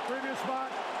penalty. Previous spot,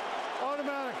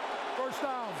 automatic. First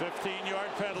down. 15-yard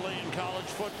penalty in college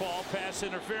football, pass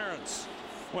interference.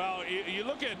 Well, you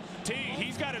look at Teague,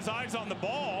 he's got his eyes on the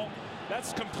ball.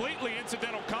 That's completely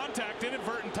incidental contact,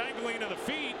 inadvertent tangling of the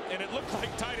feet, and it looked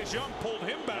like Titus Young pulled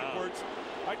him backwards.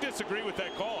 I disagree with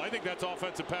that call. I think that's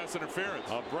offensive pass interference.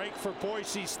 A break for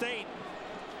Boise State.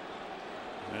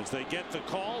 As they get the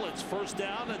call, it's first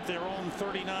down at their own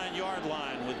 39-yard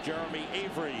line with Jeremy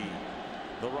Avery,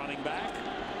 the running back.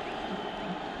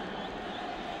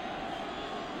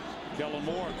 Kellen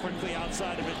Moore quickly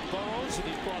outside of it, Burrows, and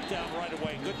he's brought down right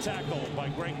away. Good tackle by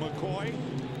Greg McCoy.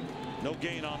 No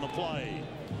gain on the play.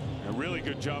 A really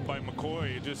good job by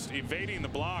McCoy, just evading the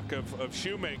block of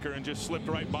Shoemaker and just slipped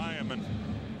right by him and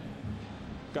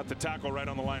got the tackle right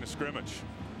on the line of scrimmage.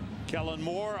 Kellen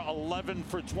Moore, 11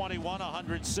 for 21,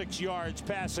 106 yards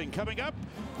passing. Coming up,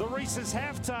 the Reese's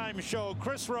halftime show.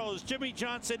 Chris Rose, Jimmy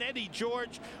Johnson, Eddie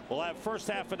George will have first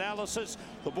half analysis.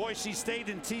 The Boise State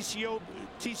and TCU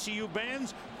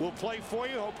bands will play for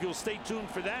you. Hope you'll stay tuned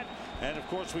for that. And of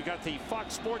course, we got the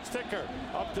Fox Sports ticker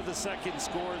up to the second,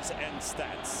 scores and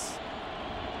stats.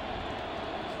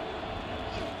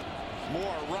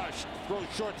 Moore rushed, throws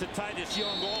short to Titus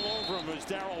Young. All over him is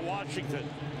Darrell Washington.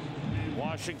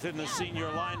 Washington, the senior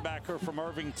linebacker from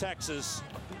Irving, Texas,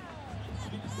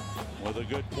 with a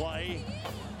good play.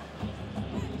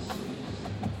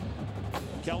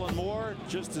 Kellen Moore,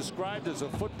 just described as a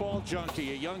football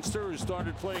junkie, a youngster who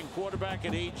started playing quarterback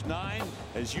at age 9.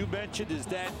 As you mentioned, his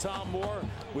dad, Tom Moore,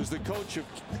 was the coach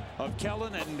of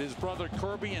Kellen and his brother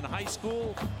Kirby in high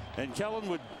school. And Kellen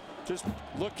would just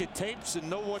look at tapes and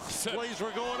know what plays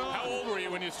were going on. How old were you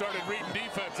when you started reading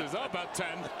defenses? Oh, about 10.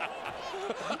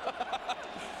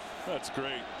 That's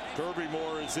great. Kirby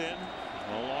Moore is in,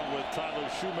 along with Tyler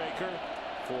Shoemaker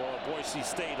for Boise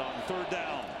State on third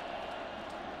down.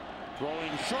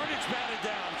 Throwing short, it's batted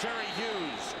down. Jerry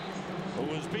Hughes, who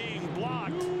was being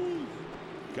blocked,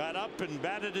 got up and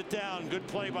batted it down. Good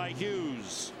play by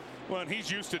Hughes. Well, and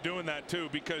he's used to doing that too,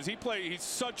 because he's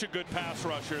such a good pass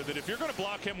rusher that if you're going to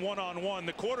block him one-on-one,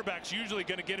 the quarterback's usually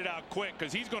going to get it out quick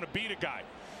because he's going to beat a guy.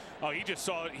 Oh,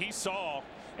 he saw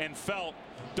and felt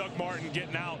Doug Martin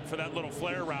getting out for that little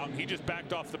flare route. He just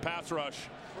backed off the pass rush,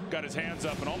 got his hands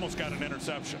up, and almost got an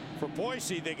interception. For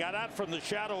Boise, they got out from the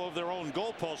shadow of their own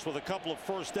goalpost with a couple of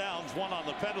first downs, one on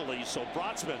the penalty. So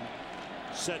Brotzman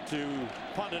set to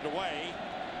punt it away.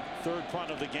 Third punt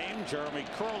of the game. Jeremy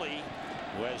Curley,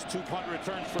 who has 2 punt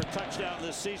returns for a touchdown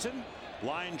this season.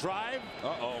 Line drive.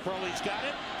 Curley's got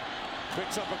it.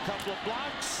 Picks up a couple of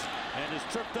blocks and is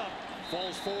tripped up.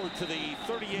 Falls forward to the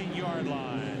 38-yard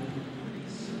line.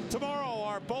 Tomorrow,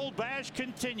 our Bowl Bash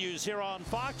continues here on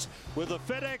Fox with the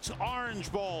FedEx Orange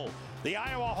Bowl. The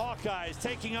Iowa Hawkeyes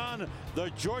taking on the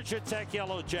Georgia Tech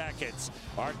Yellow Jackets.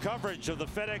 Our coverage of the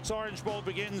FedEx Orange Bowl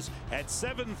begins at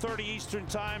 7:30 Eastern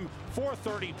Time,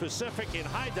 4:30 Pacific in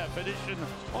high definition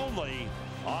only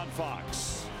on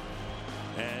Fox.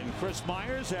 And Chris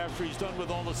Myers, after he's done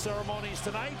with all the ceremonies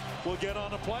tonight, will get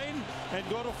on a plane and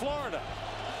go to Florida.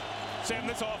 Sam,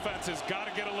 this offense has got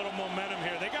to get a little momentum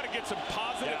here. They got to get some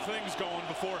positive things going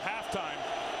before halftime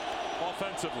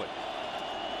offensively.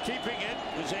 Keeping it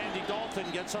as Andy Dalton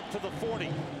gets up to the 40.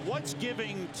 What's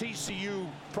giving TCU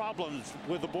problems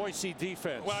with the Boise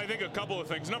defense? Well, I think a couple of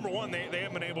things. Number one, they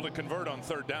haven't been able to convert on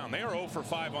third down. They are 0 for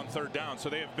 5 on third down, so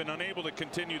they have been unable to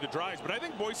continue the drives. But I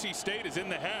think Boise State is in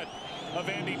the head of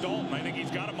Andy Dalton. I think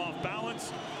he's got him off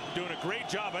balance, doing a great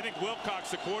job. I think Wilcox,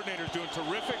 the coordinator, is doing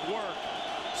terrific work.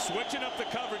 Switching up the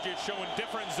coverages, showing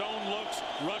different zone looks,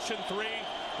 Russian 3,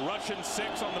 Russian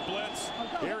 6 on the blitz.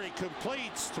 Here he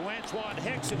completes to Antoine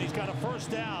Hicks, and he's got a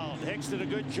first down. Hicks did a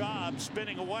good job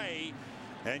spinning away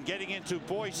and getting into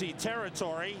Boise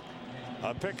territory.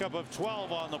 A pickup of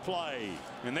 12 on the play.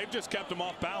 And they've just kept him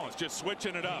off balance, just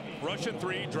switching it up. Russian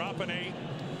 3, dropping 8,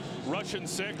 Russian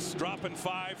 6, dropping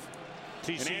 5.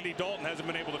 And Andy Dalton hasn't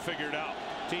been able to figure it out.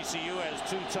 TCU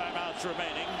has 2 timeouts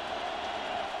remaining.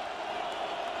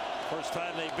 First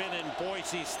time they've been in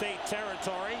Boise State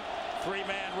territory.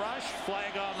 3-man rush,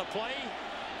 flag on the play,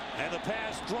 and the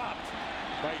pass dropped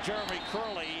by Jeremy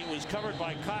Curley. He was covered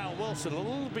by Kyle Wilson, a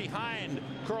little behind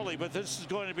Curley, but this is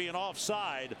going to be an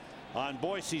offside on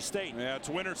Boise State. Yeah, it's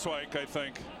Winterswijk, I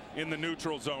think, in the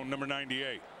neutral zone, number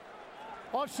 98.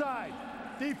 Offside,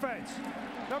 defense,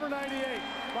 number 98,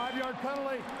 5-yard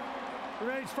penalty,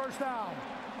 remains first down.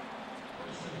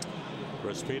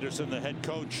 Chris Peterson, the head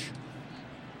coach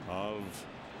of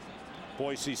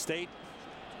Boise State,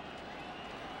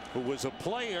 who was a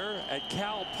player at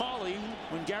Cal Poly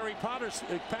when Gary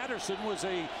Patterson was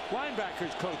a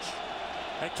linebackers coach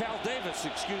at Cal Davis,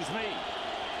 excuse me.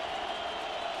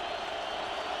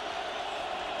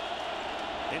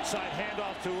 Inside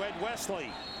handoff to Ed Wesley,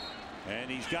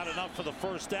 and he's got enough for the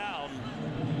first down.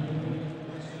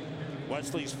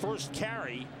 Wesley's first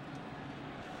carry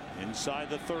inside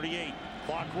the 38.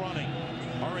 Clock running.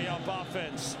 Hurry up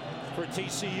offense for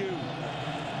TCU.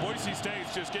 Boise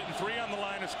State's just getting 3 on the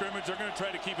line of scrimmage. They're going to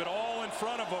try to keep it all in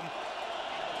front of them.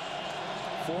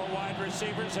 4 wide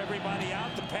receivers, everybody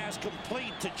out. The pass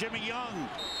complete to Jimmy Young.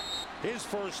 His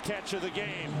first catch of the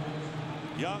game.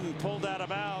 Young pulled out of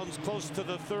bounds close to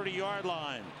the 30-yard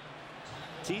line.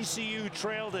 TCU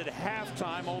trailed at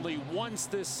halftime only once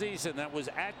this season. That was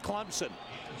at Clemson.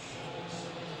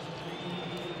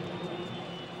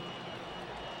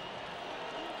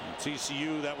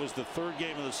 TCU, that was the 3rd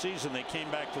game of the season. They came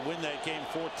back to win that game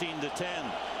 14-10.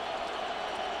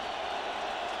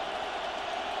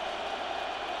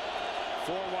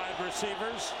 Four wide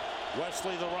receivers.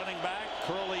 Wesley, the running back.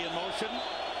 Curley in motion.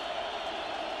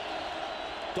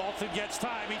 Dalton gets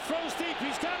time. He throws deep.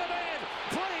 He's got a man.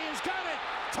 Clay has got it.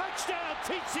 Touchdown,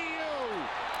 TCU.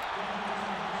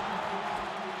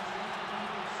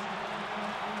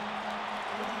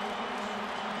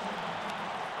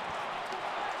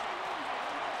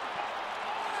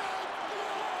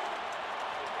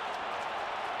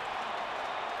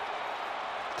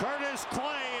 Curtis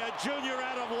Clay, a junior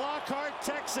out of Lockhart,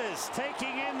 Texas,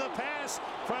 taking in the pass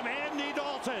from Andy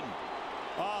Dalton.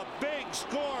 A big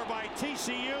score by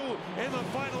TCU in the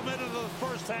final minute of the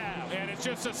first half. And it's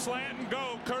just a slant and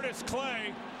go. Curtis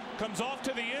Clay comes off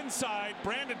to the inside.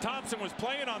 Brandon Thompson was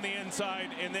playing on the inside,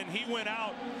 and then he went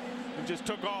out and just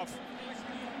took off.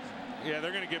 Yeah,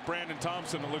 they're going to get Brandon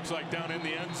Thompson, it looks like, down in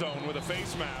the end zone with a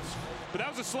face mask. But that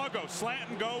was a sluggo.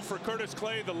 Slant and go for Curtis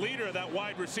Clay, the leader of that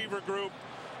wide receiver group.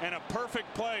 And a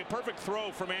perfect play, perfect throw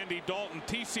from Andy Dalton.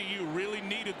 TCU really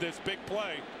needed this big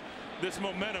play, this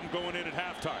momentum going in at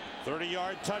halftime.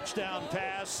 30-yard touchdown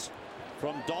pass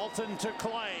from Dalton to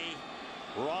Clay.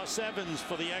 Ross Evans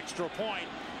for the extra point.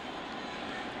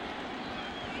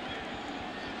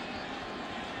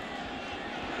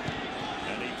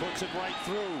 it right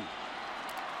through.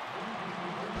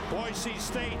 Boise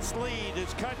State's lead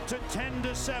is cut to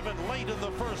 10-7 late in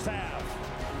the first half.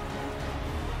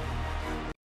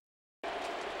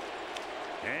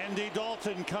 Andy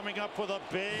Dalton coming up with a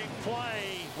big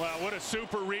play. Well, what a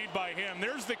super read by him.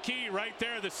 There's the key right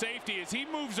there, the safety. As he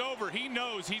moves over, he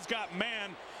knows he's got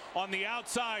man on the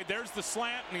outside. There's the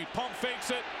slant, and he pump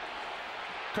fakes it.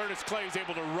 Curtis Clay is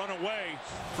able to run away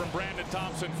from Brandon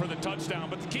Thompson for the touchdown.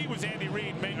 But the key was Andy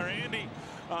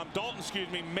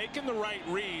Dalton, making the right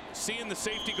read, seeing the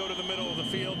safety go to the middle of the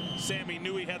field. Sammy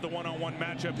knew he had the one-on-one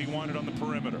matchup he wanted on the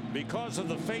perimeter. Because of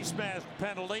the face mask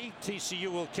penalty, TCU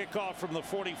will kick off from the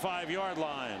 45-yard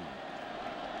line.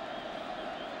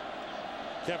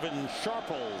 Kevin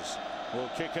Sharples will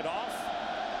kick it off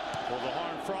for the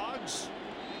Horned Frogs.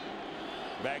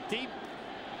 Back deep,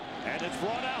 and it's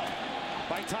brought out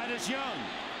by Titus Young,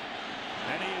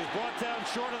 and he is brought down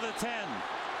short of the 10.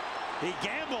 He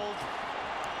gambled,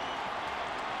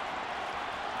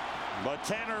 but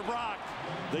Tanner Brock,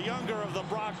 the younger of the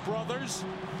Brock brothers,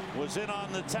 was in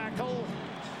on the tackle.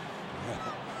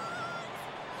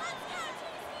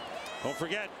 Don't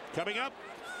forget, coming up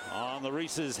on the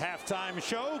Reese's halftime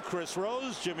show, Chris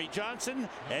Rose, Jimmy Johnson,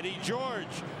 Eddie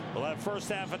George will have first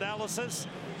half analysis.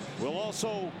 We'll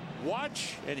also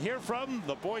watch and hear from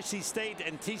the Boise State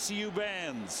and TCU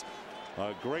bands.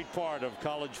 A great part of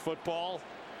college football.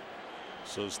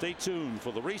 So stay tuned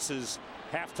for the Reese's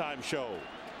halftime show.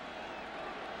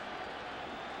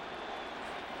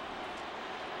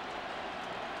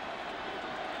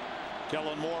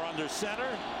 Kellen Moore under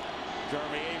center.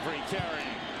 Jeremy Avery carrying.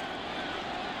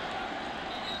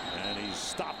 And he's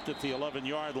stopped at the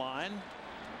 11-yard line.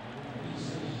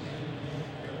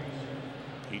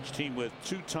 Each team with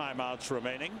 2 timeouts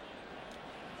remaining.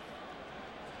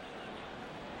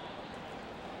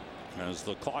 As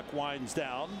the clock winds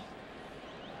down.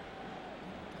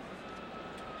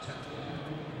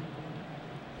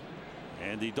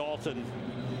 Andy Dalton.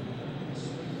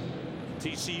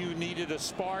 TCU needed a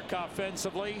spark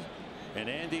offensively, and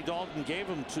Andy Dalton gave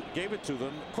it to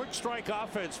them. Quick strike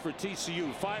offense for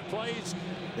TCU. 5 plays,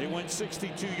 they went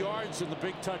 62 yards in the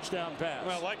big touchdown pass.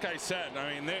 Well, like I said,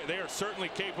 I mean, they are certainly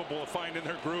capable of finding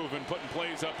their groove and putting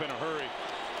plays up in a hurry.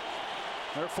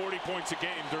 They're 40 points a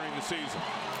game during the season.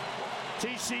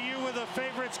 TCU with the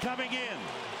favorites coming in.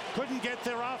 Couldn't get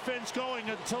their offense going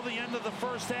until the end of the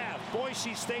first half.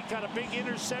 Boise State got a big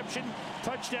interception.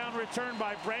 Touchdown return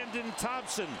by Brandon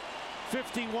Thompson.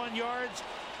 51 yards.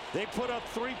 They put up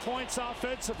 3 points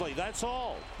offensively. That's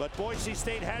all. But Boise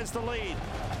State has the lead.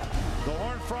 The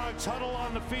Horned Frogs huddle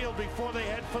on the field before they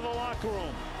head for the locker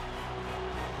room.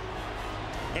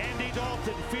 Andy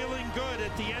Dalton feeling good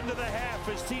at the end of the half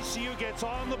as TCU gets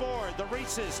on the board. The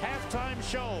Reese's halftime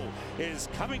show is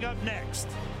coming up next.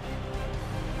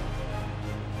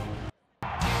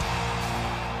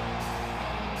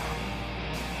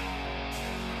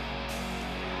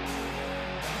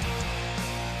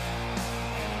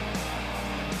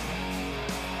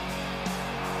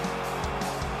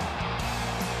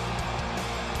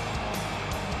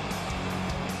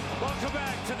 Welcome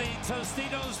back to the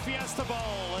Tostitos Fiesta Bowl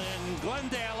in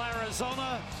Glendale,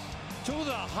 Arizona. 2 of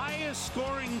the highest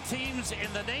scoring teams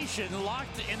in the nation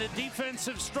locked in a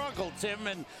defensive struggle, Tim,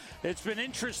 and it's been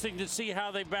interesting to see how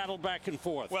they battle back and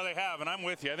forth. Well, they have, and I'm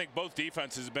with you. I think both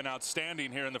defenses have been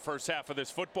outstanding here in the first half of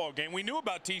this football game. We knew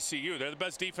about TCU. They're the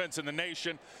best defense in the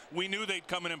nation. We knew they'd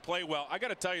come in and play well. I got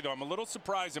to tell you, though, I'm a little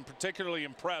surprised and particularly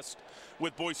impressed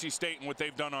with Boise State and what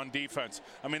they've done on defense.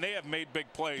 I mean, they have made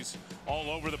big plays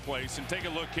all over the place. And take a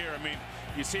look here. I mean,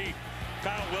 you see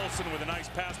Kyle Wilson with a nice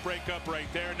pass breakup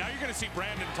right there. Now you're going to see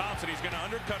Brandon Thompson. He's going to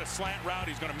undercut a slant route.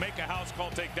 He's going to make a house call,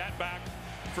 take that back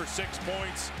for 6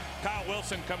 points. Kyle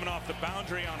Wilson coming off the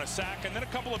boundary on a sack, and then a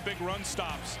couple of big run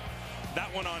stops.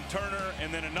 That one on Turner,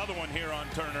 and then another one here on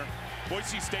Turner.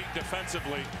 Boise State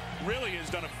defensively really has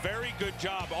done a very good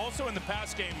job also in the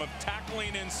pass game of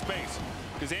tackling in space,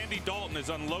 because Andy Dalton has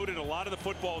unloaded a lot of the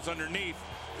footballs underneath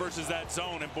versus that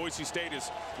zone, and Boise State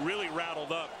has really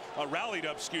rallied up,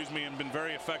 and been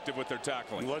very effective with their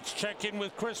tackling. Let's check in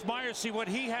with Chris Myers, see what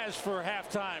he has for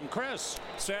halftime. Chris.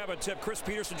 Sam and Tip, Chris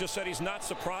Peterson just said he's not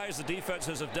surprised the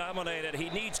defenses have dominated. He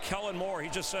needs Kellen Moore. He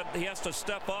just said he has to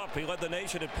step up. He led the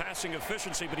nation in passing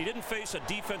efficiency, but he didn't face a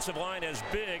defensive line as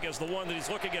big as the one that he's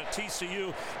looking at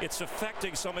TCU. It's it's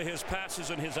affecting some of his passes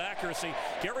and his accuracy.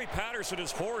 Gary Patterson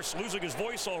is hoarse, losing his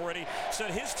voice already,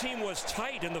 said his team was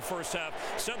tight in the first half,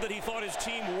 said that he thought his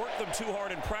team worked them too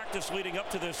hard in practice leading up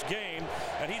to this game,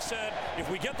 and he said if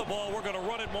we get the ball, we're going to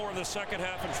run it more in the second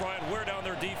half and try and wear down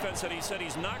their defense, and he said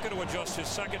he's not going to adjust his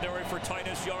secondary for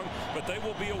Titus Young, but they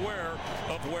will be aware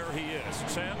of where he is.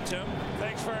 Sam, Tim?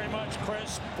 Thanks very much,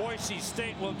 Chris. Boise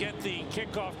State will get the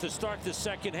kickoff to start the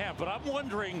second half, but I'm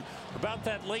wondering about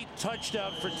that late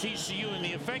touchdown for TCU and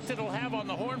the effect it'll have on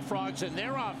the Horned Frogs and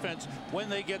their offense when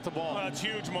they get the ball. Well, it's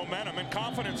huge momentum and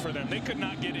confidence for them. They could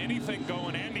not get anything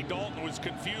going. Andy Dalton was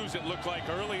confused, it looked like,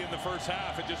 early in the first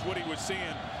half, and just what he was seeing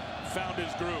found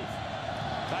his groove.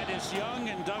 Titus Young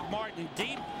and Doug Martin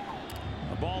deep.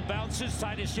 The ball bounces.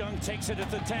 Titus Young takes it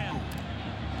at the 10.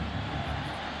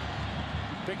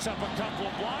 Picks up a couple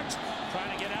of blocks,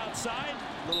 trying to get outside.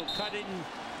 Little cut in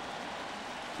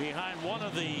behind one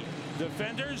of the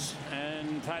defenders,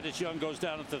 and Titus Young goes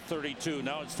down at the 32.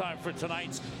 Now it's time for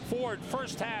tonight's Ford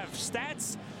first half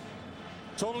stats.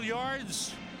 Total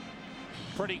yards,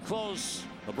 pretty close.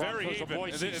 The Very even.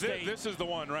 Boise State. This is the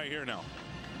one right here now.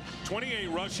 28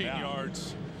 rushing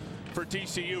yards for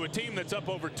TCU, a team that's up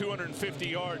over 250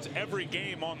 yards every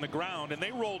game on the ground, and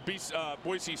they rolled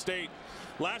Boise State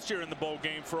last year in the bowl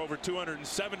game for over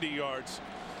 270 yards.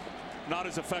 Not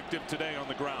as effective today on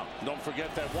the ground. Don't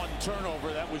forget that one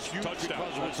turnover that was huge because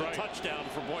it was a touchdown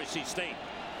for Boise State.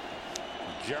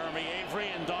 Jeremy Avery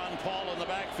and Don Paul in the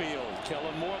backfield.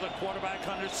 Kellen Moore, the quarterback,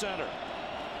 under center.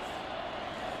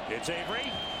 It's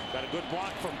Avery. Got a good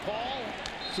block from Paul.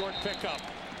 Short pickup.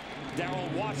 Darrell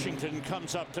Washington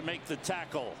comes up to make the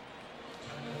tackle.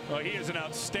 Well, he is an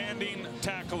outstanding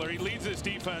tackler. He leads this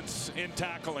defense in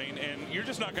tackling, and you're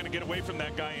just not going to get away from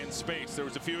that guy in space. There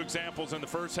was a few examples in the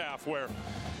first half where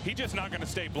he's just not going to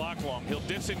stay blocked long. He'll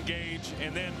disengage,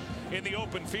 and then in the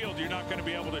open field, you're not going to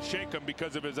be able to shake him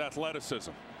because of his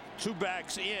athleticism. Two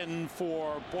backs in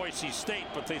for Boise State,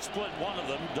 but they split one of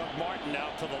them. Doug Martin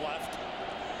out to the left.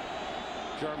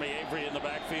 Jeremy Avery in the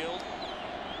backfield.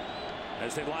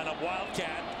 As they line up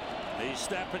Wildcat, they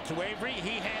snap it to Avery.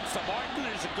 He hands to Martin.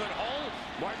 There's a good hole.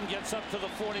 Martin gets up to the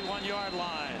 41-yard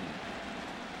line.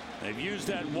 They've used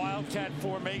that Wildcat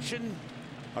formation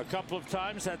a couple of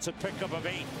times. That's a pickup of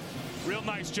 8. Real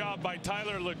nice job by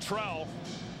Tyler Luttrell,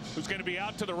 who's going to be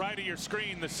out to the right of your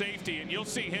screen, the safety, and you'll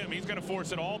see him. He's going to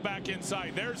force it all back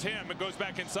inside. There's him. It goes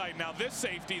back inside. Now this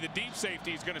safety, the deep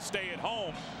safety, is going to stay at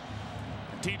home.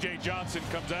 T.J. Johnson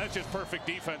comes out. That's just perfect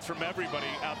defense from everybody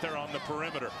out there on the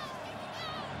perimeter.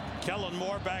 Kellen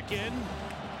Moore back in.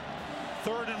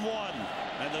 3rd and 1.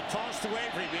 And the toss to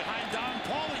Avery behind Don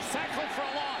Paul. He's tackled for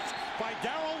a loss by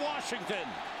Darrell Washington.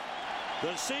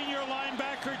 The senior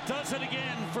linebacker does it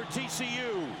again for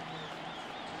TCU.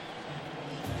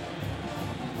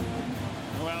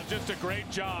 Well, just a great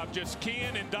job. Just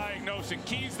keying and diagnosing.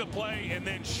 Keys the play and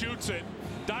then shoots it.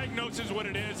 Diagnoses what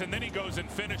it is, and then he goes and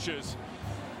finishes.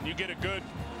 You get a good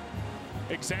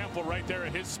example right there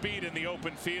at his speed in the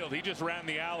open field. He just ran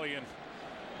the alley and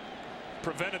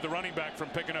prevented the running back from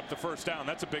picking up the first down.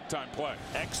 That's a big-time play.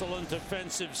 Excellent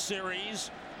defensive series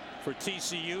for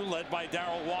TCU, led by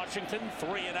Darrell Washington.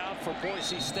 3 and out for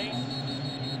Boise State.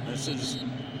 This is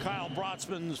Kyle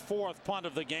Brotzman's 4th punt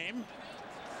of the game.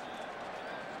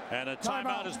 And a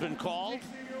timeout has been called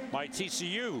by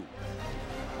TCU.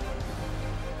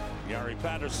 Gary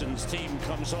Patterson's team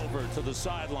comes over to the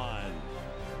sideline.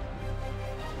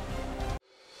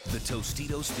 The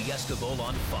Tostitos Fiesta Bowl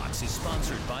on Fox is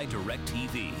sponsored by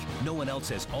DirecTV. No one else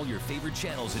has all your favorite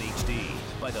channels in HD.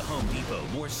 By the Home Depot,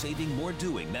 more saving, more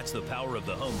doing. That's the power of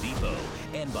the Home Depot.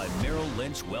 And by Merrill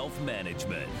Lynch Wealth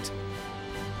Management.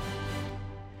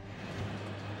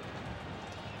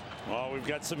 Well, we've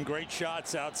got some great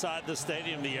shots outside the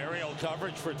stadium. The aerial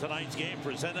coverage for tonight's game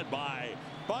presented by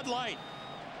Bud Light.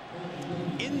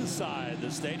 Inside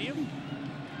the stadium,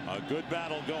 a good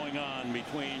battle going on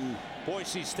between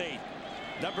Boise State,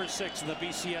 number 6 in the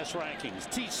BCS rankings,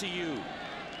 TCU,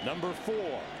 number 4.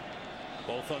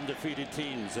 Both undefeated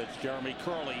teams. That's Jeremy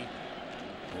Curley,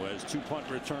 who has 2 punt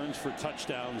returns for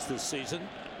touchdowns this season,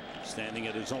 standing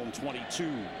at his own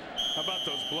 22. How about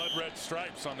those blood red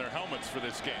stripes on their helmets for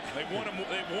this game? They've worn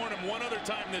them one other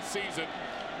time this season.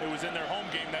 It was in their home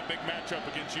game, that big matchup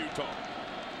against Utah.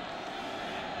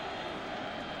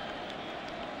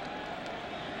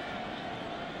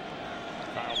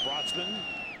 Kyle Brotzman.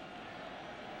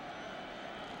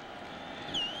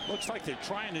 Looks like they're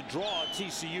trying to draw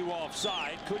TCU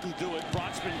offside. Couldn't do it.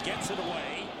 Brotzman gets it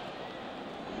away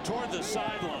toward the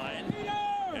sideline.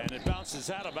 And it bounces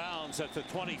out of bounds at the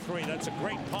 23. That's a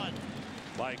great punt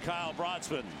by Kyle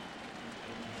Brotzman.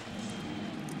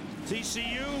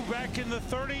 TCU back in the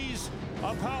 30s,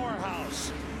 a powerhouse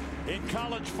in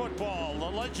college football. The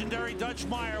legendary Dutch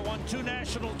Meyer won 2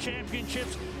 national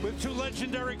championships with 2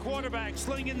 legendary quarterbacks,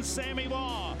 Sling and Sammy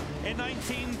Baugh in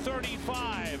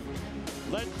 1935.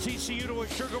 Led TCU to a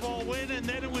Sugar Bowl win, and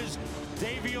then it was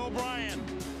Davey O'Brien,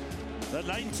 the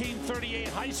 1938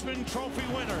 Heisman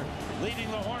Trophy winner,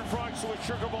 leading the Horned Frogs to a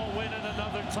Sugar Bowl win and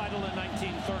another title in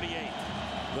 1938.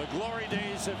 The glory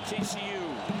days of TCU.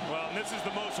 Well, and this is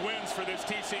the most wins for this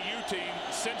TCU team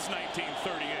since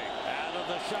 1938. Out of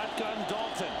the shotgun,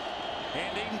 Dalton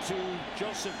handing to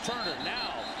Joseph Turner.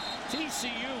 Now,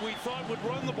 TCU, we thought, would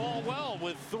run the ball well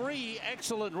with 3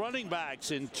 excellent running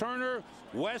backs in Turner,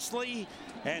 Wesley,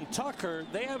 and Tucker.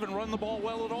 They haven't run the ball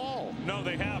well at all. No,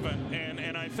 they haven't.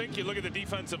 And I think you look at the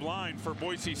defensive line for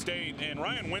Boise State, and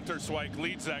Ryan Winterswijk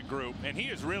leads that group, and he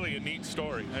is really a neat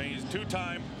story. I mean, he's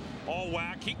 2-time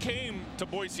All-WAC. He came to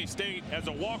Boise State as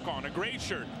a walk-on, a gray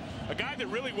shirt, a guy that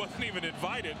really wasn't even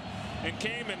invited, and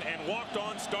came and walked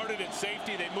on, started at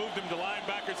safety. They moved him to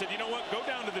linebacker, said, you know what, go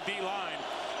down to the D-line.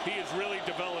 He has really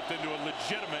developed into a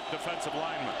legitimate defensive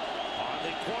lineman. On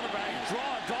the quarterback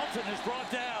draw, Dalton is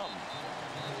brought down.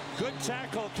 Good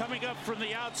tackle coming up from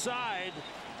the outside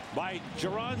by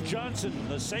Jerron Johnson,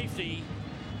 the safety,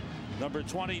 number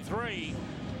 23.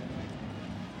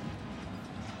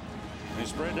 They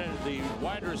spread the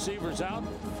wide receivers out,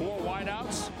 4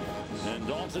 wideouts, and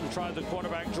Dalton tried the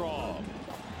quarterback draw.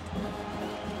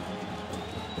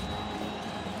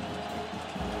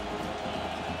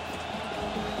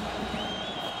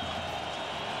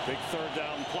 Big 3rd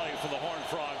down play for the Horned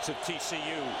Frogs of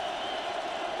TCU.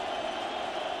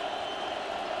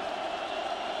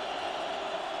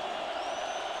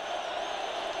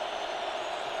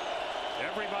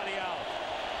 Everybody out.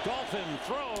 Dalton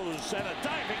throws, and a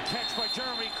diving catch by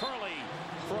Jeremy Curley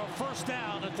for a 1st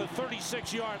down at the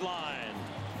 36-yard line.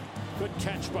 Good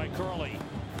catch by Curley,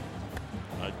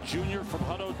 a junior from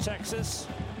Hutto, Texas.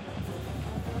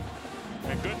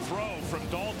 A good throw from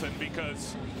Dalton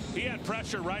because he had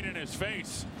pressure right in his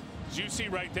face, as you see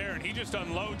right there, and he just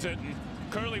unloads it, and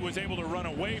Curley was able to run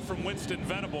away from Winston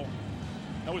Venable.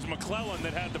 That was McClellan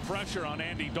that had the pressure on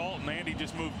Andy Dalton. Andy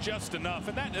just moved just enough.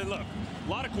 And that, look, a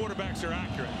lot of quarterbacks are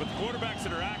accurate, but the quarterbacks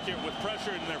that are accurate with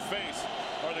pressure in their face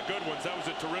are the good ones. That was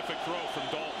a terrific throw from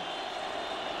Dalton.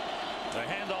 The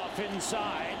handoff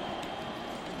inside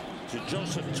to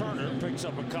Joseph Turner, picks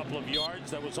up a couple of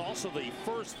yards. That was also the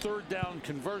first 3rd down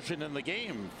conversion in the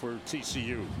game for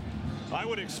TCU. I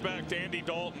would expect Andy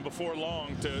Dalton before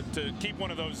long to keep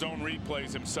one of those zone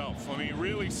replays himself. I mean, you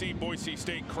really see Boise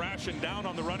State crashing down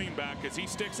on the running back as he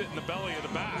sticks it in the belly of the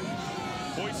back.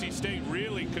 Boise State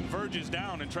really converges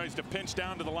down and tries to pinch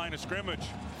down to the line of scrimmage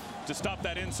to stop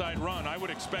that inside run. I would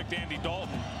expect Andy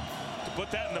Dalton to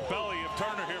put that in the belly of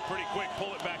Turner here pretty quick,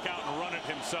 pull it back out and run it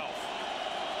himself.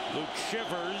 Luke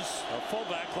Shivers, a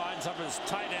fullback, lines up his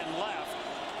tight end left.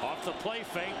 Off the play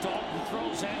fake, Dalton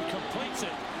throws and completes it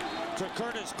to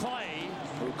Curtis Clay,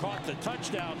 who caught the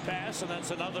touchdown pass, and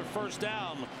that's another 1st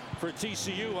down for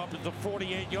TCU up at the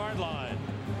 48-yard line.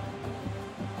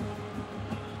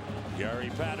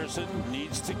 Gary Patterson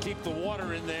needs to keep the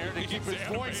water in there to keep his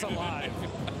voice alive.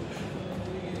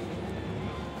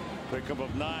 Pickup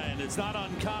of 9. It's not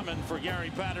uncommon for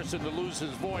Gary Patterson to lose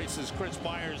his voice, as Chris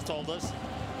Myers told us.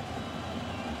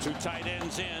 2 tight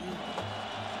ends in.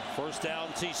 1st down,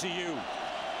 TCU.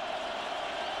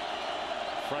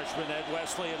 Freshman Ed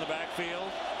Wesley in the backfield.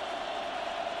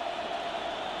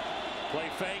 Play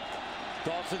fake.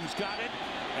 Dalton's got it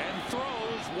and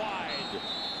throws wide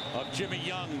of Jimmy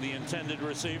Young, the intended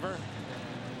receiver.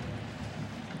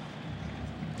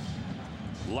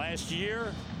 Last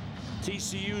year,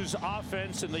 TCU's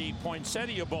offense in the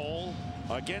Poinsettia Bowl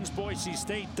against Boise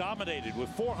State dominated with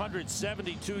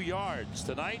 472 yards.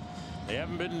 Tonight, they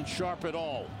haven't been sharp at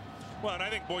all. Well, and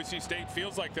I think Boise State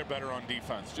feels like they're better on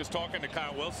defense. Just talking to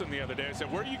Kyle Wilson the other day, I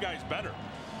said, where are you guys better?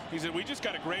 He said, we just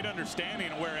got a great understanding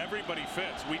of where everybody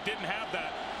fits. We didn't have that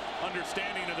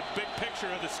understanding of the big picture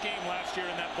of the scheme last year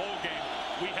in that bowl game.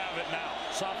 We have it now.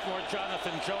 Sophomore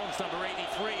Jonathan Jones, number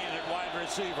 83, in at wide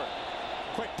receiver.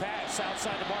 Quick pass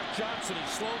outside to Mark Johnson.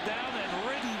 He's slowed down and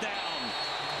ridden down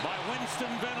by Winston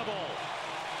Venable,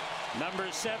 number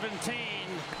 17.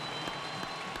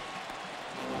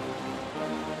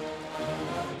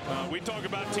 We talk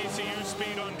about TCU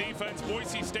speed on defense.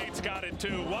 Boise State's got it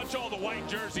too. Watch all the white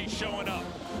jerseys showing up.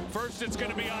 First, it's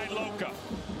going to be Iloka.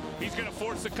 He's going to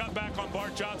force the cutback on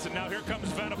Bart Johnson. Now here comes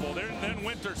Venable. Then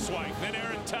Winterswijk. Then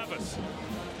Aaron Tevis.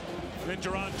 Then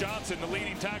Jerron Johnson, the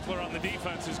leading tackler on the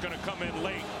defense, is going to come in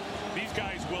late. These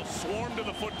guys will swarm to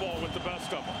the football with the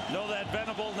best of them. Know that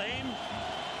Venable name?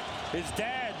 His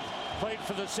dad played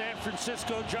for the San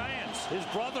Francisco Giants. His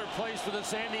brother plays for the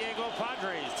San Diego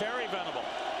Padres, Terry Venable.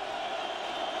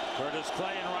 Curtis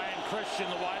Clay and Ryan Christian,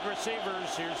 the wide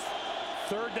receivers. Here's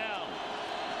third down.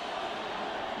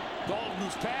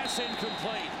 Dalton's pass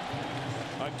incomplete.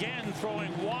 Again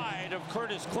throwing wide of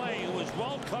Curtis Clay, who was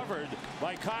well covered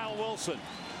by Kyle Wilson.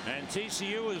 And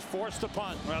TCU is forced to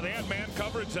punt. Well, they had man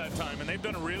coverage that time, and they've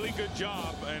done a really good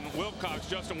job. And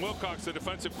Justin Wilcox, the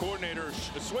defensive coordinator,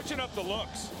 switching up the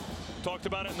looks. Talked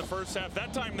about it in the first half.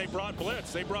 That time they brought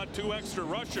blitz. They brought 2 extra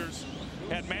rushers,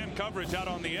 had man coverage out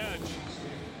on the edge.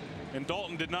 And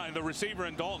Dalton did not, the receiver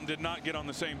and Dalton did not get on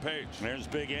the same page. There's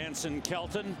big Anson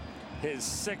Kelton, his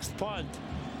 6th punt.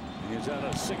 He's at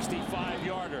a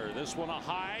 65-yarder. This one a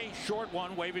high, short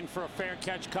one, waving for a fair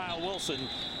catch. Kyle Wilson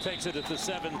takes it at the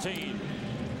 17.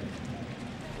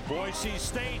 Boise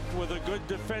State with a good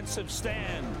defensive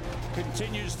stand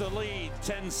continues to lead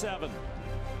 10-7.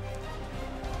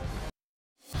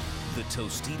 The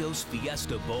Tostitos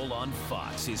Fiesta Bowl on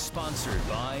Fox is sponsored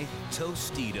by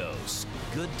Tostitos.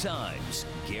 Good times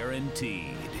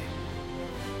guaranteed.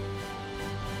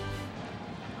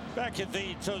 Back at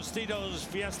the Tostitos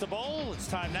Fiesta Bowl, it's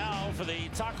time now for the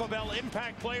Taco Bell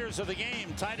Impact Players of the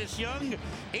Game. Titus Young,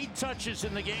 8 touches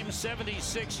in the game,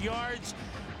 76 yards.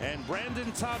 And Brandon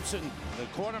Thompson, the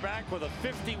cornerback, with a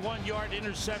 51-yard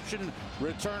interception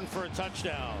return for a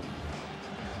touchdown.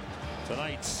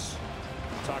 Tonight's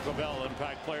Taco Bell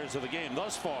Impact Players of the Game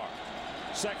thus far.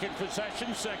 Second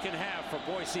possession, second half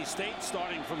for Boise State,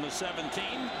 starting from the 17.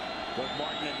 Doug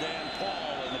Martin and Dan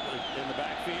Paul in the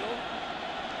backfield.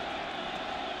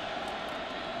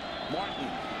 Martin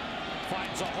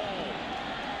finds a hole.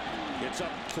 Gets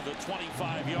up to the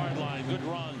 25-yard line. Good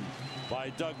run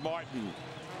by Doug Martin.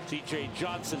 T.J.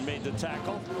 Johnson made the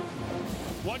tackle.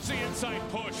 Watch the inside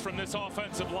push from this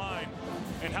offensive line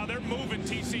and how they're moving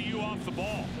TCU off the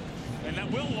ball. And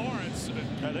that Will Lawrence.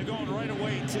 They're going right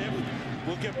away, Tim.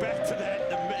 We'll get back to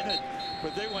that in a minute.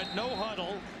 But they went no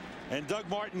huddle. And Doug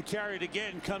Martin carried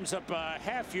again, comes up a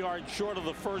half-yard short of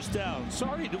the first down.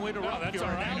 Sorry to interrupt your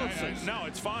analysis. No,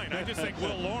 it's fine. I just think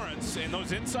Will Lawrence and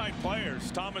those inside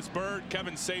players, Thomas Byrd,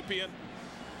 Kevin Sapien,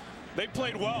 they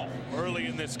played well early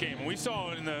in this game. And we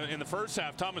saw in the first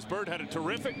half, Thomas Byrd had a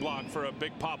terrific block for a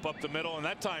big pop up the middle, and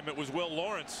that time it was Will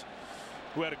Lawrence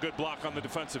who had a good block on the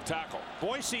defensive tackle.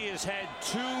 Boise has had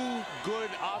 2 good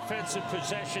offensive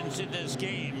possessions in this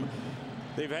game.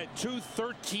 They've had 2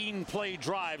 13-play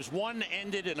drives. One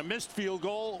ended in a missed field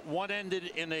goal. One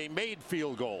ended in a made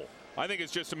field goal. I think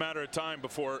it's just a matter of time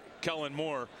before Kellen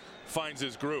Moore finds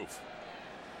his groove.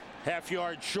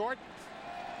 Half-yard short.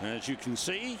 As you can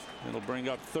see, it'll bring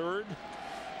up third.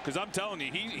 Because I'm telling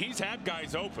you, he's had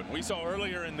guys open. We saw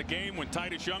earlier in the game when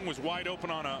Titus Young was wide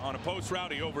open on a post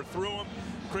route, he overthrew him.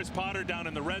 Chris Potter down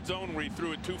in the red zone where he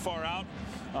threw it too far out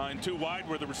and too wide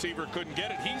where the receiver couldn't get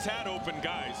it. He's had open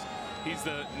guys. He's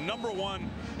the #1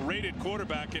 rated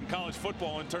quarterback in college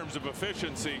football in terms of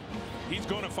efficiency. He's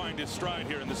going to find his stride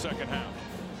here in the second half.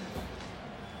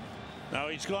 Now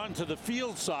he's gone to the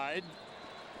field side,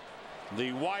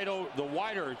 the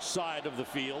wider side of the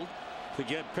field,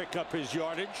 to pick up his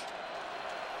yardage.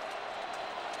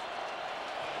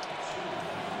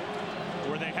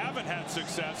 Where they haven't had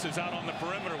success is out on the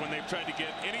perimeter when they've tried to get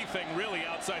anything really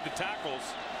outside the tackles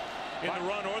in the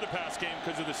run or the pass game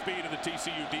because of the speed of the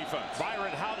TCU defense.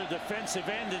 Byron Howe, the defensive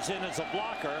end, is in as a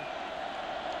blocker.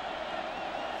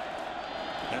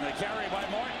 And the carry by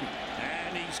Martin.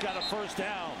 And he's got a first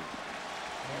down.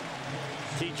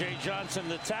 T.J. Johnson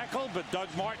the tackle, but Doug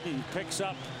Martin picks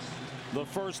up the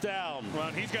first down.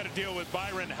 Well, he's got to deal with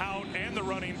Byron Hout and the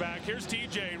running back. Here's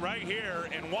TJ right here,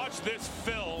 and watch this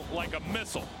fill like a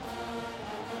missile.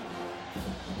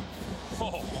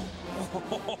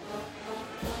 Oh.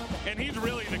 And he's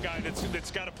really the guy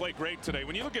that's got to play great today.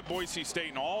 When you look at Boise State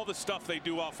and all the stuff they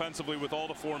do offensively with all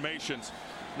the formations,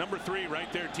 #3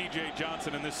 right there, T.J.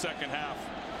 Johnson in this second half.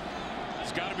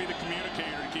 He's got to be the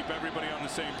communicator to keep everybody on the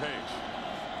same page.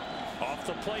 Off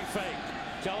the play fake,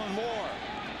 Kellen Moore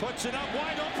puts it up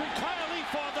wide open. Kyle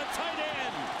Leafa, the tight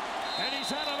end, and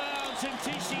he's out of bounds in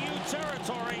TCU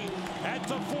territory at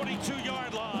the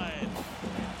 42-yard line.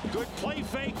 Good play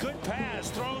fake, good pass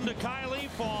thrown to Kyle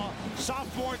Leafa,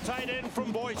 sophomore tight end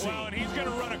from Boise. Well, and he's going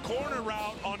to run a corner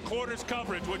route on quarters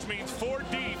coverage, which means 4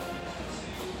 deep.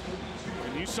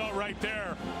 And you saw right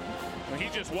there, he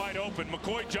just wide open.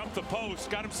 McCoy jumped the post,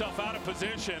 got himself out of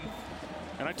position,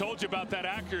 and I told you about that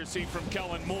accuracy from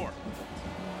Kellen Moore.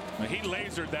 He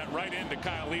lasered that right into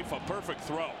Kyle Leafa. Perfect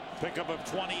throw. Pickup of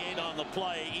 28 on the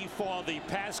play. Efa, the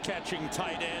pass-catching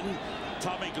tight end.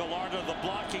 Tommy Gallardo, the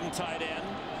blocking tight end.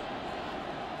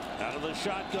 Out of the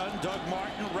shotgun, Doug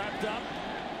Martin wrapped up.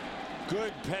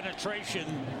 Good penetration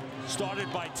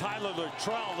started by Tyler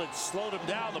Luttrell that slowed him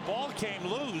down. The ball came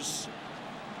loose,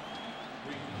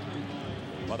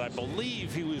 but I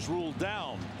believe he was ruled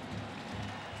down.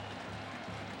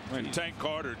 And Tank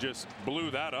Carter just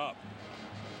blew that up.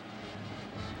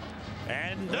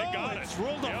 And they got it's it.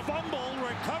 Ruled a fumble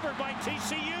recovered by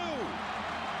TCU.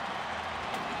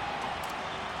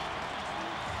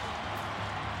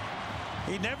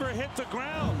 He never hit the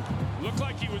ground. Looked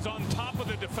like he was on top of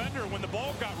the defender when the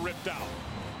ball got ripped out.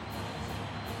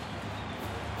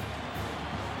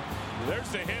 There's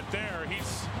the hit there.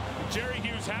 Jerry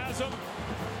Hughes has him.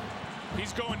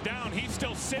 He's going down. He's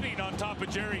still sitting on top of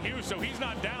Jerry Hughes, so he's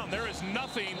not down. There is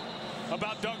nothing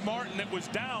about Doug Martin that was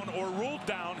down or ruled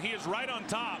down. He is right on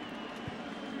top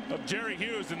of Jerry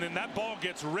Hughes, and then that ball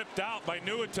gets ripped out by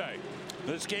Nuate.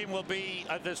 This game will be,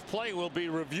 this play will be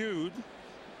reviewed.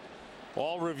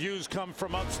 All reviews come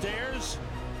from upstairs,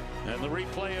 and the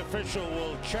replay official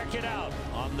will check it out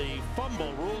on the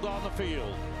fumble ruled on the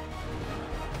field.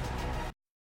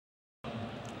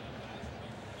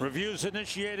 Reviews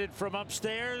initiated from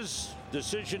upstairs.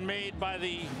 Decision made by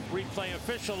the replay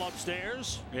official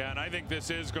upstairs. Yeah, and I think this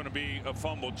is going to be a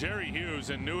fumble. Jerry Hughes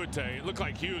and Nuate. It looked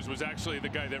like Hughes was actually the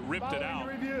guy that ripped it out.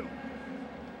 Review.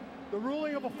 The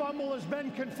ruling of a fumble has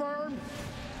been confirmed.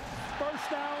 First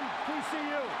down,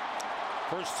 TCU.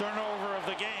 First turnover of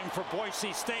the game for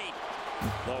Boise State.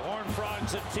 The Horned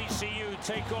Frogs of TCU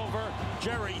take over.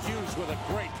 Jerry Hughes with a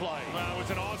great play. Well, it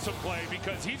was an awesome play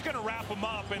because he's going to wrap him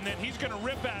up and then he's going to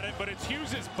rip at it, but it's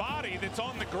Hughes' body that's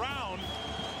on the ground,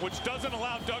 which doesn't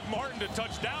allow Doug Martin to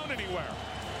touch down anywhere.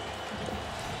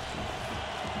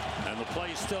 And the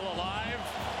play's still alive,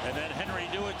 and then Henry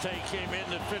Nuate came in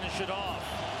to finish it off.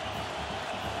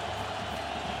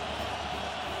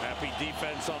 Happy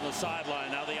defense on the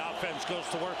sideline. Now the offense goes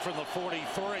to work from the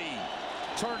 43.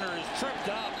 Turner is tripped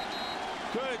up.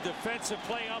 Good defensive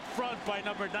play up front by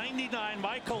number 99,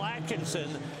 Michael Atkinson,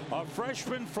 a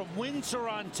freshman from Windsor,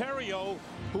 Ontario,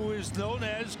 who is known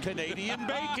as Canadian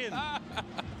Bacon.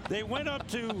 They went up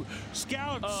to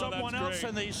scout someone else,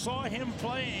 and they saw him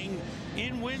playing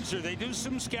in Windsor. They do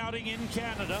some scouting in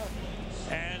Canada,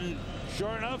 and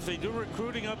sure enough, they do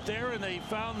recruiting up there, and they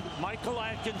found Michael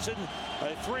Atkinson,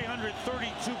 a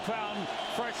 332-pound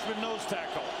freshman nose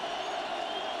tackle.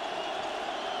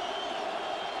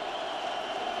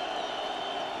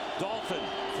 Dalton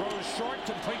throws short,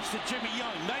 completes to Jimmy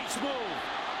Young. Nice move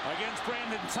against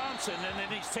Brandon Thompson, and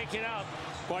then he's taken out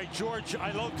by George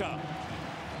Iloka.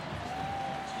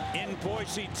 In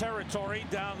Boise territory,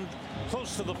 down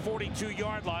close to the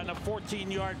 42-yard line, a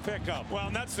 14-yard pickup. Well,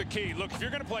 and that's the key. Look, if you're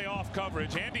going to play off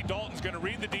coverage, Andy Dalton's going to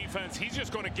read the defense. He's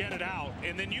just going to get it out,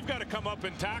 and then you've got to come up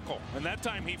and tackle. And that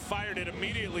time he fired it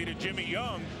immediately to Jimmy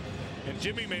Young, and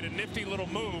Jimmy made a nifty little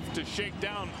move to shake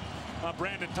down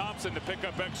Brandon Thompson to pick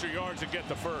up extra yards and get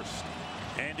the first.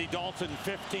 Andy Dalton,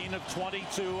 15 of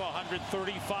 22,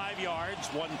 135 yards,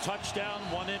 1 touchdown,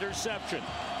 1 interception.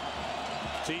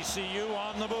 TCU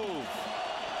on the move,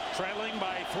 trailing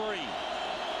by 3.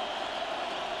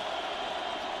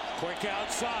 Quick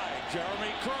outside,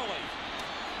 Jeremy Curley.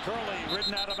 Curley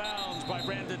ridden out of bounds by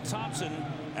Brandon Thompson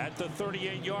at the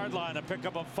 38-yard line. A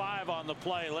pickup of 5 on the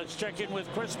play. Let's check in with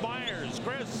Chris Myers.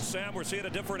 Chris. Sam, we're seeing a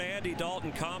different Andy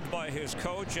Dalton, calmed by his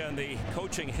coach, and the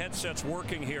coaching headsets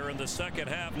working here in the second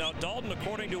half. Now, Dalton,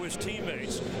 according to his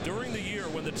teammates, during the year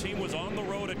when the team was on the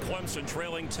road at Clemson,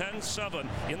 trailing 10-7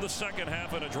 in the second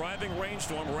half in a driving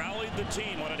rainstorm, rallied the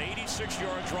team on an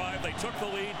 86-yard drive. They took the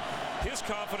lead. His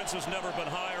confidence has never been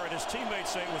higher, and his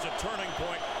teammates say it was a turning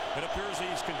point. It appears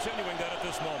he's continuing that at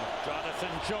this moment.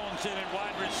 Jonathan Jones in at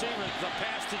wide receiver. The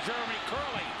pass to Jeremy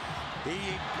Curley. He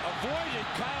avoided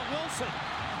Kyle Wilson.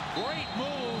 Great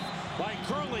move by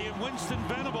Curley, and Winston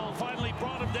Venable finally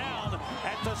brought him down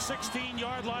at the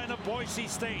 16-yard line of Boise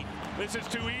State. This is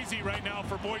too easy right now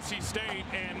for Boise State,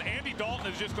 and Andy Dalton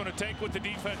is just going to take what the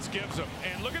defense gives him.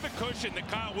 And look at the cushion that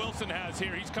Kyle Wilson has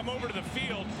here. He's come over to the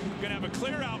field, going to have a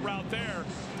clear-out route there,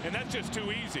 and that's just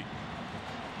too easy.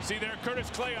 See there, Curtis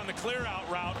Clay on the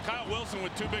clear-out route. Kyle Wilson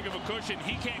with too big of a cushion.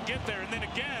 He can't get there, and then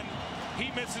again,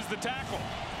 he misses the tackle.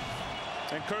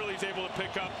 And Curley's able to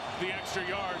pick up the extra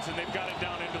yards, and they've got it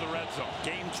down into the red zone.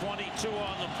 Game 22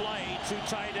 on the play. 2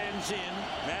 tight ends in.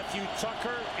 Matthew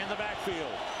Tucker in the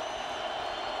backfield.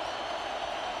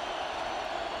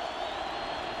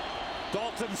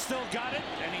 Dalton still got it,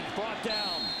 and he's brought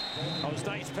down. That was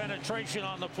nice penetration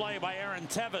on the play by Aaron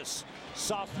Tevis,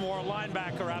 sophomore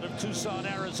linebacker out of Tucson,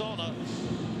 Arizona.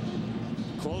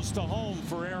 Close to home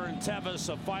for Aaron Tevis,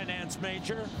 a finance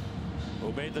major,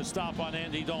 who made the stop on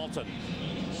Andy Dalton.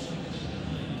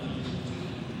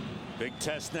 Big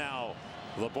test now.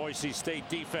 The Boise State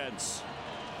defense,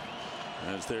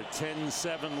 as their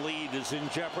 10-7 lead is in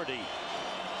jeopardy.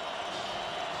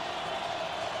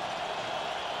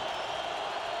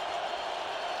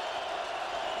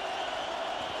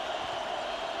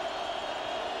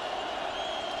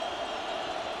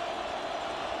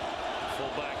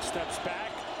 Fullback steps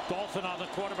back. Dalton on the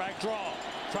quarterback draw.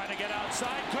 Trying to get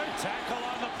outside. Good tackle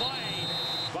on the play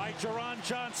by Jerron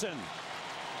Johnson,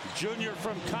 junior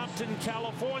from Compton,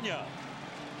 California.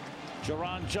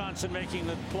 Jerron Johnson making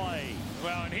the play.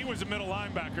 Well, and he was a middle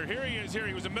linebacker. Here he is here.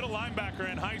 He was a middle linebacker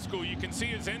in high school. You can see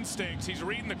his instincts. He's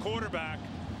reading the quarterback.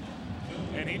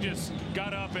 And he just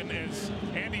got up, and as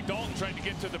Andy Dalton tried to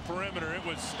get to the perimeter, it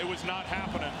was not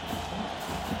happening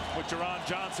with Jerron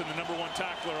Johnson, the #1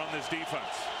 tackler on this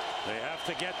defense. They have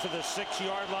to get to the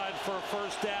 6-yard line for a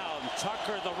first down.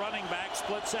 Tucker, the running back,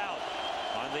 splits out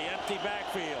on the empty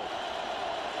backfield.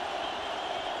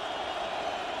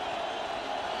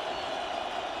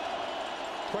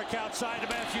 Quick outside to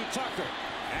Matthew Tucker,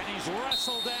 and he's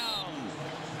wrestled down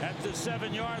at the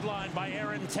 7-yard line by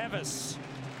Aaron Tevis.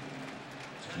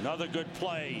 Another good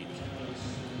play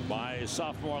by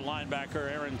sophomore linebacker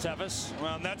Aaron Tevis.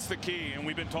 Well, and that's the key, and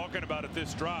we've been talking about it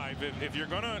this drive. If you're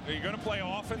gonna play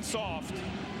offense soft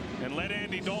and let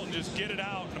Andy Dalton just get it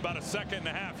out in about a second and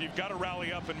a half, you've got to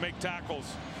rally up and make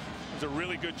tackles. It's a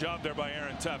really good job there by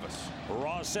Aaron Tevis.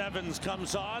 Ross Evans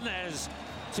comes on as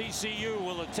TCU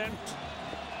will attempt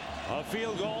a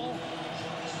field goal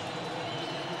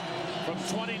from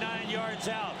 29 yards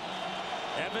out.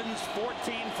 Evans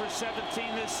 14 for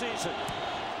 17 this season.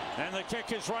 And the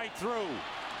kick is right through.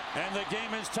 And the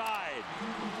game is tied.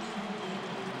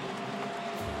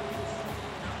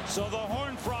 So the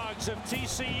Horned Frogs of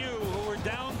TCU, who were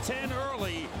down 10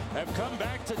 early, have come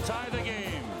back to tie the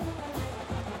game.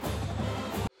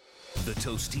 The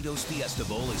Tostitos Fiesta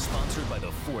Bowl is sponsored by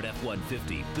the Ford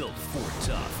F-150, built Ford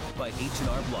tough, by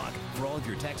H&R Block. For all of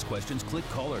your tax questions, click,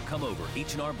 call, or come over.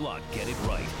 H&R Block, get it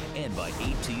right. And by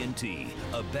AT&T,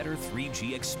 a better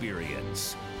 3G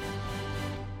experience.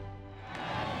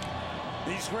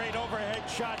 These great overhead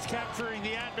shots capturing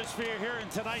the atmosphere here in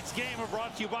tonight's game are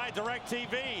brought to you by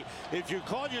DirecTV. If you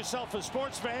call yourself a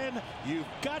sports fan, you've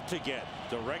got to get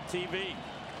DirecTV.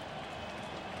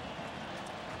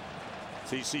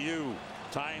 TCU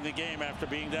tying the game after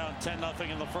being down 10-0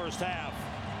 in the first half.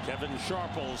 Kevin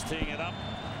Sharples teeing it up.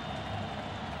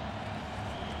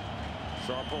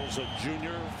 Sharples, a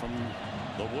junior from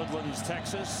the Woodlands,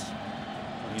 Texas.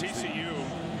 TCU,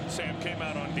 Sam, came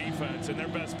out on defense, and their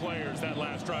best players that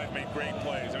last drive made great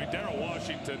plays. I mean, Darrell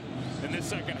Washington in this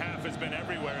second half has been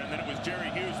everywhere, and then it was Jerry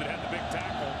Hughes that had the big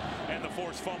tackle and the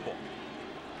forced fumble.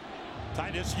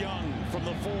 Titus Young from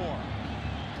the 4.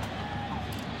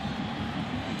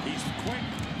 He's quick,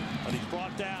 but he's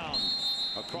brought down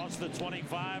across the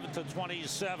 25 to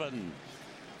 27.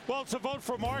 Well, to vote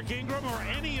for Mark Ingram or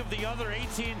any of the other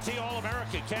AT&T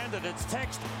All-America candidates,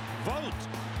 text VOTE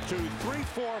to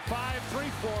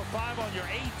 345-345 on your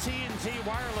AT&T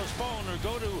wireless phone, or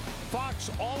go to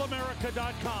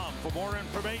foxallamerica.com for more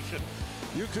information.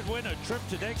 You could win a trip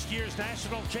to next year's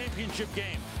national championship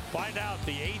game. Find out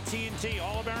the AT&T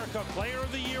All-America Player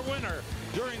of the Year winner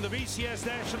during the BCS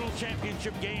National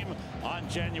Championship game on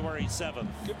January 7th.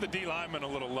 Give the D lineman a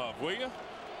little love, will you?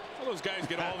 All those guys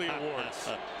get all the awards.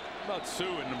 How about Sue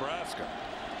in Nebraska?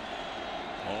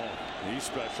 Oh, he's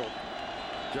special.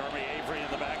 Jeremy Avery in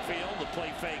the backfield. The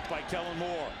play fake by Kellen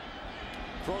Moore.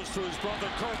 Throws to his brother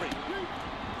Kirby.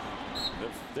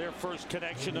 Their first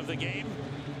connection of the game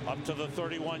up to the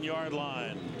 31-yard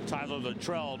line. Tyler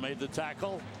Luttrell made the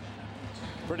tackle.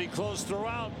 Pretty close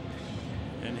throughout.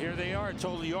 And here they are.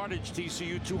 Total yardage,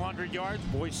 TCU 200 yards.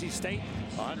 Boise State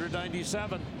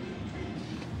 197.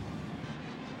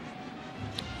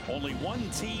 Only one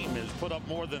team has put up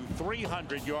more than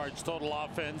 300 yards total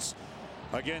offense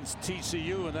against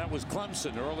TCU, and that was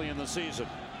Clemson early in the season.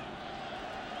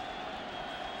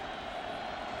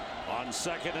 On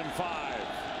 2nd and 5.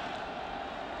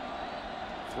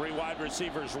 3 wide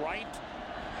receivers right.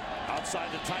 Outside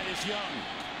to Titus Young.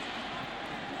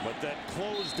 But that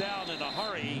closed down in a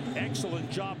hurry.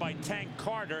 Excellent job by Tank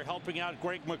Carter helping out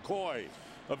Greg McCoy.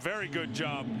 A very good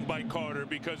job by Carter,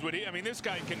 because this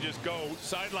guy can just go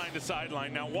sideline to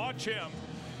sideline. Now watch him.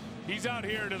 He's out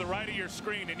here to the right of your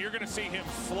screen, and you're going to see him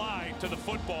fly to the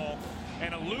football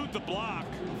and elude the block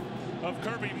of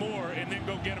Kirby Moore and then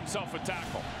go get himself a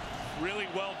tackle. Really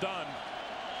well done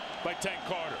by Tank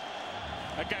Carter.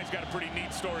 That guy's got a pretty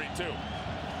neat story too.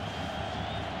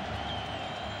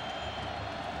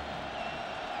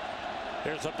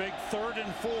 There's a big 3rd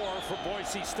and 4 for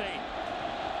Boise State.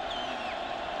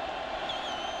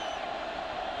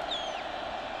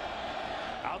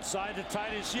 Outside to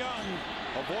Titus Young.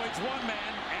 Avoids one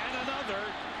man and another,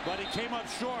 but he came up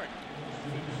short.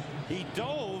 He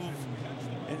dove.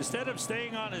 Instead of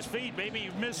staying on his feet, maybe he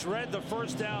misread the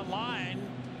first down line,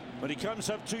 but he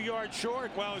comes up 2 yards short.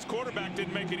 Well, his quarterback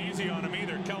didn't make it easy on him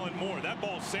either, Kellen Moore. That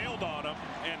ball sailed on him,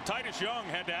 and Titus Young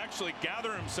had to actually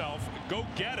gather himself, go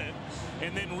get it,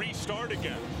 and then restart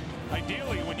again.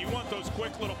 Ideally, when you want those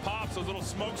quick little pops, those little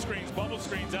smoke screens, bubble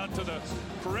screens out to the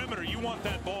perimeter, you want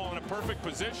that ball in a perfect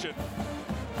position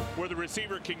where the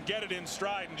receiver can get it in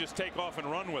stride and just take off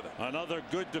and run with it. Another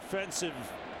good defensive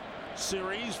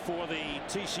series for the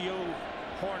TCU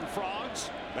Horned Frogs.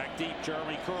 Back deep,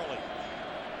 Jeremy Curley.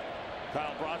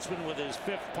 Kyle Brotzman with his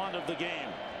 5th punt of the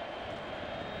game.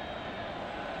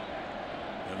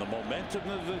 And the momentum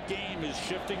of the game is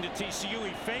shifting to TCU.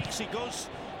 He fakes, he goes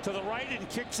to the right and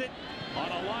kicks it on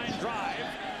a line drive.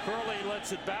 Curley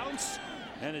lets it bounce,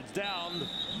 and it's down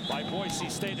by Boise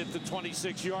State at the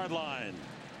 26-yard line.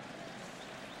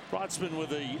 Brotzman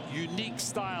with a unique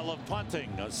style of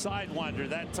punting, a sidewinder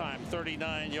that time,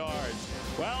 39 yards.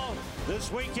 Well,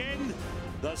 this weekend,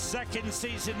 the second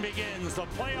season begins. The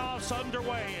playoffs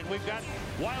underway, and we've got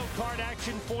wild card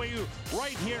action for you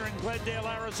right here in Glendale,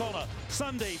 Arizona.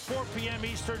 Sunday, 4 p.m.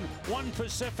 Eastern, 1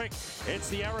 Pacific. It's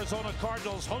the Arizona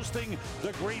Cardinals hosting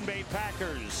the Green Bay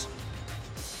Packers.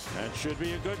 That should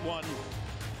be a good one.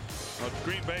 Well,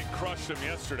 Green Bay crushed them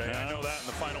yesterday. Yeah. I know that in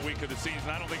the final week of the season.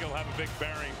 I don't think it'll have a big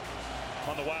bearing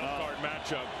on the wild card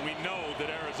matchup. We know that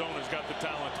Arizona's got the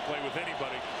talent to play with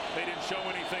anybody. They didn't show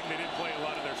anything. They didn't play a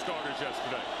lot of their starters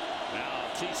yesterday. Now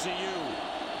TCU.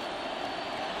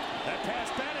 That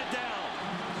pass batted down.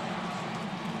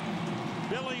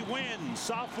 Billy Wynn,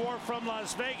 sophomore from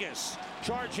Las Vegas,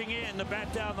 charging in to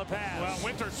bat down the pass.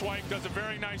 Well, Winterswijk does a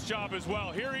very nice job as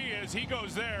well. Here he is. He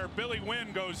goes there. Billy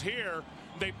Wynn goes here.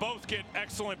 They both get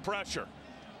excellent pressure.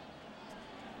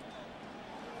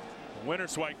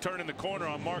 Winterswijk turning the corner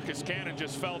on Marcus Cannon,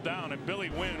 just fell down, and Billy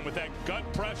Wynn with that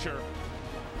gut pressure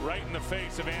right in the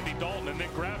face of Andy Dalton, and then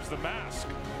grabs the mask.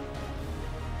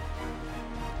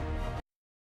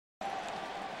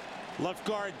 Left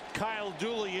guard Kyle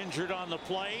Dooley injured on the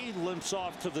play, limps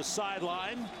off to the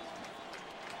sideline.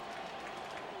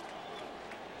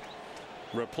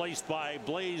 Replaced by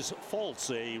Blaze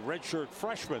Foltz, a redshirt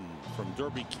freshman from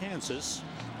Derby, Kansas.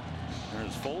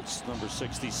 There's Foltz, number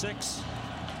 66.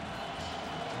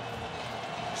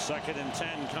 2nd and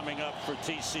 10 coming up for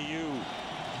TCU.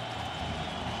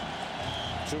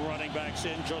 2 running backs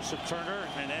in, Joseph Turner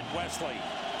and Ed Wesley.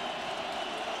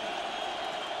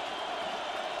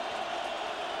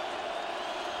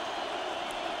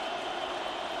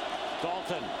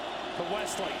 Dalton to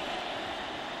Wesley.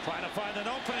 Trying to find an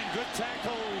opening. Good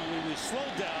tackle. He was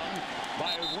slowed down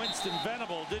by Winston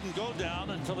Venable. Didn't go down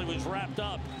until he was wrapped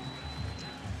up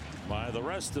by the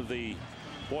rest of the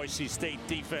Boise State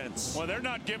defense. Well, they're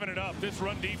not giving it up. This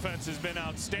run defense has been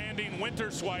outstanding.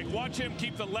 Winterswijk, watch him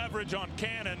keep the leverage on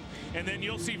Cannon, and then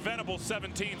you'll see Venable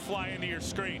 17 fly into your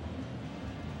screen.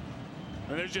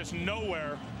 And there's just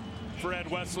nowhere for Ed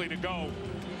Wesley to go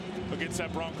against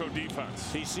that Bronco defense.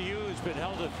 TCU has been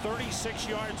held at 36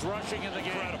 yards rushing in the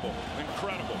game. Incredible,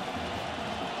 incredible.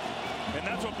 And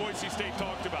that's what Boise State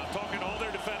talked about, talking to all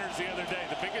their defenders the other day.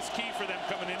 The biggest key for them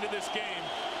coming into this game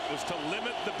was to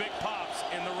limit the big pops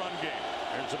in the run game.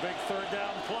 There's a big 3rd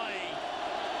down play.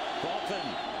 Dalton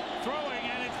throwing,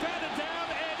 and it's batted down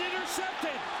and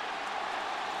intercepted.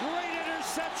 Great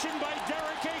interception by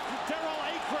Darrell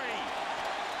Acree,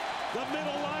 the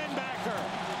middle linebacker.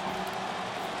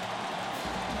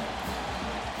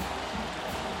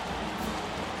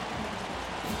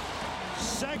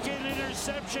 Second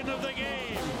interception of the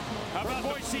game. How about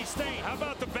Boise State? How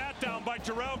about the bat down by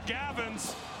Jarrell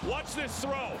Gavins? Watch this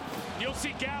throw. You'll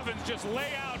see Gavins just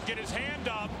lay out, get his hand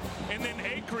up, and then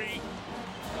Acree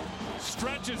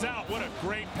stretches out. What a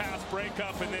great pass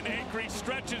breakup, and then Acree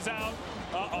stretches out.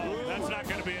 Uh-oh, that's not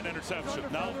going to be an interception.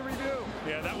 No.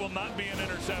 Yeah, that will not be an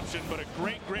interception, but a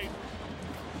great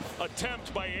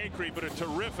attempt by Acree, but a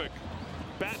terrific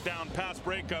bat down pass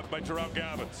breakup by Jarrell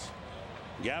Gavins.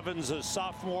 Gavins, a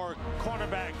sophomore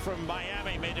cornerback from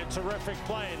Miami, made a terrific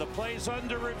play. The play's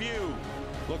under review.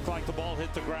 Looked like the ball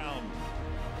hit the ground.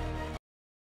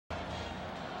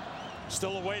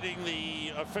 Still awaiting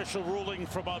the official ruling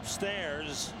from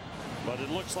upstairs, but it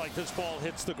looks like this ball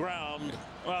hits the ground.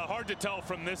 Well, hard to tell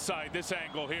from this side. This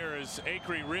angle here is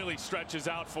Acree really stretches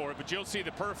out for it, but you'll see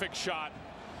the perfect shot.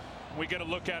 We get a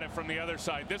look at it from the other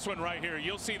side. This one right here,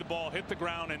 you'll see the ball hit the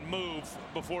ground and move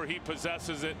before he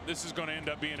possesses it. This is going to end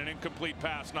up being an incomplete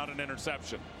pass, not an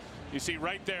interception. You see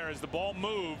right there, as the ball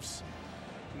moves,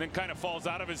 and then kind of falls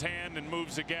out of his hand and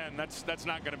moves again. That's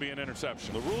not going to be an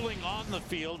interception. The ruling on the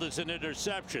field is an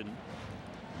interception.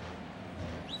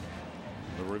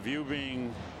 The review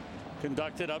being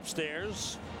conducted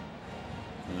upstairs,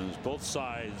 and as both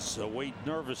sides wait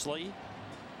nervously.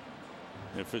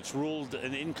 If it's ruled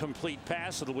an incomplete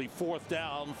pass, it'll be 4th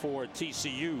down for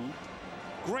TCU.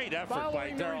 Great effort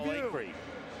by Darrell Avery.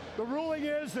 The ruling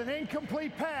is an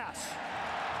incomplete pass.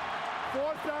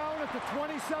 4th down at the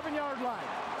 27-yard line.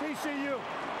 TCU.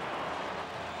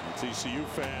 And TCU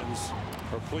fans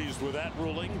are pleased with that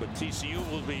ruling, but TCU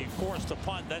will be forced to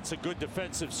punt. That's a good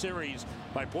defensive series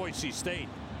by Boise State.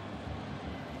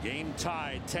 Game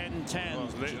tied 10-10.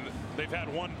 Well, they've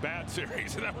had one bad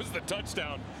series, and that was the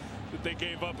touchdown that they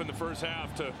gave up in the first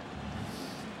half to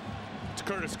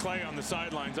Curtis Clay on the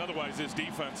sidelines. Otherwise, this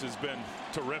defense has been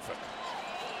terrific.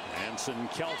 Anson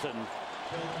Kelton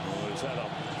has had a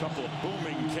couple of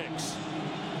booming kicks.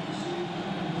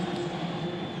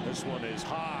 This one is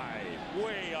high,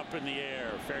 way up in the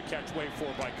air. Fair catch, wait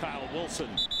for by Kyle Wilson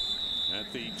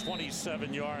at the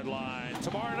 27-yard line.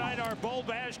 Tomorrow night, our Bowl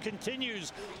Bash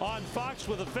continues on Fox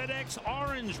with the FedEx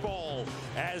Orange Bowl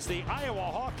as the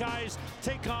Iowa Hawkeyes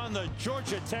take on the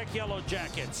Georgia Tech Yellow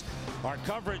Jackets. Our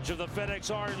coverage of the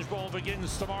FedEx Orange Bowl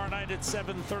begins tomorrow night at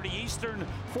 7:30 Eastern,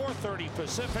 4:30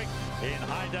 Pacific in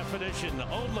high definition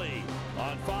only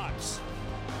on Fox.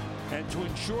 And to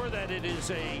ensure that it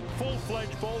is a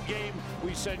full-fledged bowl game,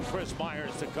 we send Chris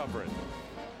Myers to cover it.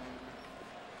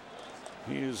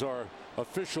 He is our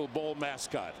official bowl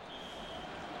mascot.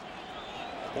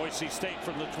 Boise State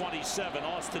from the 27.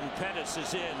 Austin Pettis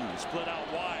is in, split out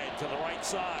wide to the right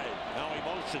side. Now he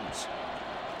motions.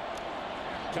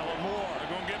 Kellen Moore. They're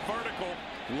going to get vertical.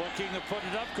 Looking to put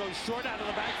it up, goes short out of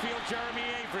the backfield. Jeremy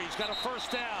Avery's got a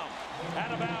 1st down.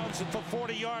 Out of bounds at the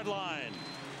 40-yard line.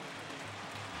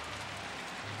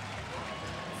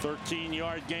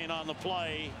 13-yard gain on the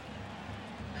play.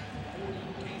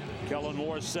 Kellen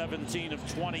Moore 17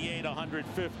 of 28,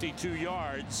 152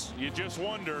 yards. You just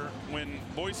wonder when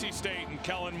Boise State and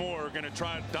Kellen Moore are going to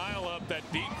try to dial up that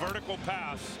deep vertical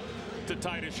pass to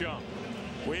Titus Young.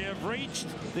 We have reached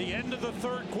the end of the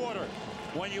 3rd quarter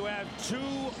when you have 2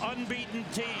 unbeaten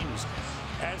teams.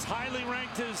 As highly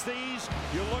ranked as these,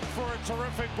 you look for a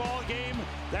terrific ball game.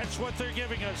 That's what they're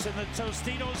giving us in the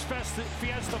Tostitos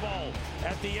Fiesta Bowl.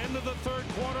 At the end of the 3rd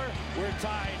quarter, we're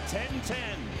tied 10-10.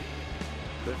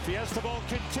 The Fiesta Bowl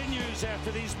continues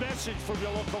after these messages from your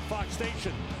local Fox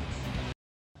station.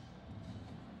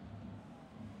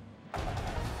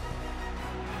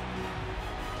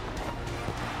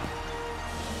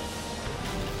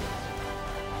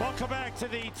 Welcome back to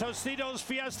the Tostitos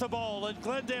Fiesta Bowl in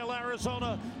Glendale,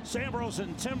 Arizona. Sam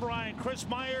Rosen, Tim Bryant, Chris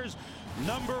Myers,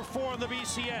 number 4 in the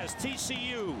BCS.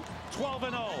 TCU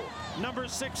 12-0, number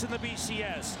 6 in the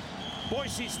BCS.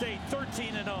 Boise State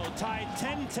 13-0, tied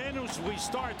 10-10 as we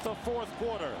start the 4th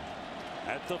quarter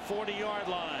at the 40-yard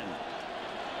line.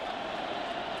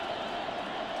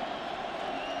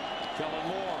 Kellen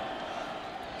Moore.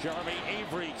 Jeremy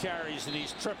Avery carries, and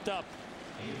he's tripped up.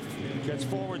 Gets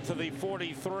forward to the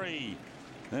 43.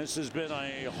 This has been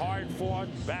a hard-fought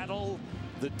battle.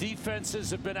 The defenses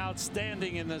have been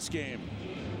outstanding in this game.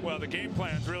 Well, the game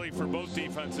plans really for both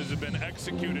defenses have been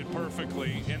executed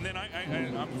perfectly. And then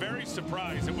I'm very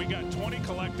surprised that we got 20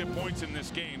 collective points in this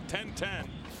game, 10-10.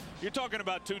 You're talking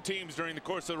about 2 teams during the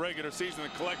course of the regular season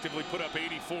that collectively put up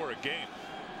 84 a game.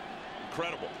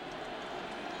 Incredible.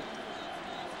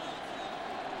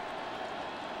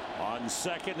 On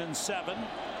 2nd and 7.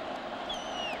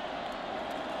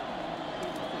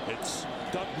 It's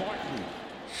Doug Martin.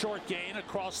 Short gain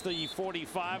across the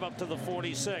 45 up to the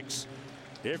 46.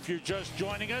 If you're just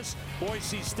joining us,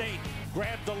 Boise State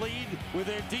grabbed the lead with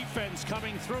their defense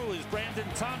coming through as Brandon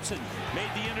Thompson made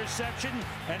the interception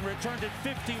and returned it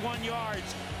 51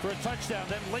 yards for a touchdown.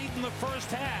 Then late in the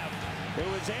first half, it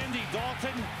was Andy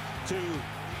Dalton to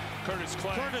Curtis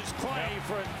Clay yep,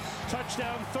 for a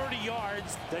touchdown, 30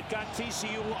 yards that got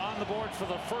TCU on the board for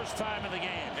the first time in the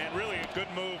game. And really a good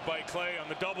move by Clay on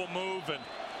the double move, and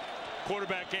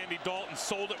quarterback Andy Dalton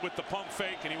sold it with the pump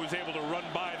fake, and he was able to run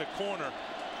by the corner,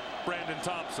 Brandon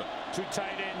Thompson. 2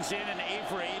 tight ends in, and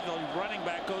Avery, the running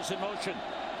back, goes in motion.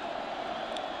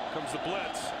 Comes the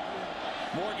blitz.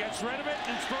 Moore gets rid of it,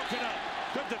 and it's broken up.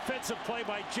 Good defensive play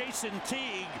by Jason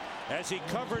Teague as he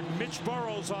covered Mitch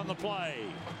Burrows on the play.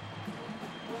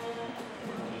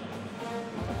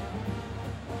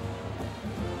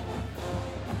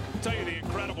 Tell you the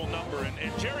incredible number,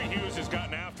 and Jerry Hughes has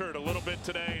gotten after it a little bit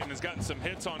today and has gotten some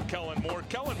hits on Kellen Moore.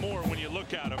 Kellen Moore, when you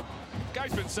look at him,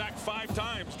 Guy's been sacked 5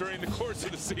 times during the course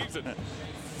of the season.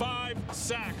 5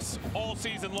 sacks all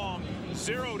season long.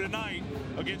 0 tonight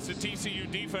against the TCU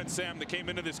defense, Sam, that came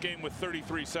into this game with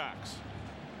 33 sacks.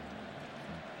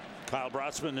 Kyle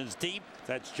Brotzman is deep.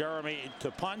 That's Jeremy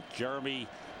to punt. Jeremy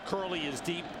Curley is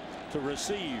deep to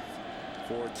receive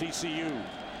for TCU.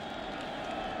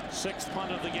 6th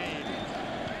punt of the game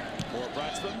for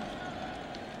Brotzman.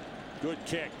 Good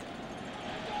kick.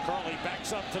 Curley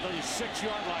backs up to the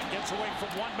 6-yard line, gets away from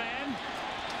one man.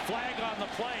 Flag on the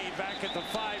play back at the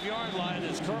 5-yard line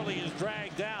as Curley is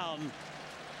dragged down.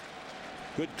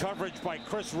 Good coverage by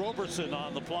Chris Roberson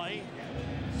on the play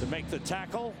to make the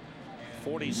tackle.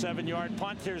 47-yard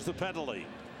punt. Here's the penalty.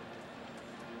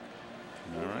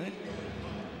 All right.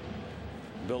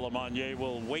 Bill Lamonier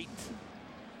will wait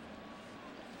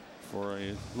for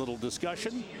a little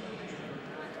discussion.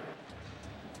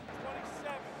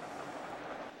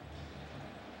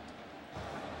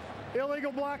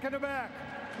 Illegal block in the back.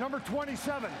 Number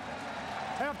 27.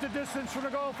 Half the distance from the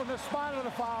goal from the spot of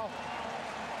the foul.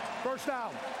 First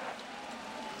down.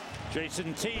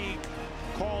 Jason Teague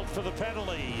called for the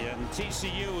penalty, and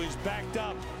TCU is backed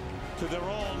up to their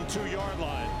own 2-yard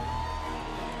line.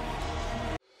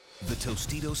 The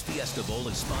Tostitos Fiesta Bowl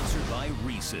is sponsored by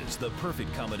Reese's, the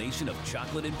perfect combination of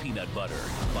chocolate and peanut butter.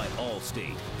 By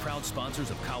Allstate, proud sponsors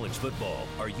of college football.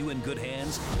 Are you in good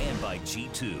hands? And by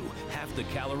G2, half the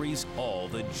calories, all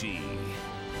the G.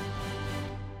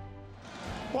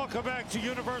 Welcome back to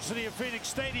University of Phoenix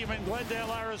Stadium in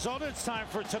Glendale, Arizona. It's time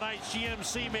for tonight's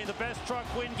GMC May the Best Truck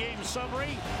Win game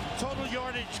summary. Total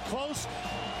yardage close.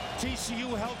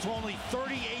 TCU held to only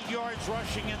 38 yards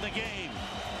rushing in the game.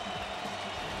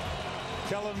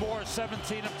 Kellen Moore,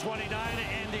 17 of 29.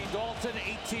 Andy Dalton,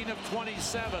 18 of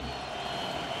 27.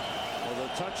 Well, the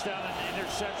touchdown and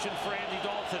interception for Andy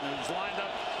Dalton, who's lined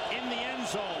up in the end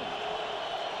zone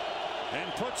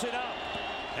and puts it up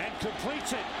and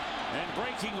completes it. And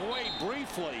breaking away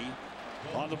briefly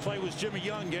on the play was Jimmy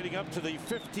Young, getting up to the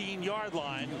 15-yard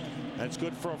line. That's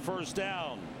good for a first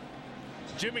down.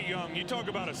 Jimmy Young, you talk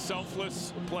about a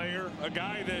selfless player, a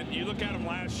guy that you look at him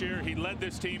last year, he led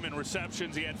this team in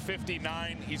receptions. He had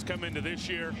 59. He's come into this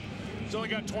year. He's only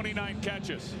got 29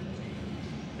 catches.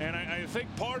 And I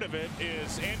think part of it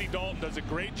is Andy Dalton does a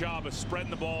great job of spreading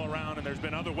the ball around, and there's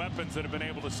been other weapons that have been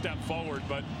able to step forward.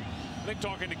 But I think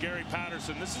talking to Gary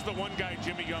Patterson, this is the one guy,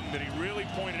 Jimmy Young, that he really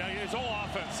pointed out. His whole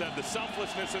offense said the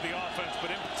selflessness of the offense, but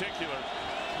in particular,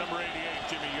 number 88,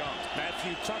 Jimmy Young.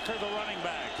 Matthew Tucker, the running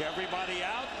back. Everybody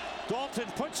out. Dalton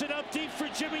puts it up deep for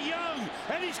Jimmy Young,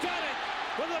 and he's got it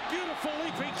with a beautiful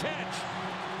leaping catch.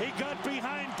 He got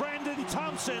behind Brandon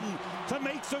Thompson to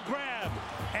make the grab.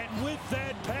 And with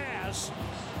that pass,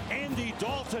 Andy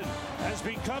Dalton has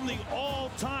become the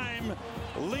all-time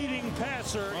leading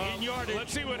passer in yardage.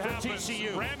 Let's see what happens.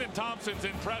 TCU. Brandon Thompson's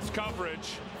in press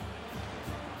coverage.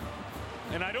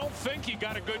 And I don't think he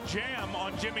got a good jam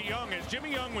on Jimmy Young. As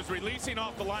Jimmy Young was releasing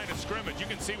off the line of scrimmage, you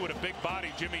can see what a big body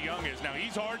Jimmy Young is. Now,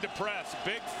 he's hard to press,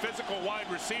 big physical wide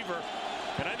receiver.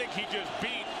 And I think he just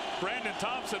beat Brandon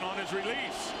Thompson on his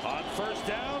release. On first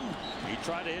down, he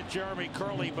tried to hit Jeremy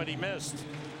Curley, but he missed.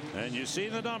 And you see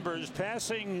the numbers,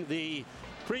 passing the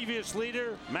previous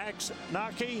leader, Max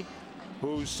Naki,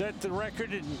 who set the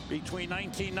record in between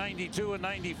 1992 and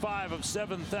 95 of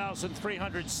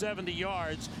 7,370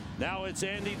 yards. Now it's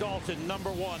Andy Dalton, number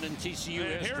 1 in TCU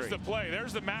history. Here's the play.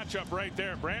 There's the matchup right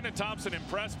there. Brandon Thompson in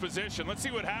press position. Let's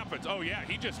see what happens. Oh, yeah,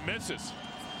 he just misses.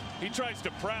 He tries to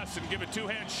press and give a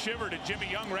two-hand shiver to Jimmy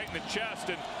Young right in the chest.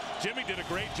 And Jimmy did a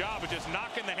great job of just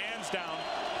knocking the hands down,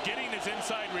 getting his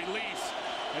inside release,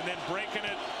 and then breaking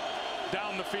it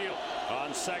down the field.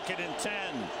 On 2nd and 10,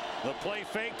 the play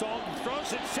fake. Dalton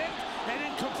throws it, tipped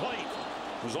and incomplete.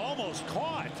 It was almost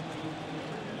caught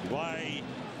by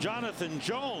Jonathan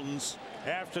Jones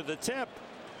after the tip.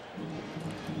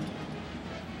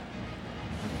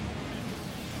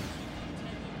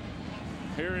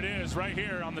 Here it is right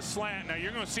here on the slant. Now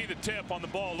you're going to see the tip on the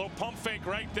ball. Little pump fake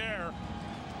right there.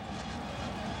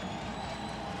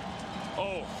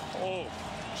 Oh,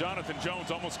 Jonathan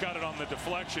Jones almost got it on the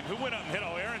deflection. Who went up and hit?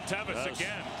 Oh, Aaron Tevis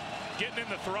again. Getting in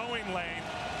the throwing lane.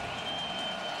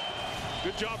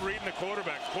 Good job reading the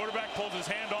quarterback. Quarterback pulls his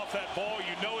hand off that ball.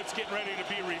 You know it's getting ready to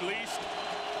be released.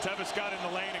 Tevis got in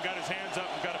the lane and got his hands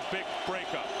up and got a big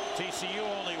breakup. TCU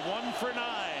only 1 for 9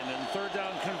 in third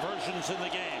down conversions in the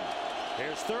game.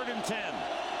 Here's 3rd and 10.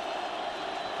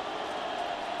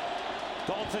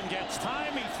 Dalton gets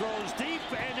time. He throws deep,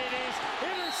 and it is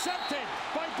intercepted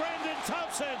by Brandon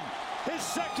Thompson. His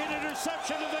 2nd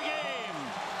interception of the game.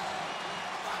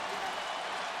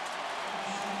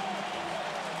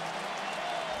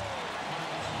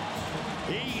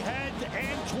 He had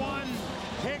Antoine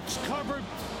Hicks covered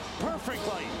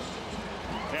perfectly.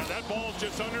 Yeah, that ball's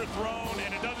just underthrown,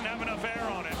 and it doesn't have enough air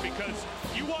on it, because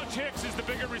you watch Hicks as the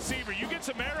bigger receiver. You get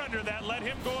some air under that, let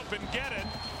him go up and get it.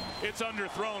 It's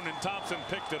underthrown, and Thompson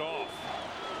picked it off.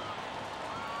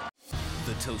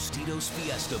 The Tostitos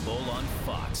Fiesta Bowl on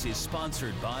Fox is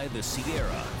sponsored by the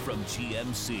Sierra from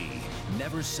GMC.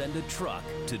 Never send a truck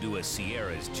to do a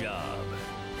Sierra's job.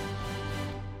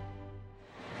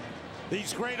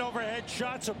 These great overhead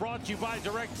shots are brought to you by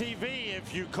DirecTV.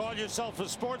 If you call yourself a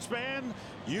sportsman,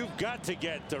 you've got to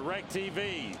get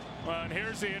DirecTV. Well, and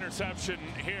here's the interception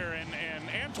here, and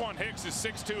Antoine Hicks is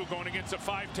 6'2", going against a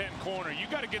 5'10" corner. You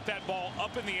got to get that ball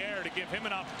up in the air to give him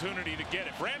an opportunity to get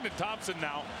it. Brandon Thompson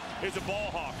now is a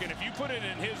ball hawk, and if you put it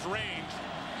in his range,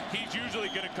 he's usually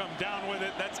going to come down with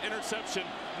it. That's interception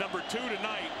number 2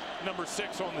 tonight, number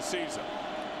 6 on the season.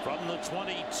 From the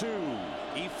 22,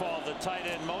 Efall, the tight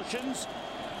end, motions.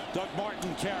 Doug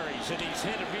Martin carries, and he's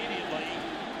hit immediately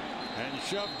and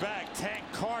shoved back. Tank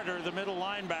Carter, the middle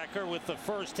linebacker, with the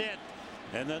first hit.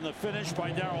 And then the finish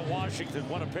by Darrell Washington.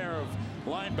 What a pair of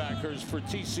linebackers for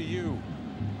TCU.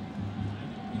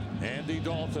 Andy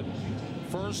Dalton,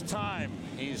 first time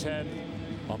he's had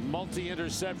a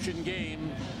multi-interception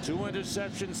game. 2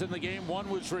 interceptions in the game. One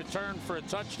was returned for a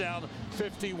touchdown,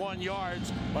 51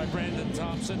 yards by Brandon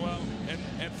Thompson. Well,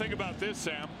 and think about this,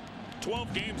 Sam.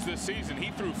 12 games this season,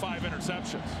 he threw 5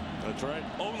 interceptions. That's right.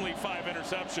 Only 5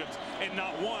 interceptions, and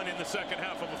not one in the second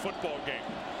half of a football game.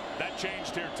 That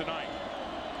changed here tonight.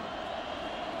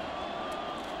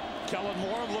 Kellen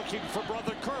Moore looking for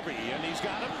brother Kirby, and he's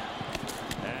got him.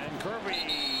 And Kirby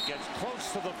gets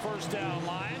close to the first down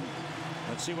line.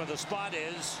 Let's see where the spot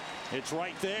is. It's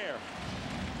right there.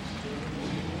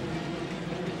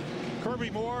 Kirby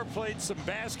Moore played some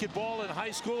basketball in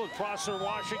high school at Prosser,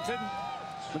 Washington.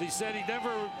 But he said he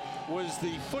never was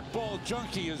the football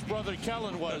junkie his brother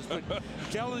Kellen was. But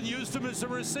Kellen used him as a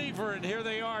receiver, and here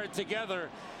they are together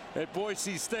at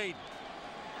Boise State.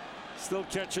 Still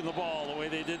catching the ball the way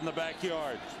they did in the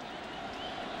backyard.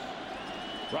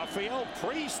 Rafael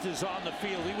Priest is on the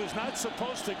field. He was not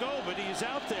supposed to go, but he's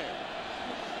out there.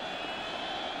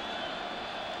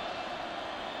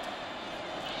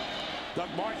 Doug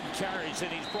Martin carries,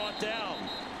 and he's brought down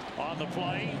on the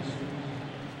play.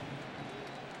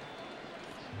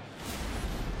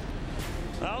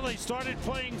 Well, they started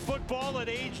playing football at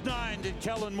age 9, did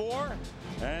Kellen Moore.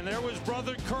 And there was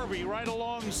brother Kirby right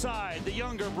alongside, the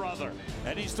younger brother.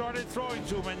 And he started throwing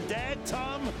to him. And Dad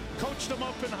Tom coached him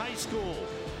up in high school.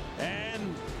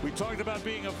 And we talked about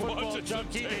being a football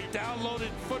junkie. They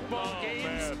downloaded football games.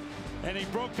 Man. And he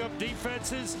broke up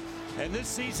defenses. And this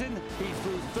season, he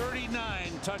threw 39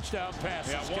 touchdown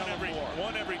passes. Yeah,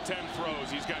 one every 10 throws.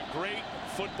 He's got great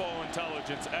football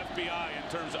intelligence, FBI,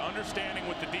 in terms of understanding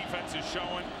what the defense is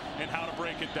showing and how to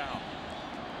break it down.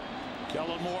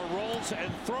 Kellen Moore rolls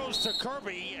and throws to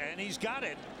Kirby, and he's got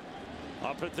it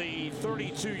up at the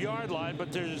 32-yard line,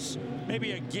 but there's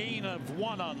maybe a gain of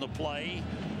 1 on the play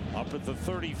up at the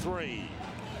 33.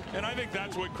 And I think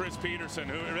that's what Chris Peterson,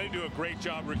 who they do a great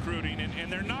job recruiting,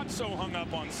 and they're not so hung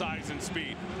up on size and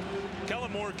speed.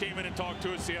 Kellen Moore came in and talked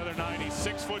to us the other night. He's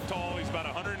 6 foot tall. He's about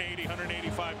 180,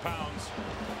 185 pounds.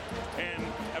 And,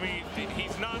 I mean,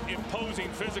 he's not imposing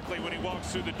physically when he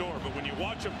walks through the door. But when you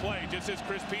watch him play, just as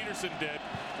Chris Peterson did,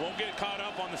 won't get caught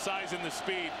up on the size and the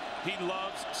speed. He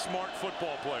loves smart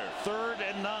football players. 3rd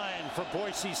and 9 for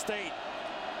Boise State.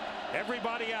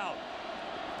 Everybody out.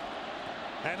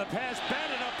 And the pass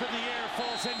batted up in the air,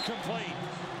 falls incomplete.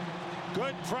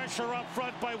 Good pressure up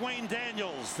front by Wayne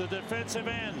Daniels, the defensive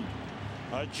end,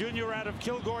 a junior out of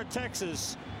Kilgore,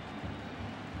 Texas.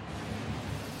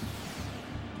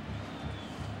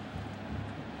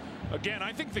 Again,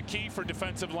 I think the key for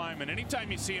defensive linemen,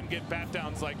 anytime you see them get bat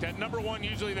downs like that, number one,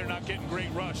 usually they're not getting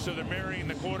great rush, so they're marrying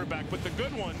the quarterback. But the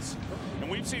good ones, and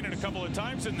we've seen it a couple of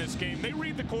times in this game, they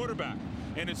read the quarterback.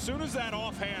 And as soon as that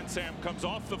offhand, Sam, comes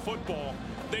off the football,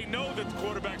 they know that the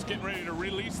quarterback's getting ready to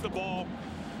release the ball.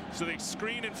 So they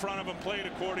screen in front of them, play it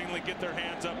accordingly, get their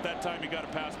hands up. That time you got a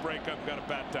pass breakup, got a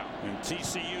bat down. And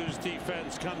TCU's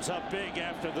defense comes up big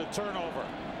after the turnover.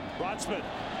 Rotsman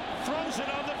throws it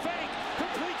on the fake,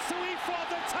 completes to Efall,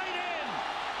 the tight end.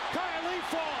 Kyle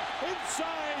Efall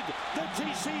inside the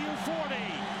TCU 40.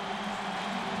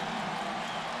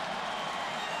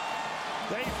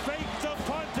 They fake the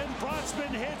punt, and Brotsman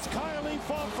hits Kyle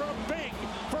Efall for a big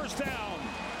first down.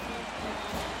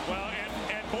 Well,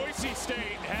 and Boise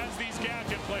State has these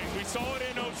gadget plays. We saw it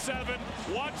in 07.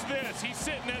 Watch this. He's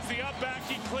sitting as the up back.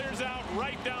 He clears out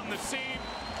right down the seam.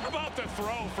 How about the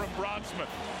throw from Brodsman?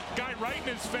 Guy right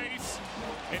in his face,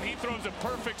 and he throws a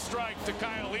perfect strike to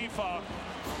Kyle Ifa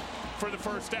for the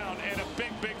first down, and a big,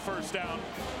 big first down.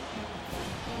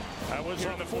 That was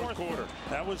in the fourth quarter.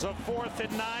 That was a 4th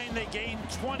and 9. They gained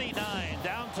 29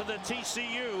 down to the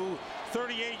TCU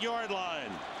 38-yard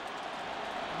line.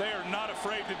 They are not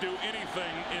afraid to do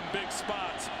anything in big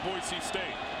spots, Boise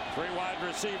State. 3 wide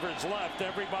receivers left,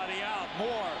 everybody out.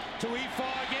 Moore to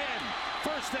Ifa again.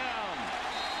 First down.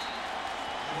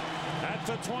 At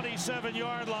the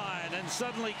 27-yard line, and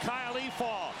suddenly Kyle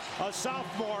Ifa, a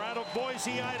sophomore out of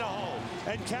Boise, Idaho,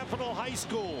 and Capitol High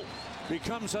School,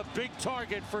 becomes a big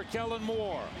target for Kellen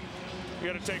Moore.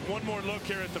 You got to take one more look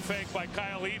here at the fake by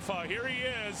Kyle Ifa. Here he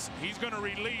is. He's going to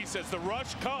release as the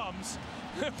rush comes.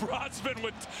 Brodsman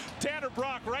with Tanner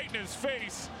Brock right in his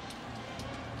face.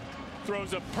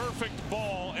 Throws a perfect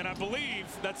ball, and I believe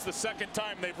that's the second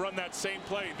time they've run that same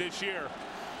play this year,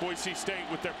 Boise State,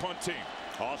 with their punt team.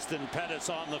 Austin Pettis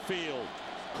on the field.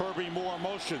 Kirby Moore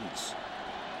motions.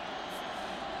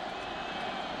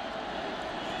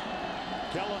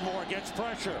 Kellen Moore gets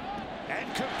pressure and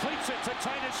completes it to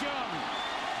Titus Young.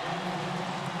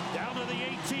 Down to the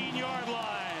 18-yard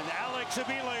line. Alex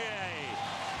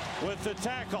Abileye with the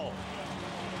tackle.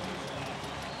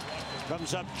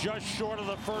 Comes up just short of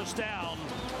the first down.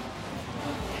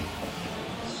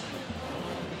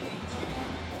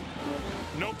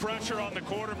 No pressure on the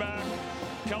quarterback.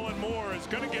 Kellen Moore is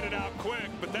going to get it out quick,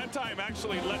 but that time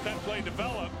actually let that play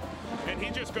develop, and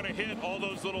he's just going to hit all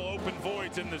those little open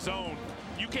voids in the zone.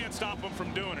 You can't stop him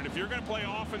from doing it. If you're going to play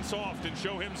off and soft and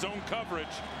show him zone coverage,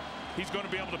 he's going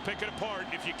to be able to pick it apart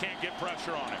if you can't get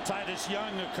pressure on it. Titus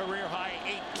Young, a career-high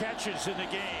 8 catches in the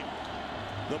game.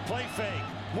 The play fake.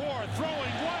 Moore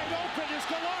throwing wide open is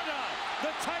Gallardo,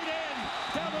 the tight end,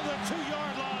 down to the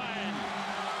 2-yard line.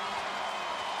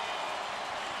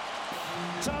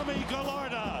 Tommy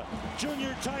Gallardo,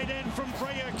 junior tight end from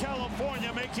Brea,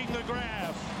 California, making the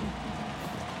grab.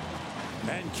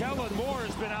 And Kellen Moore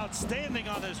has been outstanding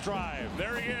on this drive.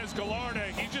 There he is, Gallardo.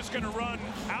 He's just going to run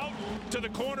out to the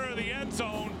corner of the end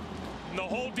zone. And the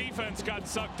whole defense got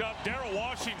sucked up. Darrell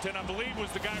Washington, I believe,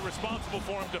 was the guy responsible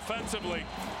for him defensively.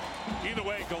 Either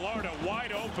way, Gallardo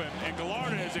wide open, and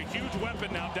Gallardo is a huge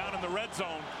weapon now down in the red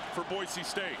zone for Boise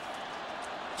State.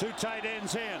 2 tight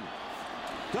ends in.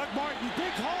 Doug Martin,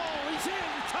 big hole, he's in,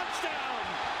 touchdown!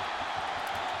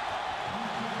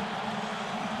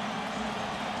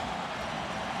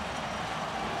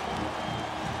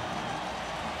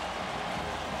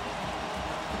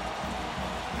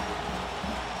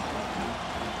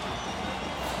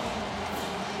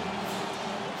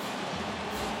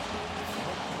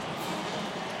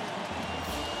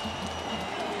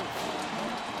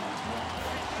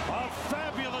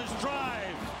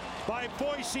 By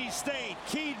Boise State,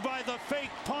 keyed by the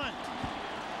fake punt.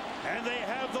 And they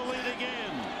have the lead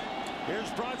again. Here's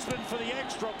Brodsman for the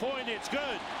extra point. It's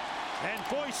good. And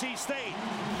Boise State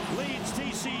leads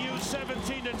TCU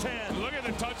 17-10. Look at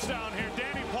the touchdown here.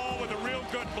 Danny Paul with a real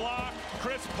good block.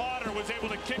 Chris Potter was able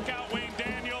to kick out Wayne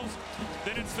Daniels.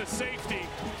 Then it's the safety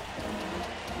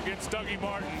against Dougie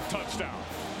Martin. Touchdown.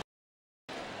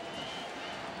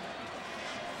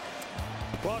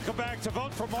 Welcome back. To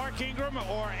vote for Mark Ingram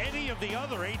or any of the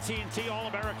other AT&T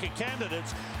All-America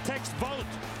candidates, text VOTE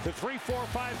to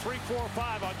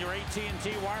 345-345 on your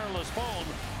AT&T wireless phone,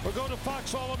 or go to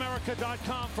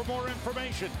foxallamerica.com for more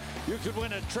information. You could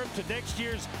win a trip to next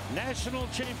year's national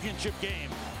championship game.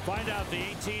 Find out the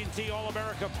AT&T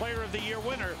All-America Player of the Year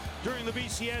winner during the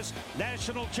BCS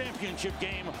National Championship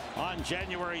game on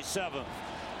January 7th.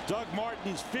 Doug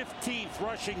Martin's 15th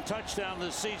rushing touchdown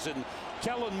this season.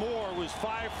 Kellen Moore was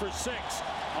 5 for 6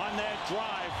 on that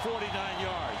drive, 49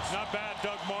 yards. Not bad,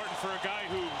 Doug Martin, for a guy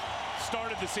who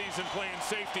started the season playing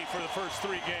safety for the first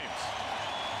 3 games.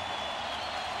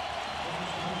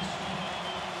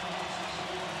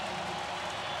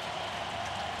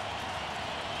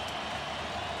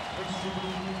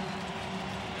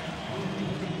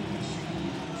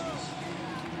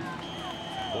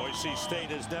 Boise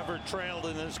State has never trailed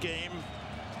in this game.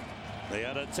 They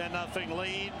had a 10-0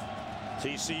 lead.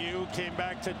 TCU came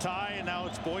back to tie, and now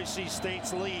it's Boise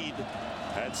State's lead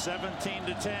at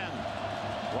 17-10.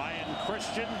 Ryan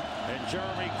Christian and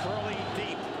Jeremy Curley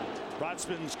deep.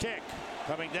 Brodsman's kick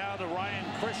coming down to Ryan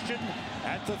Christian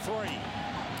at the 3.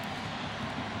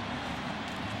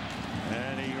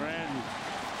 And he ran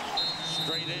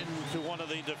straight into one of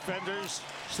the defenders.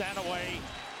 Stanaway.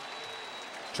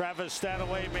 Travis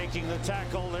Stanaway making the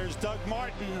tackle. There's Doug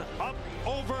Martin up,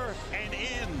 over, and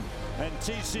in. And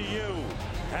TCU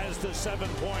has the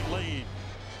 7-point lead.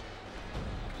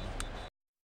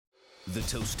 The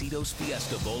Tostitos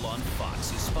Fiesta Bowl on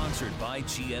Fox is sponsored by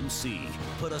GMC.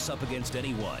 Put us up against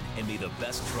anyone and may the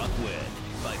best truck win.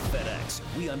 By FedEx,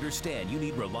 we understand you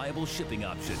need reliable shipping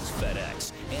options.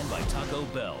 FedEx. And by Taco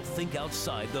Bell, think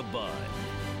outside the bun.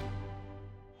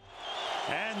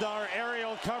 And our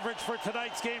aerial coverage for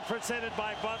tonight's game presented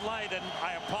by Bud Light. And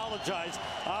I apologize.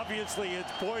 Obviously,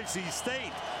 it's Boise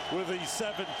State with a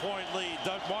 7-point lead.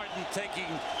 Doug Martin taking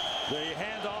the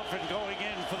handoff and going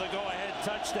in for the go-ahead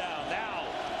touchdown. Now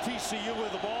TCU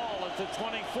with the ball at the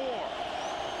 24.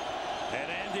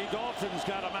 And Andy Dalton's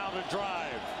got him out of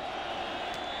drive.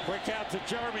 Quick out to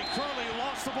Jeremy Curley, who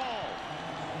lost the ball.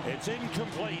 It's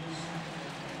incomplete.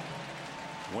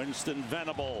 Winston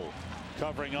Venable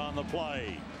covering on the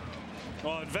play.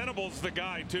 Well, and Venable's the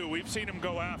guy, too. We've seen him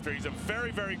go after. He's a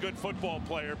very, very good football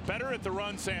player. Better at the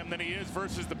run, Sam, than he is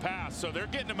versus the pass. So they're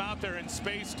getting him out there in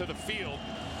space to the field.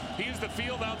 He is the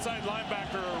field outside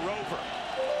linebacker or rover.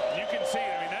 You can see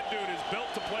it. I mean, that dude is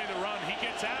built to play the run. He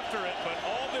gets after it, but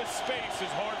all this space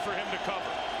is hard for him to cover.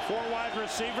 4 wide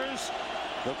receivers.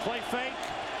 The play fake.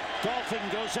 Dalton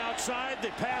goes outside.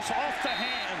 The pass off the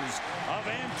hands of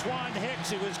Antoine Hicks.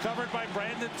 He was covered by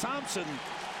Brandon Thompson.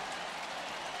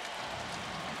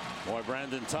 Boy,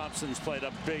 Brandon Thompson's played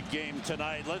a big game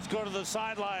tonight. Let's go to the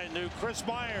sideline to Chris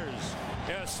Myers.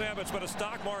 Yeah, Sam, it's been a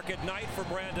stock market night for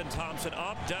Brandon Thompson.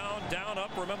 Up, down,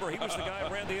 up. Remember, he was the guy who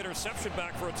ran the interception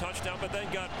back for a touchdown, but then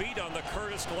got beat on the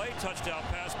Curtis Glay touchdown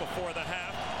pass before the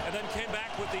half, and then came back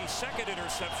with the second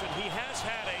interception. He has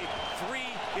had a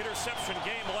 3-interception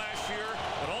game last year,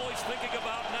 but all he's thinking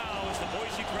about now as the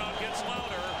Boise crowd gets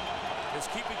louder is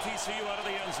keeping TCU out of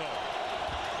the end zone.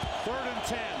 3rd and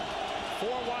 10. 4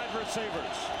 wide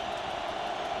receivers.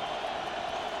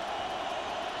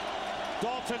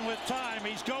 Dalton with time.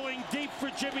 He's going deep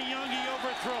for Jimmy Young. He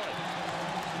overthrew it.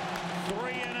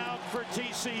 3 and out for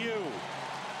TCU.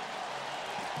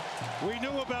 We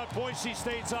knew about Boise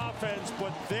State's offense,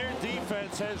 but their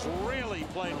defense has really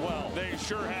played well. They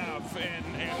sure have,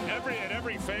 and at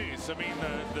every phase. I mean,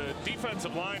 the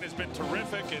defensive line has been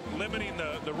terrific at limiting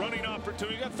the running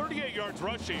opportunity. You got 38 yards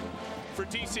rushing for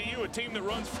TCU, a team that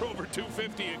runs for over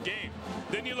 250 a game.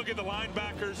 Then you look at the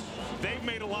linebackers. They've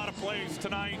made a lot of plays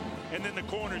tonight, and then the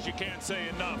corners, you can't say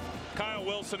enough. Kyle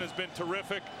Wilson has been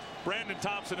terrific. Brandon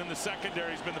Thompson in the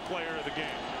secondary has been the player of the game.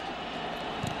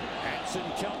 Hanson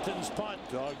Kelton's punt,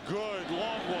 a good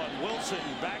long one. Wilson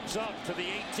backs up to the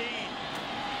 18.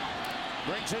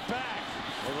 Brings it back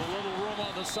with a little room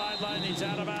on the sideline. He's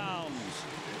out of bounds.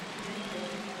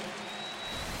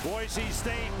 Boise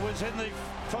State was in the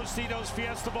Tostitos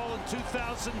Fiesta Bowl in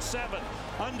 2007.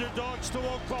 Underdogs to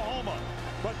Oklahoma,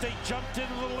 but they jumped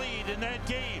into the lead in that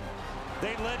game.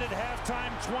 They led at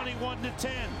halftime 21-10,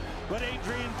 but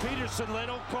Adrian Peterson led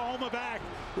Oklahoma back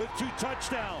with 2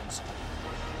 touchdowns.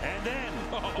 And then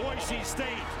Boise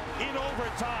State in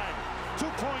overtime,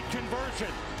 2-point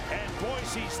conversion, and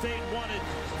Boise State won it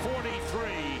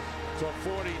 43-42.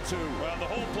 Well, the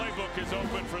whole playbook is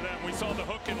open for them. We saw the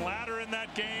hook and ladder in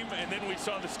that game, and then we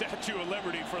saw the Statue of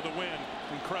Liberty for the win.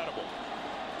 Incredible.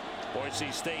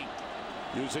 Boise State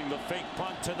using the fake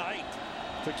punt tonight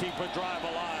to keep a drive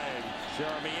alive.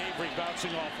 Jeremy Avery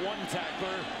bouncing off 1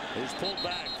 tackler is pulled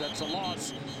back. That's a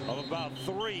loss of about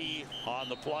 3 on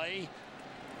the play.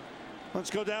 Let's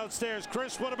go downstairs.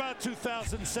 Chris, what about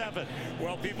 2007?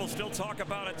 Well, people still talk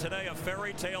about it today. A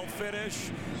fairy tale finish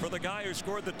for the guy who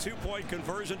scored the 2-point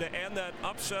conversion to end that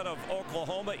upset of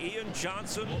Oklahoma. Ian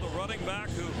Johnson, the running back,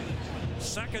 who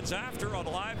seconds after on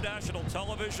live national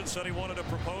television said he wanted to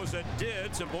propose and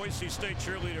did to Boise State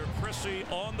cheerleader Chrissy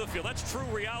on the field. That's true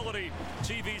reality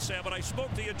TV, Sam. But I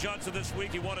spoke to Ian Johnson this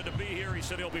week. He wanted to be here. He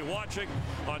said he'll be watching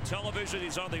on television.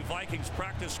 He's on the Vikings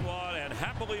practice squad and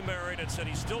happily married, and said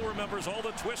he still remembers all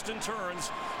the twists and turns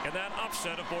in that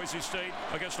upset of Boise State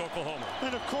against Oklahoma.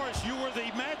 And of course, you were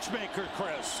the matchmaker,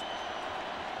 Chris.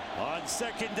 On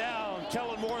 2nd down,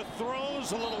 Kellen Moore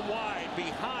throws a little wide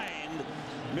behind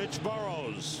Mitch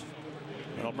Burrows.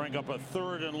 It'll bring up a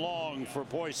 3rd and long for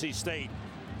Boise State.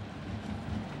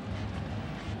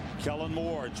 Kellen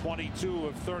Moore, 22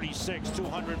 of 36,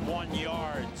 201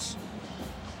 yards.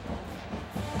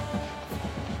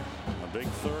 A big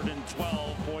 3rd and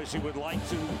 12. Boise would like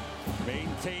to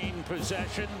maintain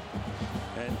possession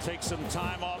and take some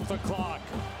time off the clock.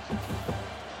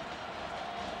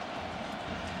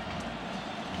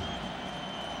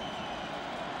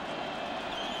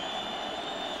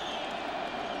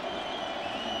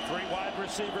 Three wide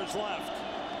receivers left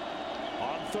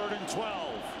on 3rd and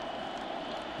 12.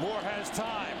 Moore has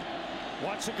time.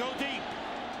 Wants to go deep.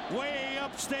 Way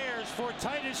upstairs for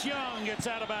Titus Young. Gets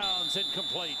out of bounds.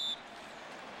 Incomplete.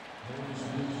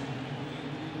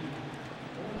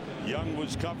 Young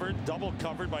was covered, double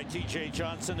covered by T.J.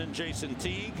 Johnson and Jason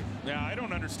Teague. Yeah, I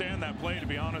don't understand that play, to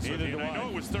be honest with you. And I know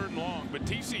it was 3rd and long, but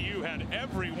TCU had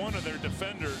every one of their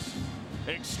defenders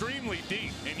extremely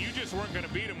deep, and you just weren't going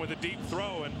to beat them with a deep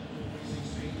throw. And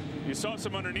you saw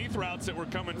some underneath routes that were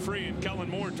coming free, and Kellen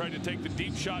Moore tried to take the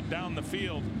deep shot down the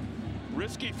field.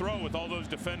 Risky throw with all those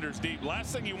defenders deep.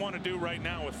 Last thing you want to do right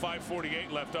now with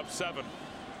 5:48 left, up 7,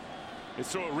 is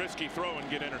throw a risky throw and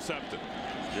get intercepted.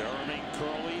 Jeremy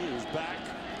Curley is back.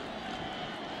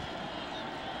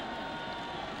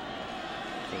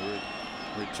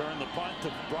 Return the punt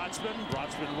to Brotsman.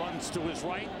 Brotsman runs to his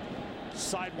right.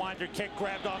 Sidewinder kick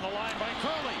grabbed on the line by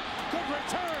Curley. Good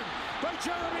return by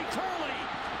Jeremy Curley.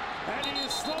 And he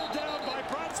is slowed down by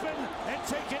Brotsman and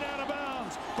taken out of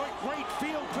bounds. But great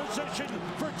field position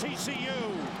for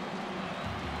TCU.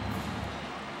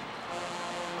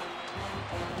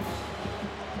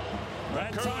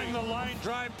 That time the line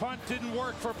drive punt didn't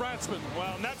work for Brotsman.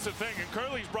 Well, and that's the thing. And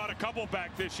Curley's brought a couple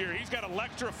back this year. He's got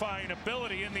electrifying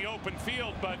ability in the open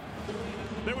field, but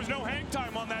there was no hang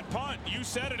time on that punt. You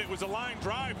said it. It was a line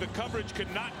drive. The coverage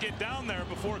could not get down there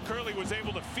before Curley was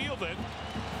able to field it.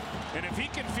 And if he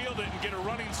can field it and get a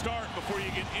running start before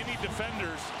you get any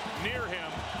defenders near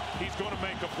him, he's going to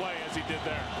make a play as he did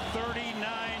there.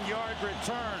 39-yard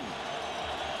return.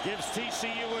 Gives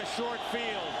TCU a short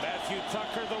field. Matthew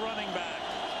Tucker, the running back.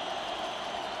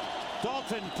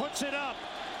 Dalton puts it up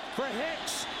for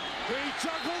Hicks. He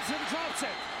juggles and drops it.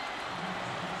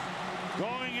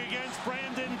 Going against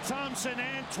Brandon Thompson,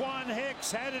 Antoine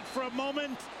Hicks had it for a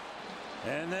moment,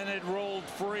 and then it rolled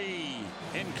free.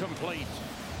 Incomplete.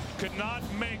 Could not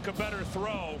make a better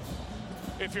throw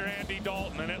if you're Andy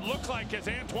Dalton. And it looked like as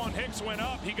Antoine Hicks went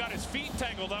up, he got his feet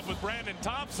tangled up with Brandon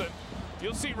Thompson.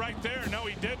 You'll see right there, no,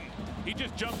 he didn't. He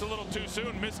just jumped a little too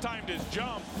soon, mistimed his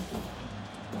jump,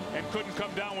 and couldn't come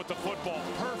down with the football.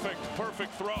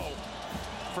 Perfect throw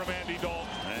from Andy Dalton.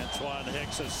 Antoine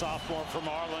Hicks, a sophomore from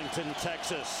Arlington,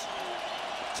 Texas.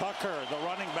 Tucker, the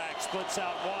running back, splits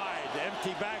out wide,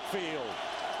 empty backfield.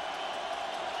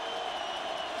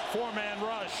 4-man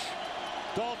rush.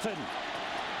 Dalton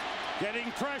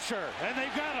getting pressure, and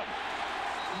they've got him.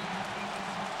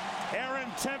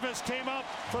 Aaron Tevis came up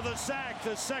for the sack,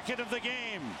 the second of the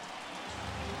game.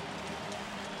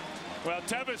 Well,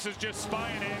 Tevis is just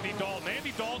spying Andy Dalton.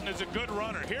 Andy Dalton is a good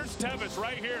runner. Here's Tevis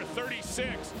right here at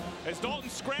 36. As Dalton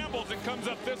scrambles and comes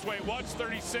up this way, watch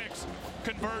 36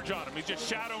 converge on him. He's just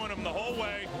shadowing him the whole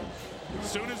way.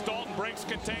 As soon as Dalton breaks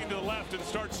contain to the left and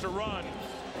starts to run,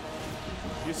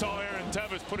 you saw Aaron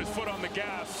Tevis put his foot on the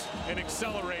gas and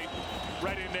accelerate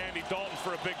right into Andy Dalton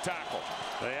for a big tackle.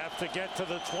 They have to get to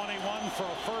the 21 for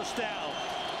a first down.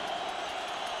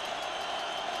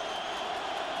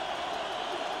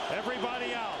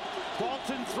 Everybody out.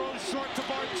 Dalton throws short to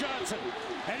Bart Johnson,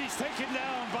 and he's taken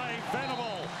down by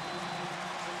Venable.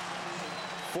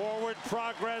 Forward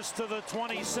progress to the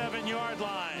 27-yard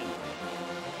line.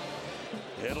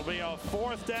 It'll be a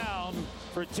fourth down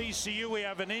for TCU. We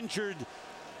have an injured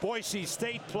Boise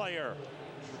State player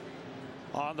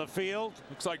on the field.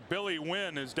 Looks like Billy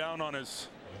Wynn is down on his,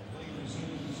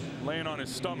 laying on his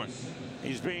stomach.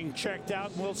 He's being checked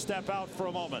out and will step out for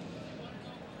a moment.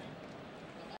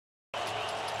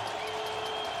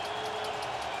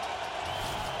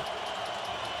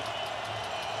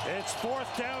 It's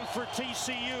fourth down for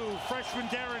TCU. Freshman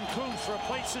Darren Kuntz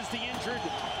replaces the injured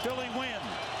Billy Wynn.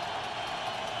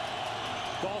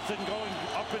 Dalton going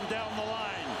up and down the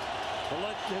line to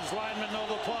let his linemen know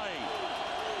the play.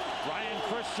 Ryan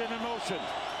Christian in motion.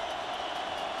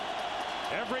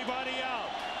 Everybody out.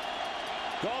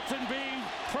 Dalton being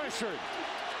pressured.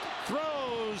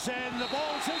 Throws, and the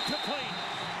ball's incomplete.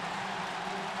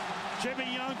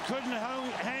 Jimmy Young couldn't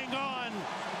hang on.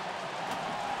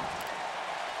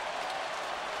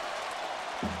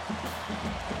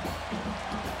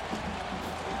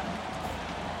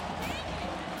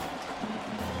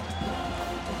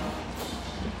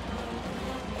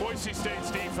 Boise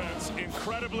State's defense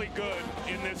incredibly good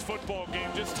in this football game,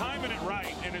 just timing it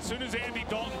right. And as soon as Andy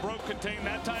Dalton broke contain,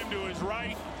 that time to his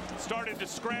right, started to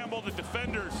scramble. The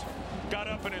defenders got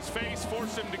up in his face,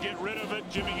 forced him to get rid of it.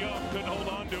 Jimmy Young couldn't hold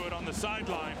on to it on the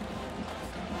sideline.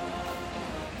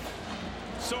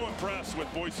 So impressed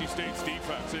with Boise State's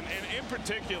defense, and in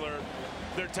particular,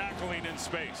 their tackling in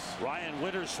space. Ryan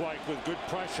Winterswike with good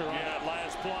pressure on that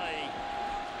last play.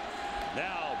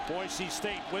 Now Boise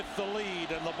State with the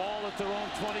lead and the ball at their own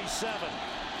 27.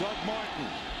 Doug Martin,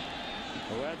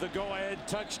 who had the go-ahead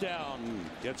touchdown,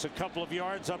 gets a couple of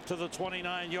yards up to the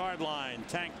 29-yard line.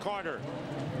 Tank Carter,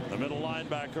 the middle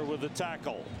linebacker, with the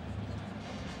tackle.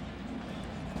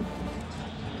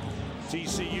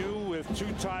 TCU with 2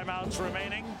 timeouts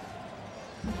remaining.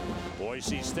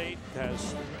 Boise State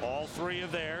has all 3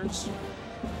 of theirs.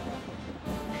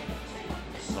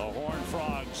 The Horned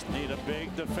Frogs need a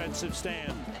big defensive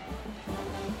stand.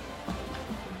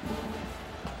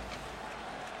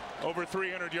 Over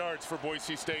 300 yards for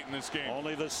Boise State in this game.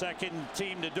 Only the second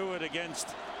team to do it against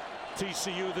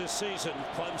TCU this season.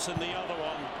 Clemson the other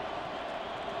one.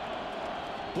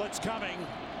 Blitz coming.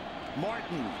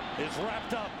 Martin is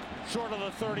wrapped up short of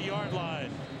the 30-yard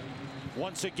line.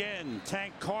 Once again,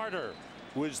 Tank Carter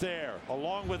was there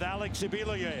along with Alex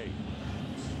Ibileye.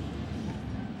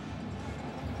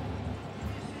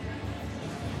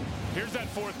 Here's that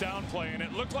 4th down play, and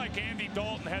it looked like Andy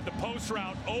Dalton had the post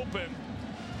route open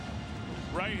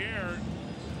right here.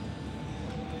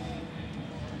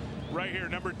 Right here,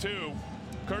 number 2,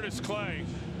 Curtis Clay.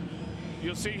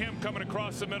 You'll see him coming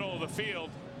across the middle of the field.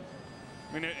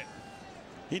 I mean,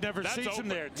 he never sees him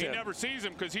there, Tim. He never sees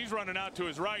him because he's running out to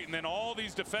his right, and then all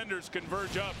these defenders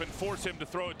converge up and force him to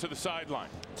throw it to the sideline.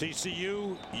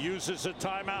 TCU uses a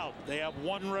timeout. They have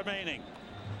 1 remaining.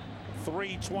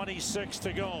 3:26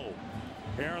 to go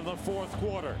here in the 4th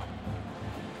quarter,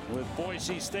 with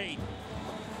Boise State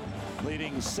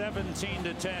leading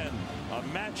 17-10. A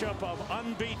matchup of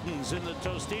unbeatens in the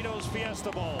Tostitos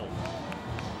Fiesta Bowl.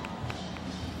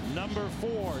 Number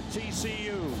 4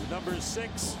 TCU, number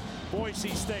 6 Boise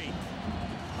State.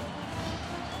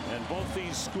 And both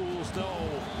these schools know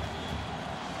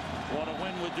what a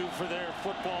win would do for their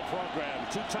football program.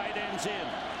 2 tight ends in.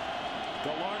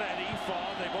 Gallardo and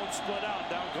Ephah, they both split out.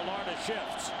 Now Gallardo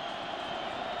shifts.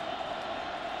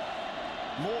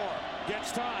 Moore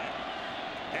gets time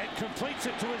and completes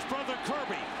it to his brother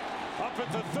Kirby. Up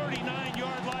at the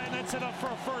 39-yard line. That's enough for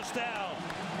a 1st down.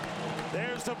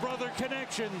 There's the brother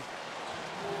connection.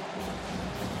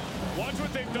 Watch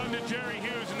what they've done to Jerry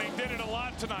Hughes, and they did it a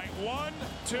lot tonight. 1,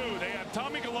 2. They have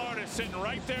Tommy Gallardo sitting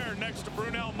right there next to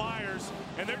Brunel Myers,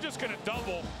 and they're just going to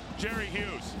double Jerry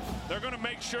Hughes. They're going to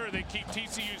make sure they keep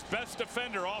TCU's best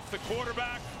defender off the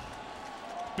quarterback.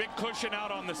 Big cushion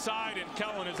out on the side, and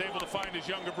Kellen is able to find his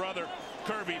younger brother,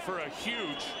 Kirby, for a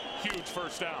huge, huge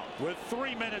 1st down. With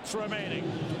 3 minutes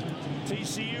remaining,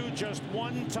 TCU just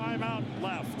 1 timeout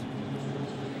left.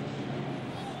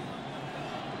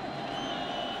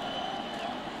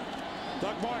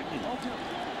 Doug Martin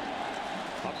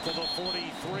up to the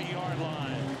 43-yard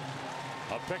line.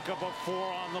 A pickup of 4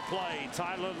 on the play.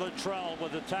 Tyler Luttrell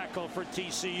with a tackle for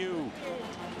TCU.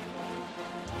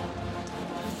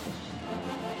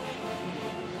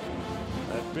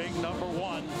 That big number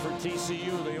 1 for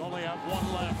TCU. They only have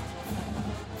 1 left.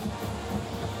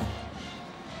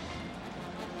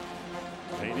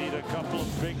 They need a couple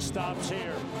of big stops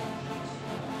here.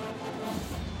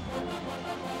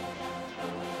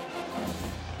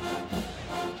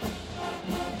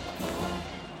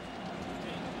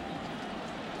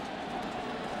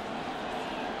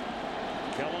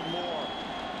 Kellen Moore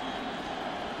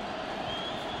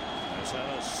has had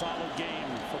a solid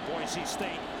game for Boise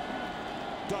State.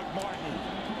 Doug Martin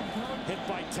hit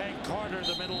by Tank Carter,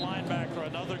 the middle linebacker.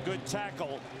 Another good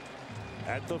tackle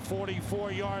at the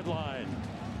 44-yard line.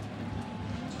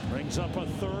 Brings up a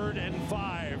 3rd and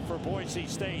 5 for Boise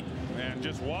State. And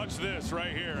just watch this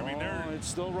right here. I mean, it's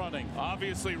still running.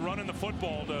 Obviously running the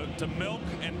football to milk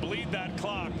and bleed that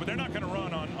clock, but they're not going to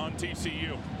run on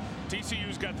TCU.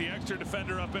 TCU's got the extra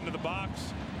defender up into the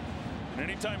box. And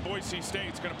anytime Boise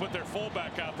State's going to put their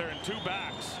fullback out there and 2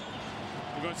 backs,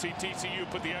 we're going to see TCU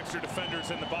put the extra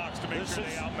defenders in the box to make sure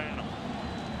they outman them.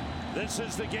 This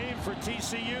is the game for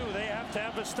TCU. They have to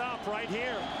have a stop right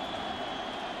here.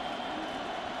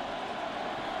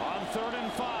 On 3rd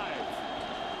and 5.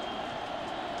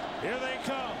 Here they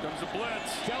come. Comes the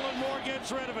blitz. Kellen Moore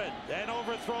gets rid of it and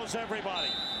overthrows everybody.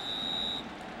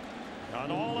 An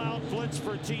all-out blitz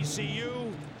for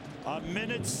TCU.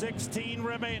 1:16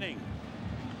 remaining.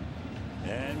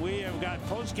 And we have got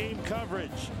post-game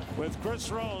coverage with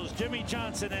Chris Rose, Jimmy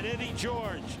Johnson, and Eddie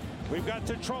George. We've got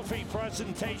the trophy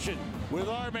presentation with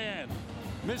our man,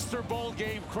 Mr. Bowl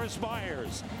Game, Chris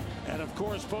Myers. And, of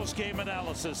course, post-game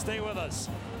analysis. Stay with us.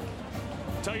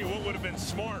 Tell you what would have been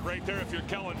smart right there if you're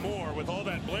Kellen Moore with all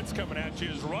that blitz coming at you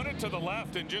is run it to the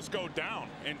left and just go down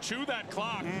and chew that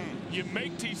clock. You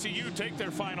make TCU take their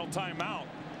final timeout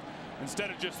instead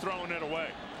of just throwing it away.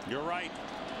 You're right.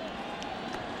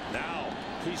 Now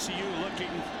TCU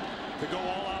looking to go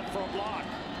all out for a block.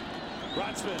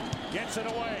 Rotzman gets it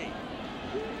away.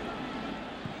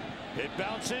 It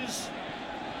bounces.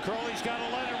 Curley's got to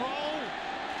let it roll.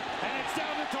 And it's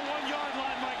down at the 1-yard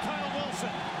line by Kyle Wilson.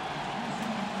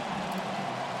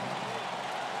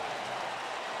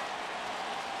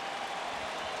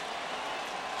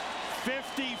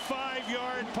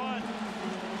 55-yard punt.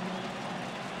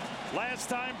 Last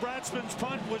time Bratzman's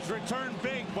punt was returned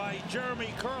big by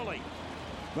Jeremy Curley.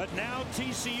 But now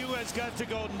TCU has got to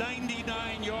go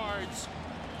 99 yards.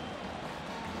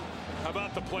 How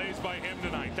about the plays by him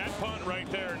tonight? That punt right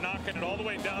there, knocking it all the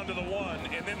way down to the 1,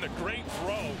 and then the great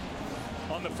throw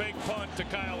on the fake punt to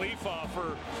Kyle Efa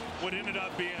for what ended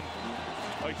up being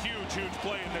a huge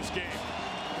play in this game.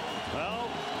 Well,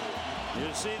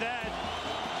 you see that.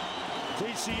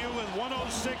 TCU with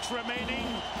 1:06 remaining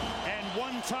and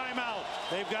 1 timeout.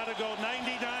 They've got to go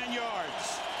 99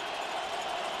 yards.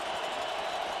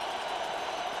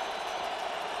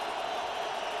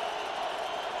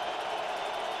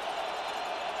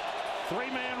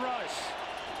 Three-man rush.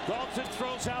 Dalton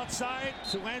throws outside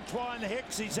to Antoine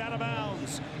Hicks. He's out of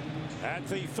bounds at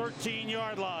the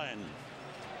 13-yard line.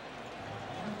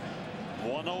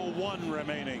 1:01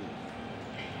 remaining.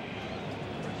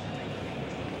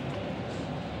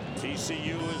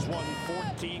 TCU has won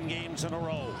 14 games in a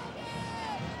row.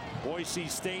 Boise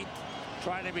State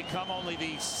trying to become only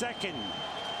the second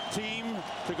team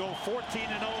to go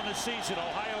 14-0 in a season.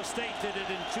 Ohio State did it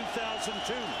in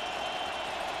 2002.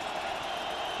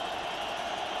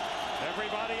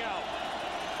 Everybody out.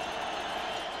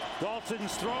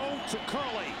 Dalton's throw to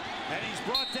Curley, and he's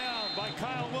brought down by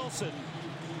Kyle Wilson.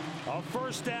 A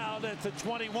first down at the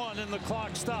 21, and the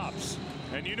clock stops.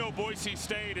 And you know Boise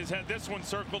State has had this one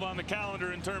circled on the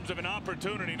calendar in terms of an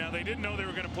opportunity. Now, they didn't know they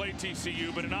were going to play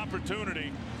TCU, but an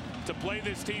opportunity to play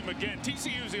this team again.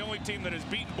 TCU is the only team that has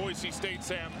beaten Boise State,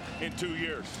 Sam, in 2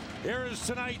 years. Here is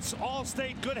tonight's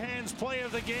All-State Good Hands play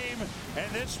of the game,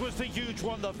 and this was the huge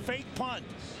one, the fake punt.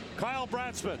 Kyle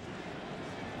Bratzman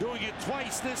doing it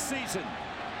twice this season.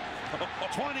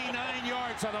 29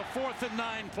 yards on a 4th and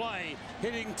 9 play,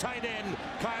 hitting tight end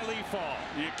Kyle Efa.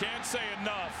 You can't say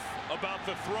enough about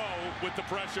the throw with the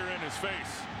pressure in his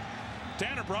face.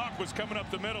 Tanner Brock was coming up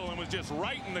the middle and was just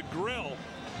right in the grill.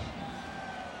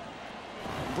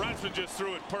 Bratzman just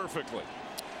threw it perfectly.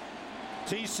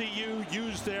 TCU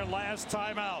used their last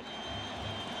timeout.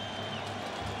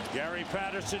 Gary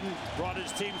Patterson brought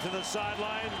his team to the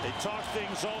sideline. They talked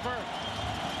things over.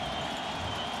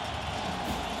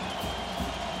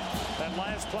 That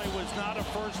last play was not a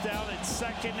first down. It's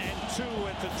 2nd and 2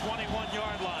 at the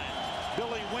 21-yard line.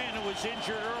 Billy Wynn, who was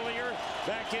injured earlier,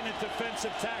 back in at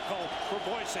defensive tackle for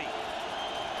Boise.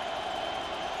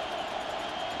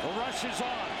 The rush is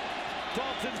on.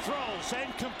 Dalton throws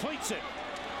and completes it.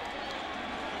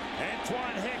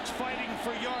 Antoine Hicks fighting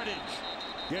for yardage.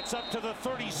 Gets up to the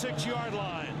 36-yard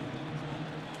line.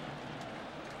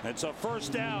 It's a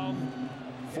first down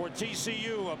for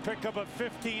TCU. A pickup of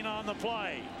 15 on the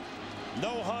play.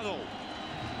 No huddle.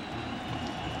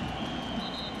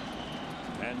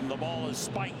 And the ball is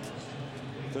spiked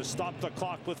to stop the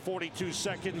clock with 42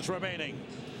 seconds remaining.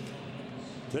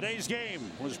 Today's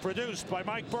game was produced by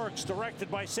Mike Burks,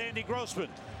 directed by Sandy Grossman.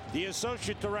 The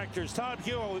associate directors, Tom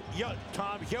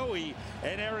Huey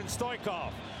and Aaron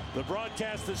Stoikov. The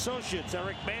broadcast associates,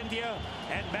 Eric Mandia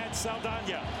and Matt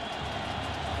Saldana.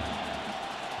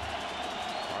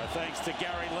 Our thanks to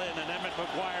Gary Lynn and Emmett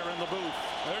McGuire in the booth.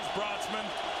 There's Bratzman,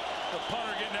 the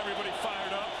punter, getting everybody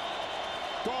fired up.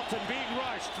 Dalton being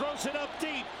rushed, throws it up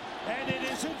deep, and it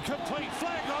is incomplete.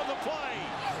 Flag on the play.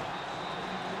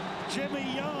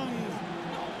 Jimmy Young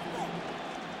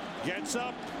gets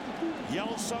up,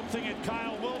 yells something at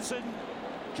Kyle Wilson.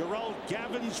 Jarrell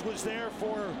Gavins was there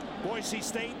for Boise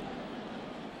State.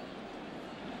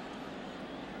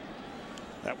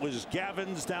 That was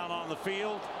Gavins down on the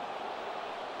field.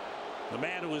 The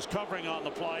man who was covering on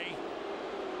the play.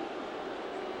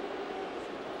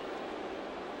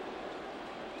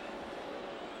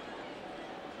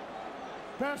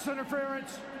 Pass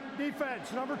interference,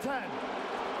 defense, number 10.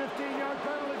 15-yard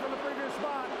penalty from the previous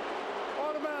spot.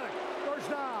 Automatic, first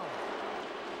down.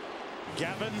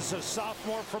 Gavins, a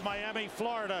sophomore from Miami,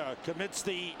 Florida, commits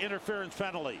the interference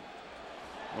penalty.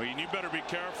 Well, you better be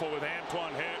careful with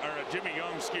Jimmy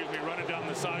Young, running down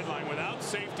the sideline without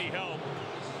safety help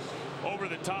over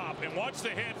the top. And watch the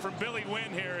hit from Billy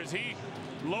Wynn here as he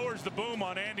lowers the boom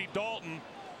on Andy Dalton.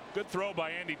 Good throw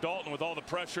by Andy Dalton with all the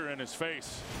pressure in his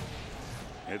face.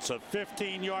 It's a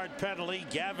 15-yard penalty.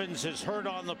 Gavins is hurt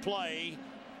on the play.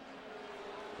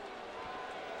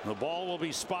 The ball will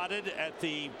be spotted at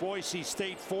the Boise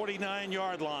State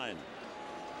 49-yard line.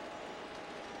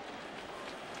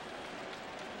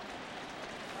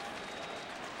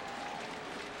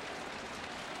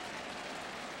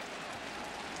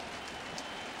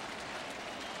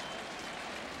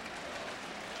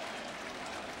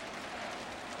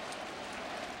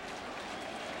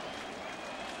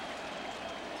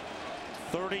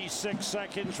 36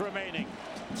 seconds remaining.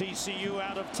 TCU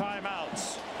out of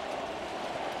timeouts.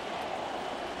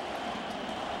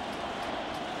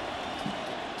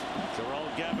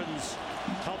 Jerome Gavins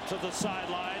helped to the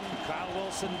sideline. Kyle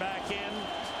Wilson back in.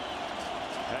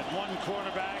 And one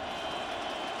cornerback.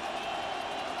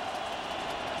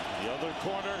 The other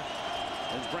corner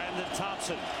is Brandon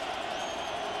Thompson.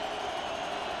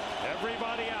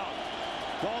 Everybody out.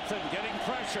 Dalton getting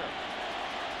pressure.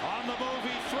 On the move,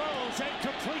 he throws and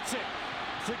completes it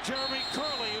to Jeremy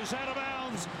Curley, who's out of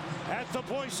bounds at the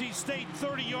Boise State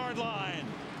 30-yard line.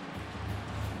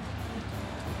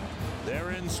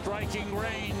 They're in striking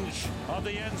range of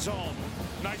the end zone.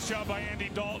 Nice job by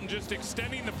Andy Dalton, just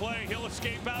extending the play. He'll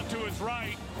escape out to his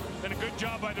right. And a good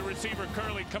job by the receiver,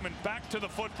 Curley, coming back to the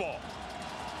football.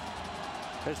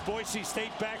 Has Boise State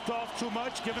backed off too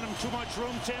much, giving them too much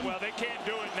room, Tim? Well, they can't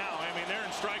do it now. I mean, they're in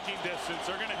striking distance.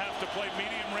 They're going to have to play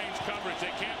medium-range coverage.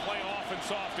 They can't play off and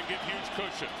soft and give huge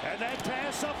cushion. And that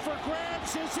pass up for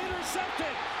grabs is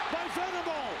intercepted by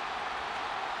Venable,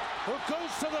 who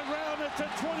goes to the ground at the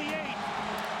 28.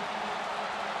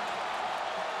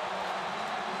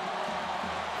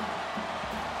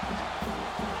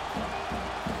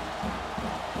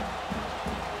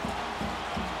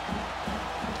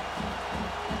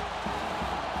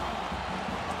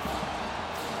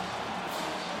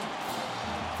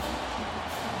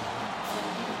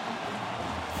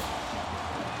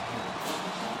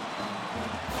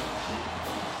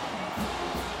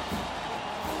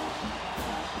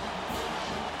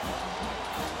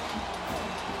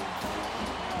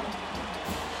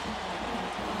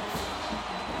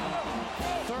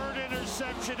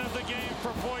 Of the game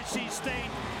for Boise State.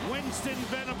 Winston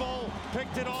Venable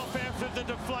picked it off after the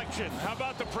deflection. How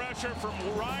about the pressure from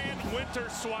Ryan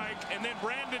Winterswijk, and then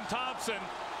Brandon Thompson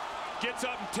gets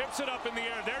up and tips it up in the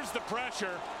air. There's the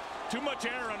pressure. Too much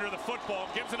air under the football.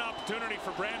 Gives an opportunity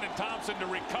for Brandon Thompson to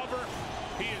recover.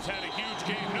 He has had a huge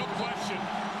game, no question.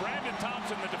 Brandon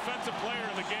Thompson, the defensive player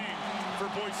of the game for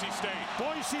Boise State.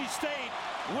 Boise State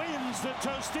wins the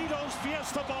Tostitos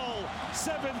Fiesta Bowl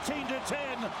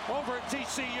 17-10 over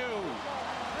TCU.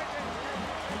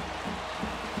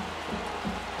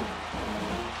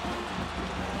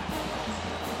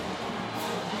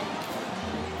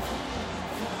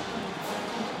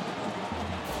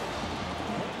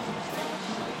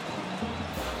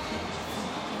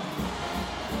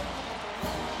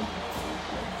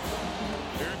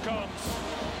 Here it comes.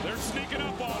 They're sneaking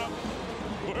up on him.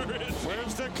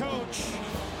 Where's the coach?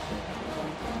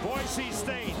 Boise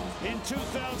State in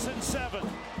 2007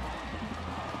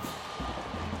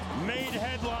 made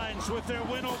headlines with their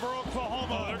win over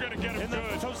Oklahoma. They're going to get him in the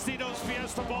Tostitos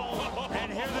Fiesta Bowl,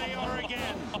 and here they are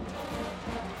again.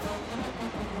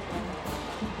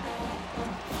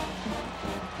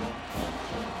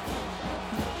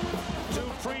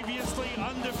 Two previously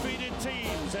undefeated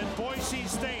teams, and Boise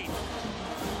State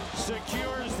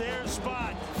secures their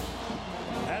spot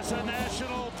as a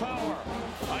national power.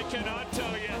 I cannot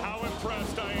tell you how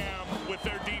impressed I am with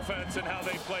their defense and how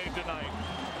they played tonight.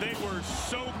 They were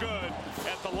so good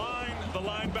at the line, the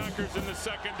linebackers in the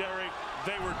secondary.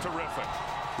 They were terrific.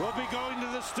 We'll be going to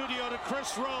the studio to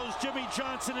Chris Rose, Jimmy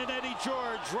Johnson, and Eddie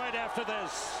George right after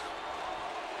this.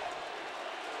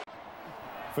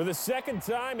 For the second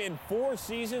time in 4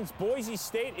 seasons, Boise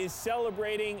State is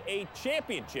celebrating a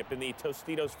championship in the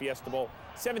Tostitos Fiesta Bowl.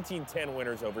 17-10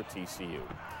 winners over TCU.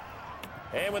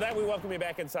 And with that, we welcome you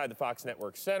back inside the Fox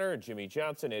Network Center. Jimmy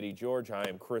Johnson, Eddie George, I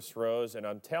am Chris Rose, and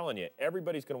I'm telling you,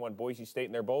 everybody's going to want Boise State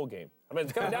in their bowl game. I mean,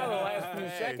 it's coming down to the last few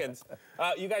seconds.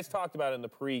 You guys talked about it in the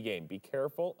pregame. Be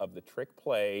careful of the trick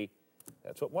play.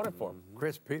 That's what won it for him.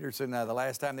 Chris Peterson, the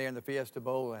last time they were in the Fiesta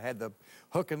Bowl, had the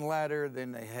hook and ladder,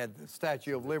 then they had the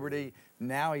Statue of Liberty.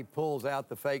 Now he pulls out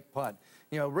the fake punt.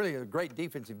 You know, really a great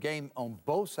defensive game on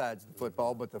both sides of the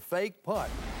football, but the fake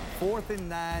punt, 4th and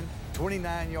 9,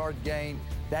 29-yard gain,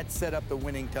 that set up the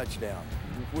winning touchdown.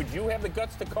 Would you have the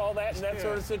guts to call that in that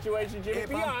sort of situation, Jimmy?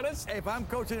 Be honest. If I'm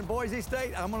coaching in Boise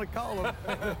State, I'm going to call him.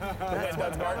 That's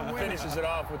what Martin finishes it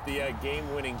off with the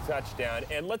game-winning touchdown.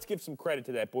 And let's give some credit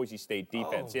to that Boise State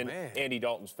defense in Andy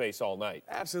Dalton's face all night.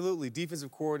 Absolutely.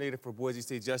 Defensive coordinator for Boise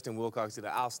State, Justin Wilcox, did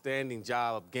an outstanding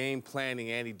job of game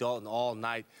planning Andy Dalton all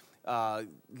night.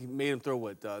 He made him throw,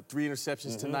 3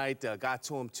 interceptions tonight, got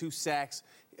to him 2 sacks.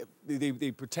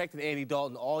 They protected Andy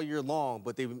Dalton all year long,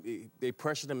 but they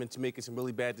pressured him into making some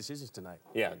really bad decisions tonight.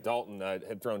 Yeah, Dalton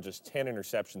had thrown just 10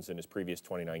 interceptions in his previous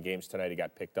 29 games. Tonight he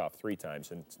got picked off 3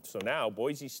 times. And so now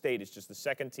Boise State is just the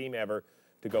 2nd team ever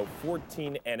to go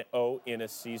 14-0 in a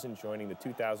season, joining the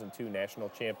 2002 national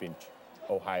champion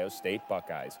Ohio State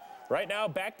Buckeyes. Right now,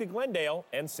 back to Glendale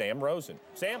and Sam Rosen.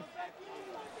 Sam?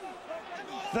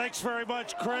 Thanks very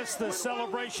much, Chris. The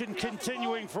celebration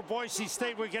continuing for Boise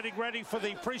State. We're getting ready for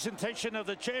the presentation of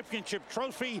the championship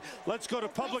trophy. Let's go to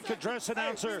public address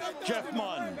announcer Jeff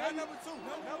Munn.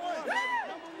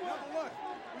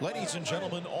 Ladies and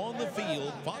gentlemen, on the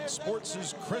field, Fox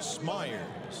Sports' Chris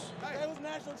Myers.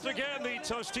 Once again, the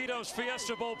Tostitos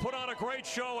Fiesta Bowl put on a great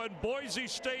show, and Boise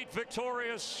State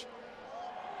victorious.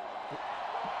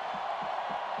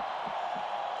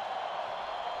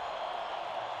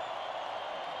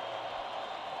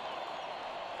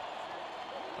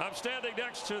 I'm standing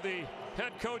next to the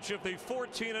head coach of the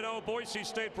 14-0 Boise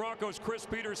State Broncos, Chris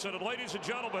Peterson. And ladies and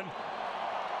gentlemen,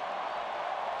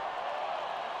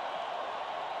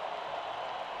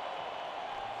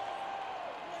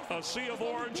 a sea of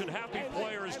orange and happy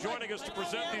players joining us to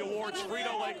present the awards.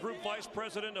 Frito-Lay Group Vice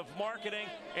President of Marketing,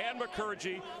 Ann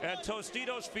McCurgy, and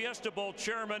Tostitos Fiesta Bowl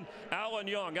Chairman, Alan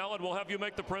Young. Alan, we'll have you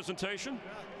make the presentation.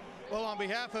 Well, on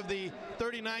behalf of the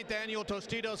 39th Annual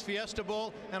Tostitos Fiesta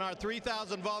Bowl and our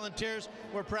 3,000 volunteers,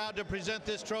 we're proud to present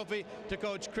this trophy to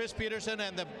Coach Chris Peterson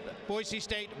and the Boise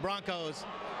State Broncos.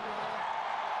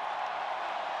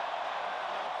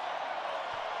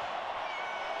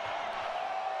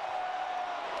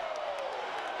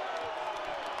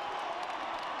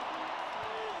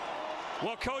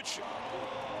 Well, Coach,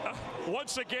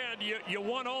 once again, you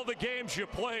won all the games you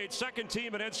played. Second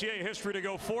team in NCAA history to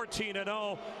go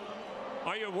 14-0.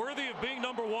 Are you worthy of being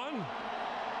number one?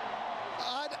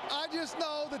 I just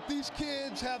know that these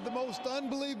kids have the most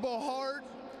unbelievable heart.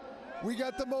 We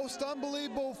got the most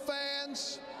unbelievable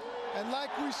fans. And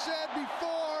like we said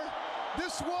before,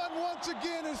 this one, once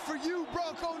again, is for you,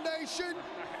 Bronco Nation.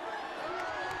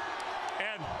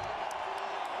 And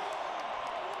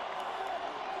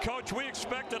Coach, we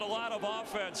expected a lot of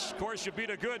offense. Of course, you beat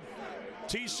a good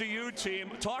TCU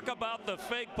team. Talk about the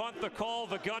fake punt, the call,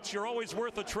 the guts. You're always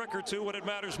worth a trick or two when it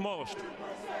matters most.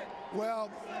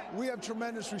 Well, we have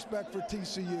tremendous respect for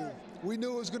TCU. We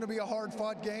knew it was going to be a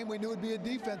hard-fought game. We knew it would be a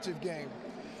defensive game.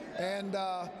 And,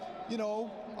 you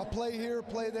know, a play here,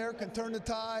 play there can turn the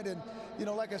tide. And, you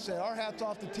know, like I said, our hat's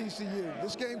off to TCU.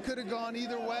 This game could have gone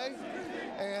either way,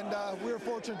 and we were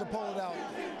fortunate to pull it out.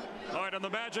 All right, and the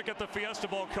magic at the Fiesta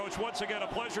Bowl, Coach. Once again, a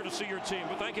pleasure to see your team.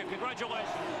 But thank you. Congratulations.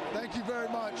 Thank you very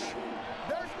much.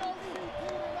 There's no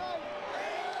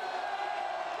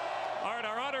All right,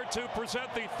 our honor to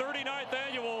present the 39th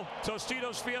Annual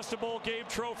Tostitos Fiesta Bowl Game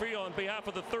Trophy on behalf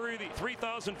of the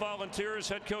 3,000 volunteers.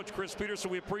 Head Coach Chris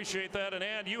Peterson, we appreciate that. And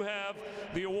Ann, you have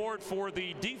the award for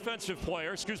the defensive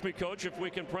player. Excuse me, Coach, if we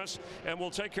can press, and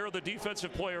we'll take care of the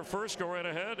defensive player first. Go right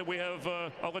ahead. And we have,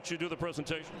 I'll let you do the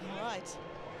presentation. All right.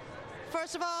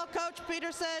 First of all, Coach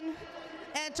Peterson,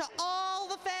 and to all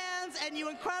the fans and you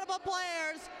incredible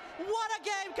players, what a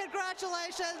game,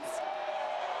 congratulations.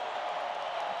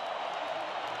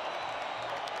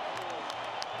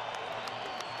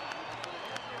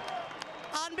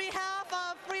 On behalf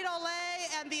of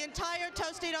Frito-Lay and the entire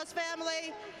Tostitos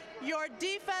family, your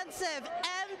defensive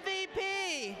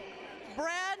MVP,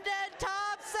 Brandon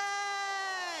Thompson.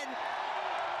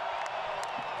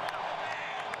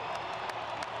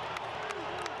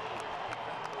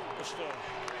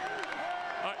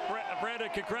 Brandon,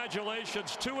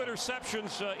 congratulations. 2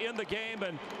 interceptions in the game,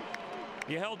 and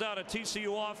you held down a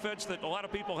TCU offense that a lot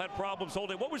of people had problems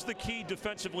holding. What was the key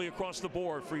defensively across the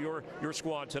board for your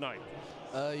squad tonight?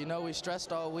 You know, we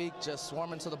stressed all week, just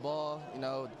swarming to the ball. You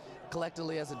know,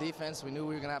 collectively as a defense, we knew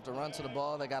we were going to have to run to the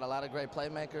ball. They got a lot of great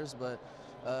playmakers, but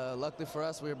luckily for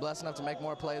us, we were blessed enough to make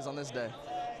more plays on this day.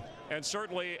 And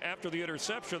certainly after the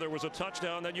interception, there was a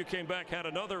touchdown. Then you came back, had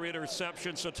another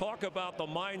interception. So talk about the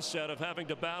mindset of having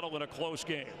to battle in a close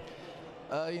game.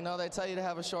 You know, they tell you to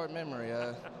have a short memory.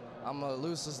 I'm going to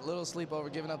lose a little sleep over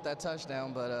giving up that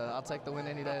touchdown, but I'll take the win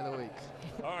any day of the week.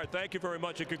 All right, thank you very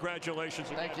much, and congratulations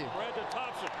again. Thank you. Brandon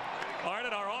Thompson. All right,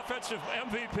 and our offensive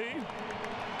MVP.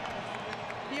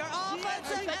 Your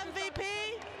offensive MVP,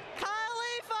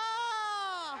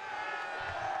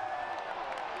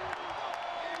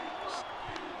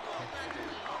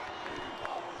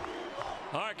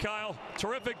 All right, Kyle,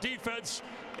 terrific defense,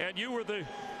 and you were the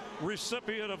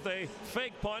recipient of the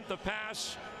fake punt, the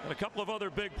pass, and a couple of other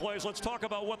big plays. Let's talk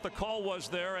about what the call was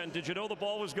there, and did you know the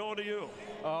ball was going to you?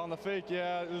 On the fake,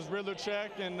 yeah, it was Riddler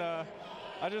check, and I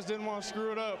just didn't want to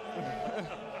screw it up.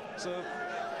 So.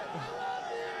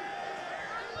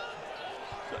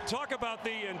 Talk about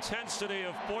the intensity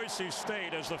of Boise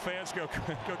State as the fans go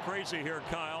crazy here,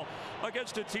 Kyle,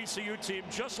 against a TCU team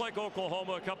just like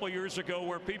Oklahoma a couple years ago,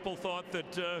 where people thought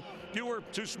that you were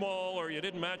too small or you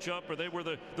didn't match up or they were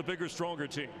the bigger, stronger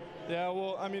team. Yeah,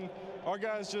 well, I mean, our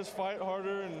guys just fight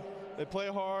harder and they play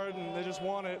hard and they just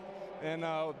want it. And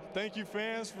thank you,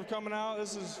 fans, for coming out.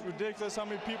 This is ridiculous how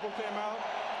many people came out.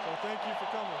 So thank you for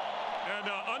coming. And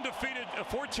undefeated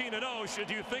 14-0.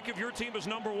 Do you think of your team as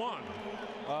number one?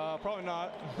 Probably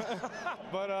not.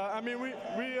 But I mean, we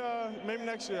maybe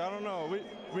next year. I don't know.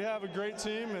 We have a great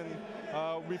team,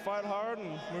 and we fight hard,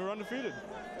 and we're undefeated.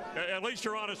 At least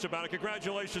you're honest about it.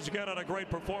 Congratulations again on a great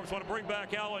performance. Want to bring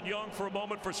back Alan Young for a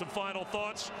moment for some final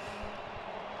thoughts.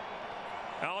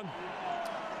 Alan?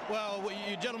 Well,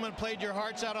 you gentlemen played your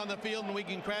hearts out on the field, and we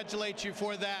congratulate you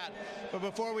for that. But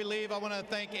before we leave, I want to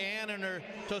thank Ann and her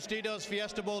Tostitos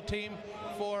Fiesta Bowl team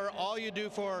for all you do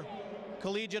for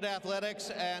collegiate athletics.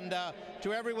 And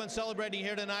to everyone celebrating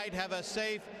here tonight, have a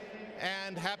safe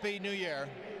and happy New Year.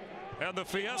 And the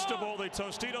Fiesta Bowl, the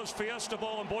Tostitos Fiesta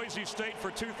Bowl in Boise State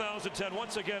for 2010.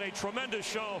 Once again, a tremendous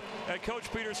show. And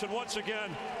Coach Peterson, once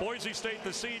again, Boise State,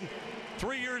 the scene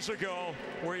 3 years ago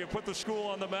where you put the school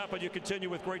on the map and you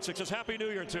continue with great success. Happy New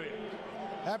Year to you.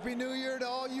 Happy New Year to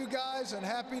all you guys, and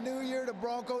Happy New Year to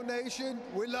Bronco Nation.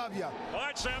 We love you. All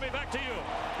right, Sammy, back to you.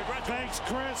 Thanks,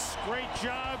 Chris. Great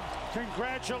job.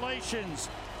 Congratulations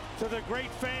to the great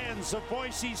fans of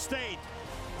Boise State.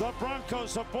 The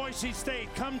Broncos of Boise State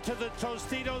come to the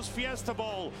Tostitos Fiesta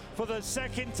Bowl for the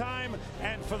second time,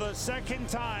 and for the second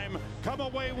time, come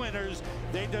away winners.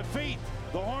 They defeat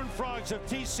the Horned Frogs of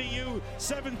TCU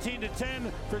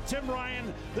 17-10. For Tim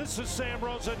Ryan, this is Sam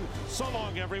Rosen. So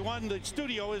long, everyone. The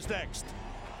studio is next.